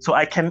 So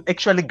I can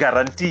actually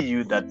guarantee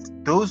you that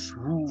those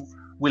who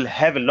will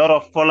have a lot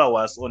of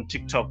followers on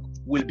TikTok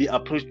will be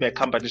approached by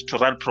companies to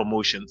run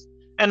promotions.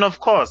 And of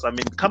course,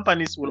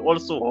 companies will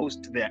also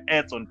host their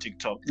ads on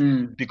TikTok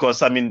because,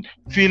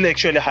 Phil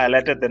actually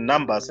highlighted the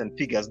numbers and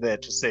figures there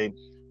to say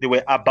there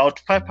were about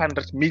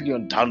 500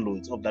 million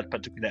downloads of that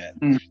particular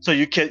ad. So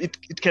it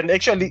can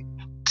actually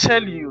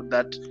tell you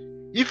that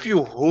if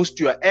you host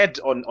your ad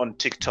on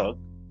TikTok,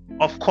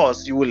 of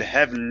course, you will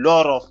have a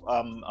lot of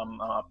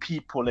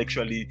people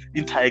actually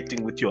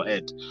interacting with your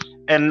ad.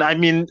 And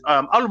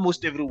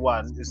almost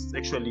everyone is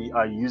actually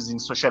using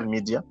social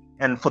media.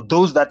 And for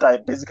those that are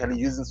basically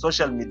using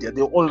social media,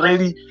 they're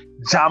already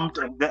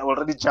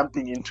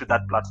jumping into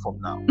that platform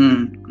now.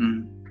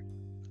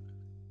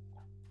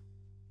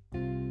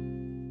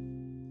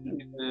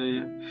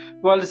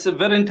 Well, it's a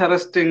very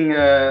interesting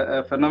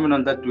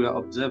phenomenon that we are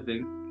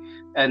observing,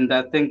 and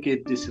I think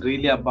it is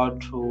really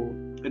about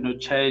to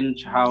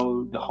change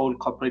how the whole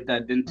corporate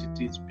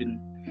identity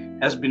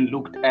has been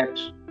looked at.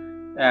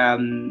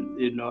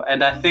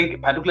 And I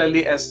think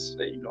particularly as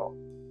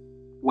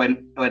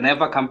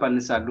whenever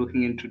companies are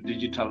looking into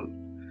digital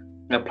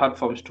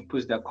platforms to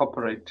push their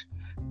corporate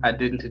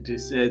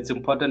identities, it's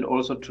important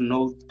also to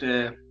note,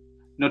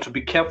 to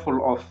be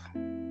careful of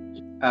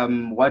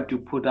what you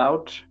put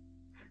out,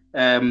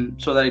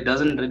 so that it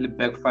doesn't really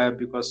backfire,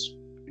 because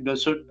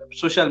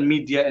social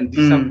media and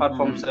digital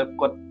platforms have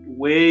got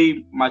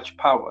way much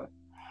power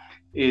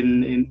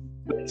in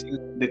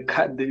the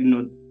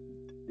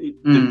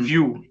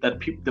view that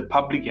the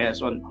public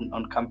has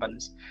on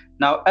companies.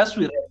 Now, as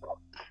we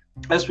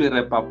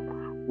wrap up,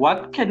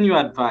 what can you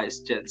advise,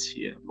 gents,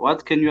 here?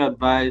 What can you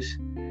advise?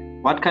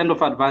 What kind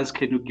of advice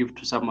can you give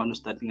to someone who's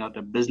starting out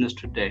a business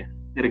today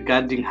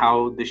regarding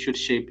how they should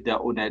shape their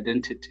own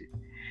identity?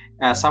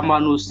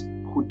 Someone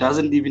who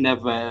doesn't even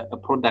have a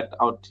product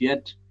out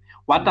yet,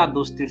 what are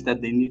those things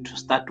that they need to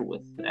start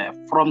with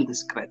from the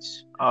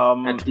scratch to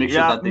make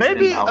sure that they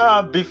maybe stand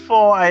out?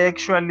 Before I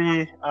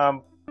actually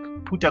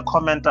put a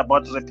comment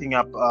about wrapping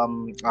up,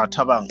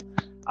 Thabang,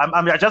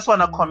 I just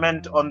want to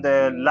comment on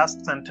the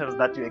last sentence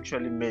that you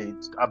actually made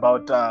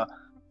about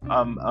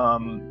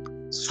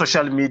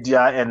social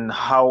media and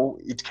how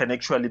it can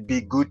actually be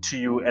good to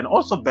you and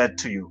also bad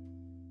to you.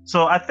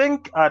 So I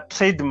think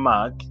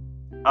trademark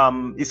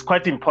is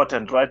quite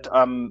important, right?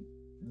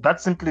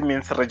 That simply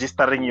means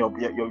registering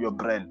your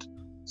brand.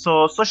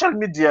 So social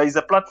media is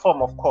a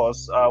platform, of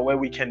course, where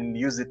we can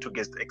use it to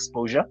get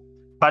exposure.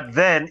 But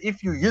then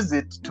if you use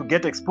it to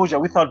get exposure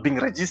without being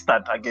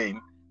registered again,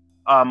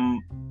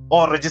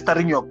 or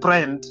registering your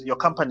brand, your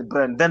company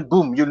brand, then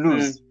boom, you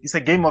lose. It's a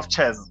game of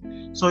chess.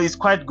 So it's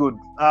quite good.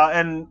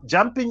 And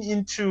jumping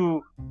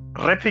into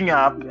wrapping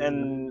up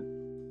and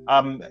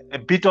a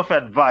bit of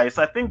advice,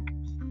 I think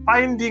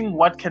finding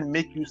what can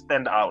make you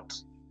stand out,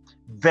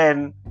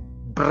 then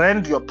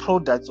brand your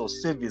products or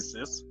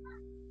services,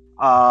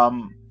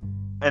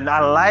 and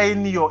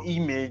align your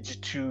image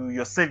to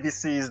your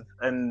services,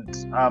 and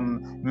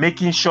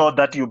making sure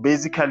that you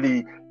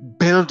basically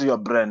build your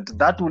brand.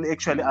 That will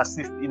actually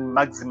assist in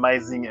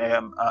maximizing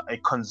a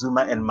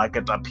consumer and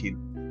market appeal.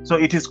 So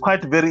it is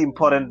quite very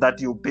important that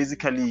you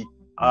basically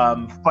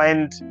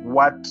find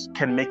what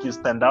can make you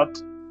stand out,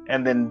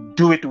 and then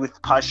do it with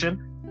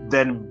passion.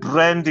 Then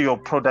brand your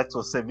products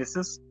or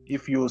services.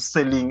 If you're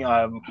selling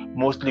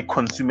mostly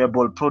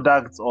consumable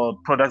products or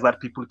products that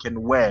people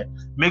can wear,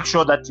 make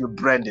sure that you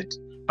brand it.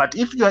 But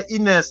if you are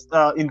in an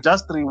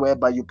industry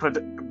whereby you're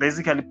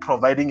basically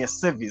providing a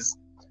service,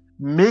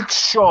 make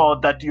sure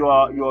that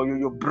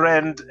your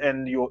brand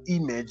and your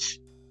image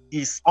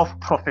is of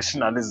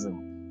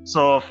professionalism.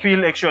 So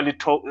Phil actually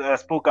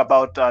spoke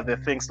about the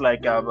things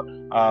like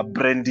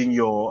branding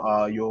your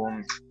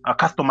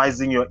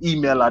customizing your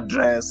email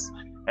address,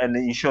 and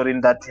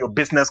ensuring that your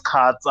business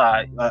cards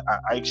are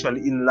actually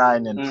in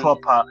line and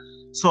proper.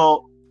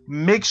 So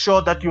make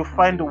sure that you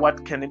find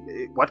what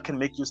can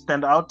make you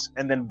stand out,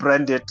 and then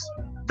brand it.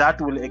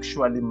 That will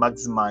actually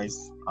maximize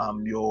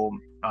your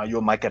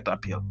market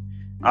appeal.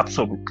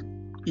 Absolutely.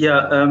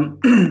 Yeah.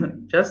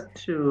 Just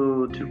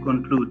to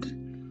conclude,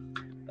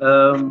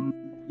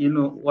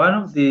 one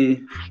of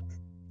the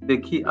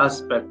key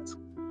aspects,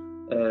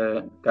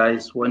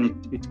 guys, when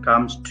it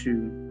comes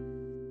to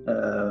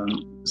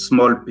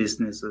small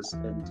businesses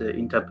and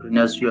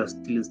entrepreneurs who are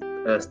still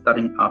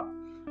starting up,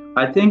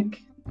 I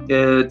think,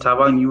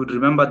 Thabang, you would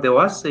remember there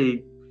was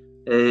a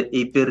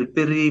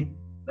very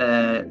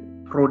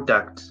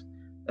product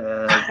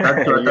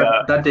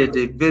that had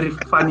a very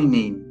funny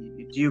name.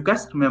 Do you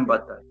guys remember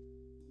that?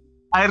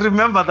 I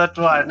remember that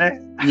one.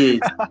 Yes.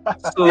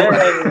 So,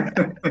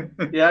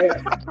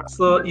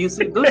 So you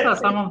see, those are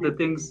some of the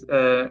things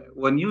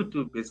when you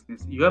do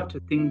business, you have to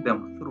think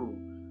them through.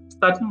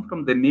 Starting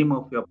from the name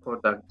of your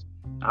product,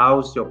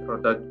 how's your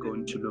product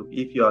going to look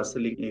if you are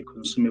selling a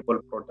consumable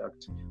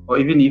product, or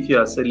even if you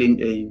are selling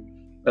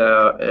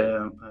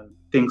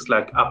things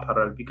like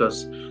apparel,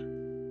 because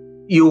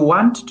you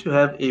want to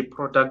have a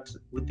product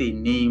with a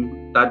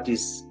name that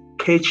is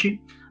catchy,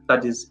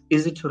 that is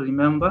easy to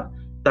remember,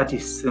 that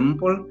is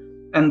simple,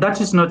 and that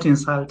is not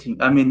insulting.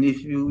 I mean,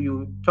 if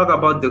you talk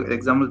about the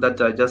example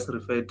that I just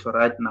referred to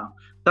right now,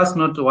 that's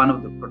not one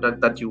of the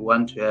products that you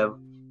want to have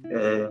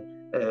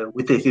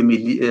with a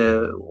family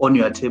on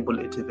your table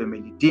at a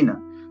family dinner.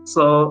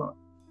 So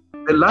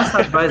the last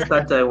advice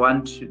that I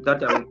would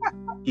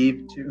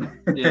give to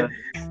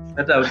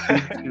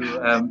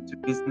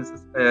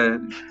businesses,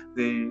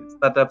 the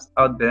startups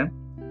out there,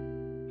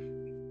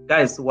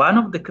 guys, one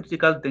of the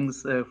critical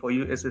things for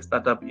you as a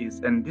startup is,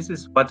 and this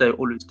is what I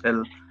always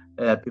tell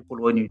people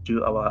when you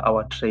do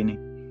our training,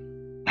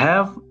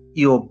 have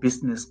your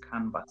business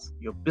canvas.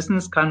 Your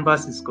business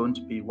canvas is going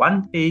to be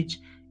one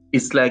page.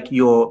 It's like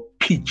your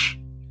pitch,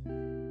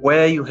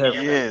 where you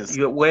have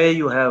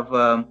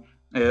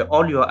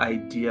all your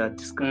idea,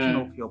 description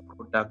of your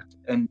product,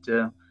 and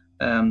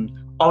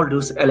all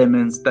those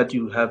elements that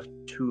you have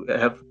to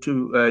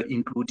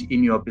include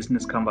in your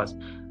business canvas.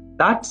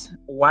 That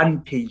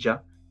one pager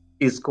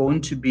is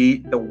going to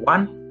be the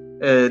one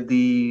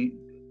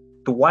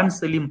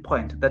selling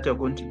point that you're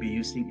going to be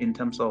using in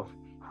terms of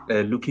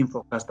looking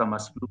for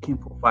customers, looking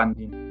for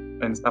funding,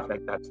 and stuff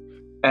like that.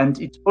 And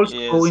it's also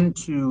going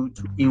to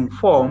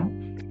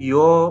inform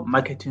your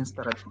marketing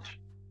strategy.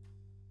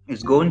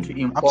 It's going to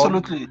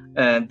inform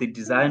the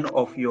design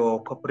of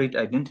your corporate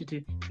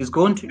identity. It's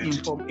going to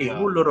inform a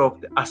whole lot of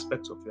the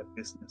aspects of your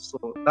business.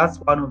 So that's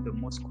one of the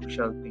most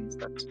crucial things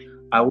that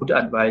I would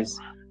advise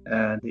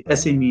the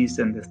SMEs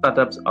and the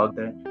startups out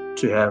there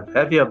to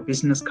have your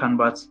business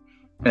canvas,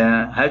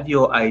 have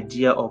your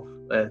idea of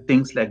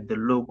things like the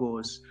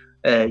logos,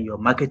 your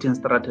marketing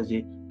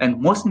strategy, and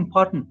most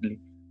importantly,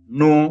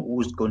 know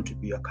who's going to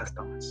be your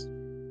customers.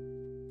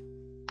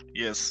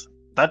 Yes,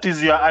 that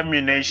is your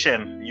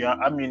ammunition.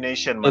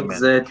 My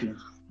exactly. man.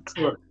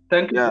 Sure.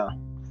 Thank you.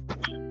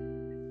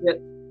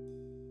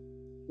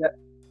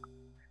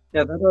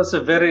 Yeah, that was a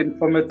very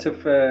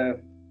informative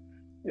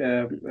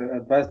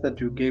advice that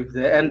you gave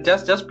there. And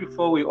just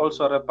before we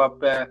also wrap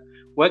up,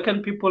 where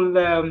can people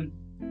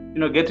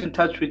get in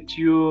touch with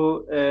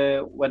you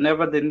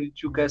whenever they need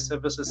you guys'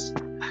 services?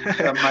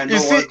 You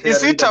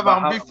see,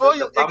 Tabang, before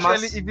you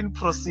actually even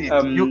proceed,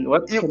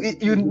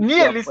 you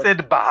nearly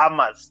said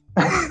Bahamas.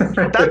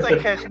 That's a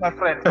catch, my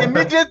friend.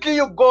 Immediately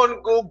you go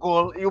on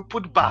Google, you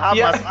put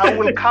Bahamas, I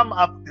will come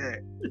up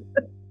there.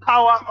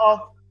 Power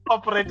of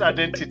corporate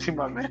identity,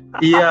 my man.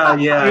 You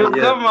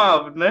come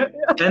up, ne?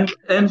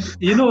 And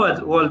you know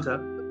what, Walter?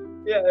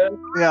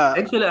 Yeah.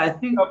 Actually, I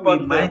think we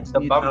might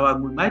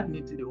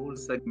need the whole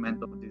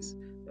segment of this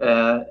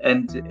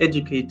and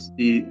educate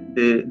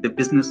the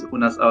business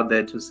owners out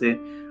there to say,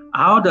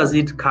 how does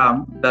it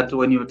come that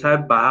when you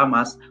type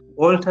Bahamas,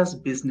 Walter's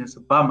business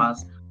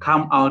Bahamas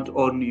come out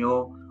on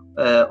your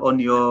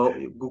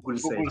Google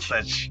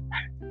search?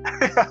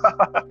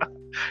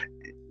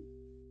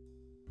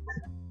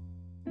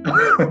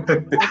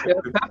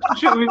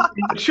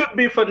 It should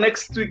be for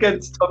next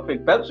weekend's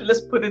topic. Perhaps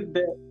let's put it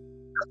there.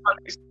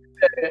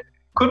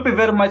 Could be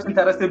very much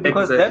interesting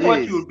because that's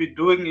what you'll be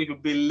doing. You'll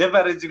be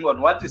leveraging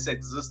on what is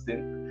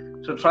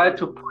existing to try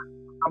to put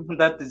something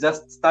that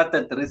just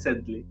started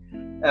recently.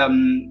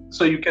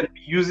 So you can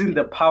be using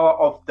the power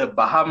of the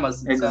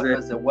Bahamas itself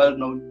as a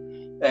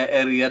well-known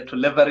area to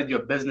leverage your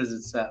business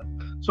itself.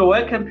 So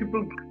where can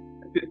people get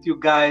with you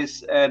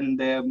guys and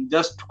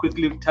just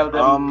quickly tell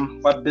them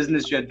what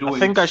business you're doing? I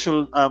think I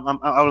should.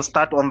 I will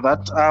start on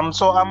that.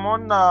 So I'm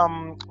on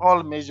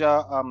all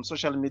major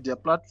social media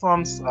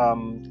platforms.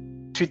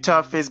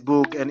 Twitter,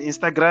 Facebook, and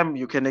Instagram.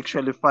 You can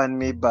actually find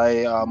me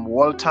by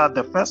Walter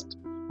the First,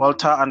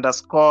 Walter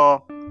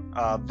 _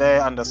 there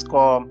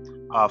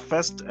 _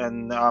 first,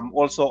 and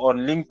also on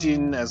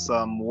LinkedIn as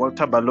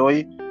Walter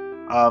Baloyi.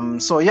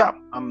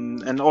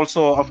 And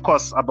also of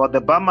course about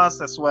the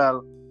Bahamas as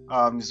well.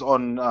 Is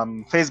on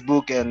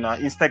Facebook and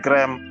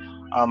Instagram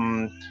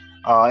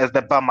as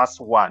the Bahamas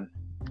One,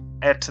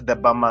 at the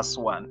Bahamas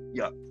One.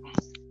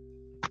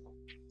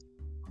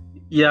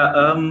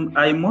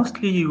 I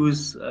mostly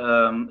use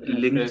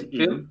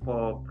LinkedIn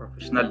for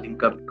professional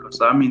link-up because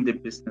I'm in the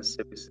business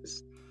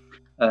services.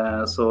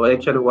 So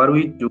actually what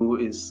we do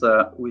is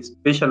we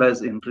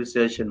specialize in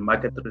research and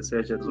market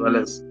research as well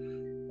as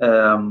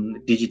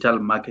digital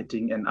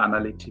marketing and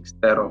analytics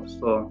thereof.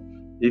 So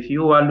if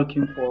you are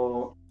looking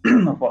for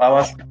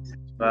our services,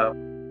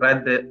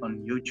 right there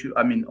on YouTube,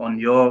 on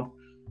your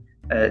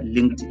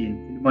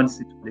LinkedIn, Philemon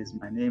Sitole is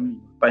my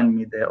name. You'll find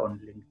me there on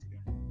LinkedIn.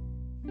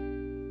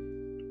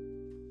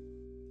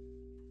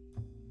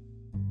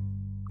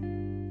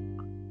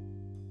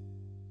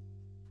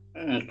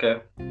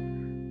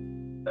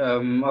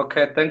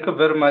 Okay, thank you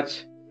very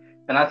much.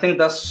 And I think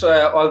that's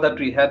all that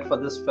we had for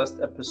this first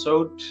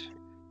episode.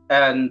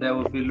 And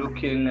we'll be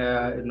looking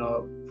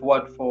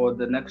forward for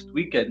the next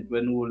weekend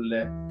when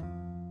we'll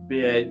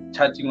be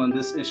chatting on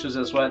these issues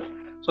as well.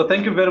 So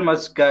thank you very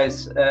much,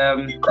 guys.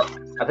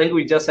 I think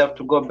we just have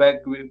to go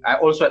back. I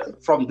also,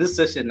 from this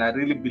session, I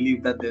really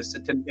believe that there's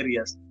certain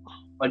areas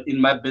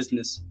in my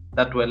business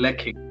that were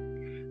lacking.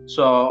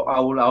 So I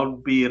will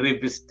be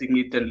revisiting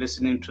it and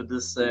listening to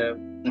this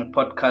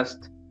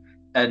podcast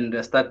and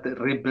start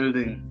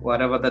rebuilding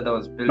whatever that I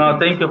was building. No,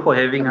 thank you for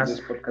having us.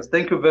 This podcast.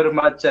 Thank you very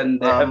much, and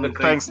have a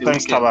great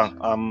thanks,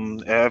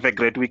 Tabang. Have a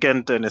great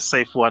weekend and a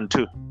safe one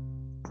too.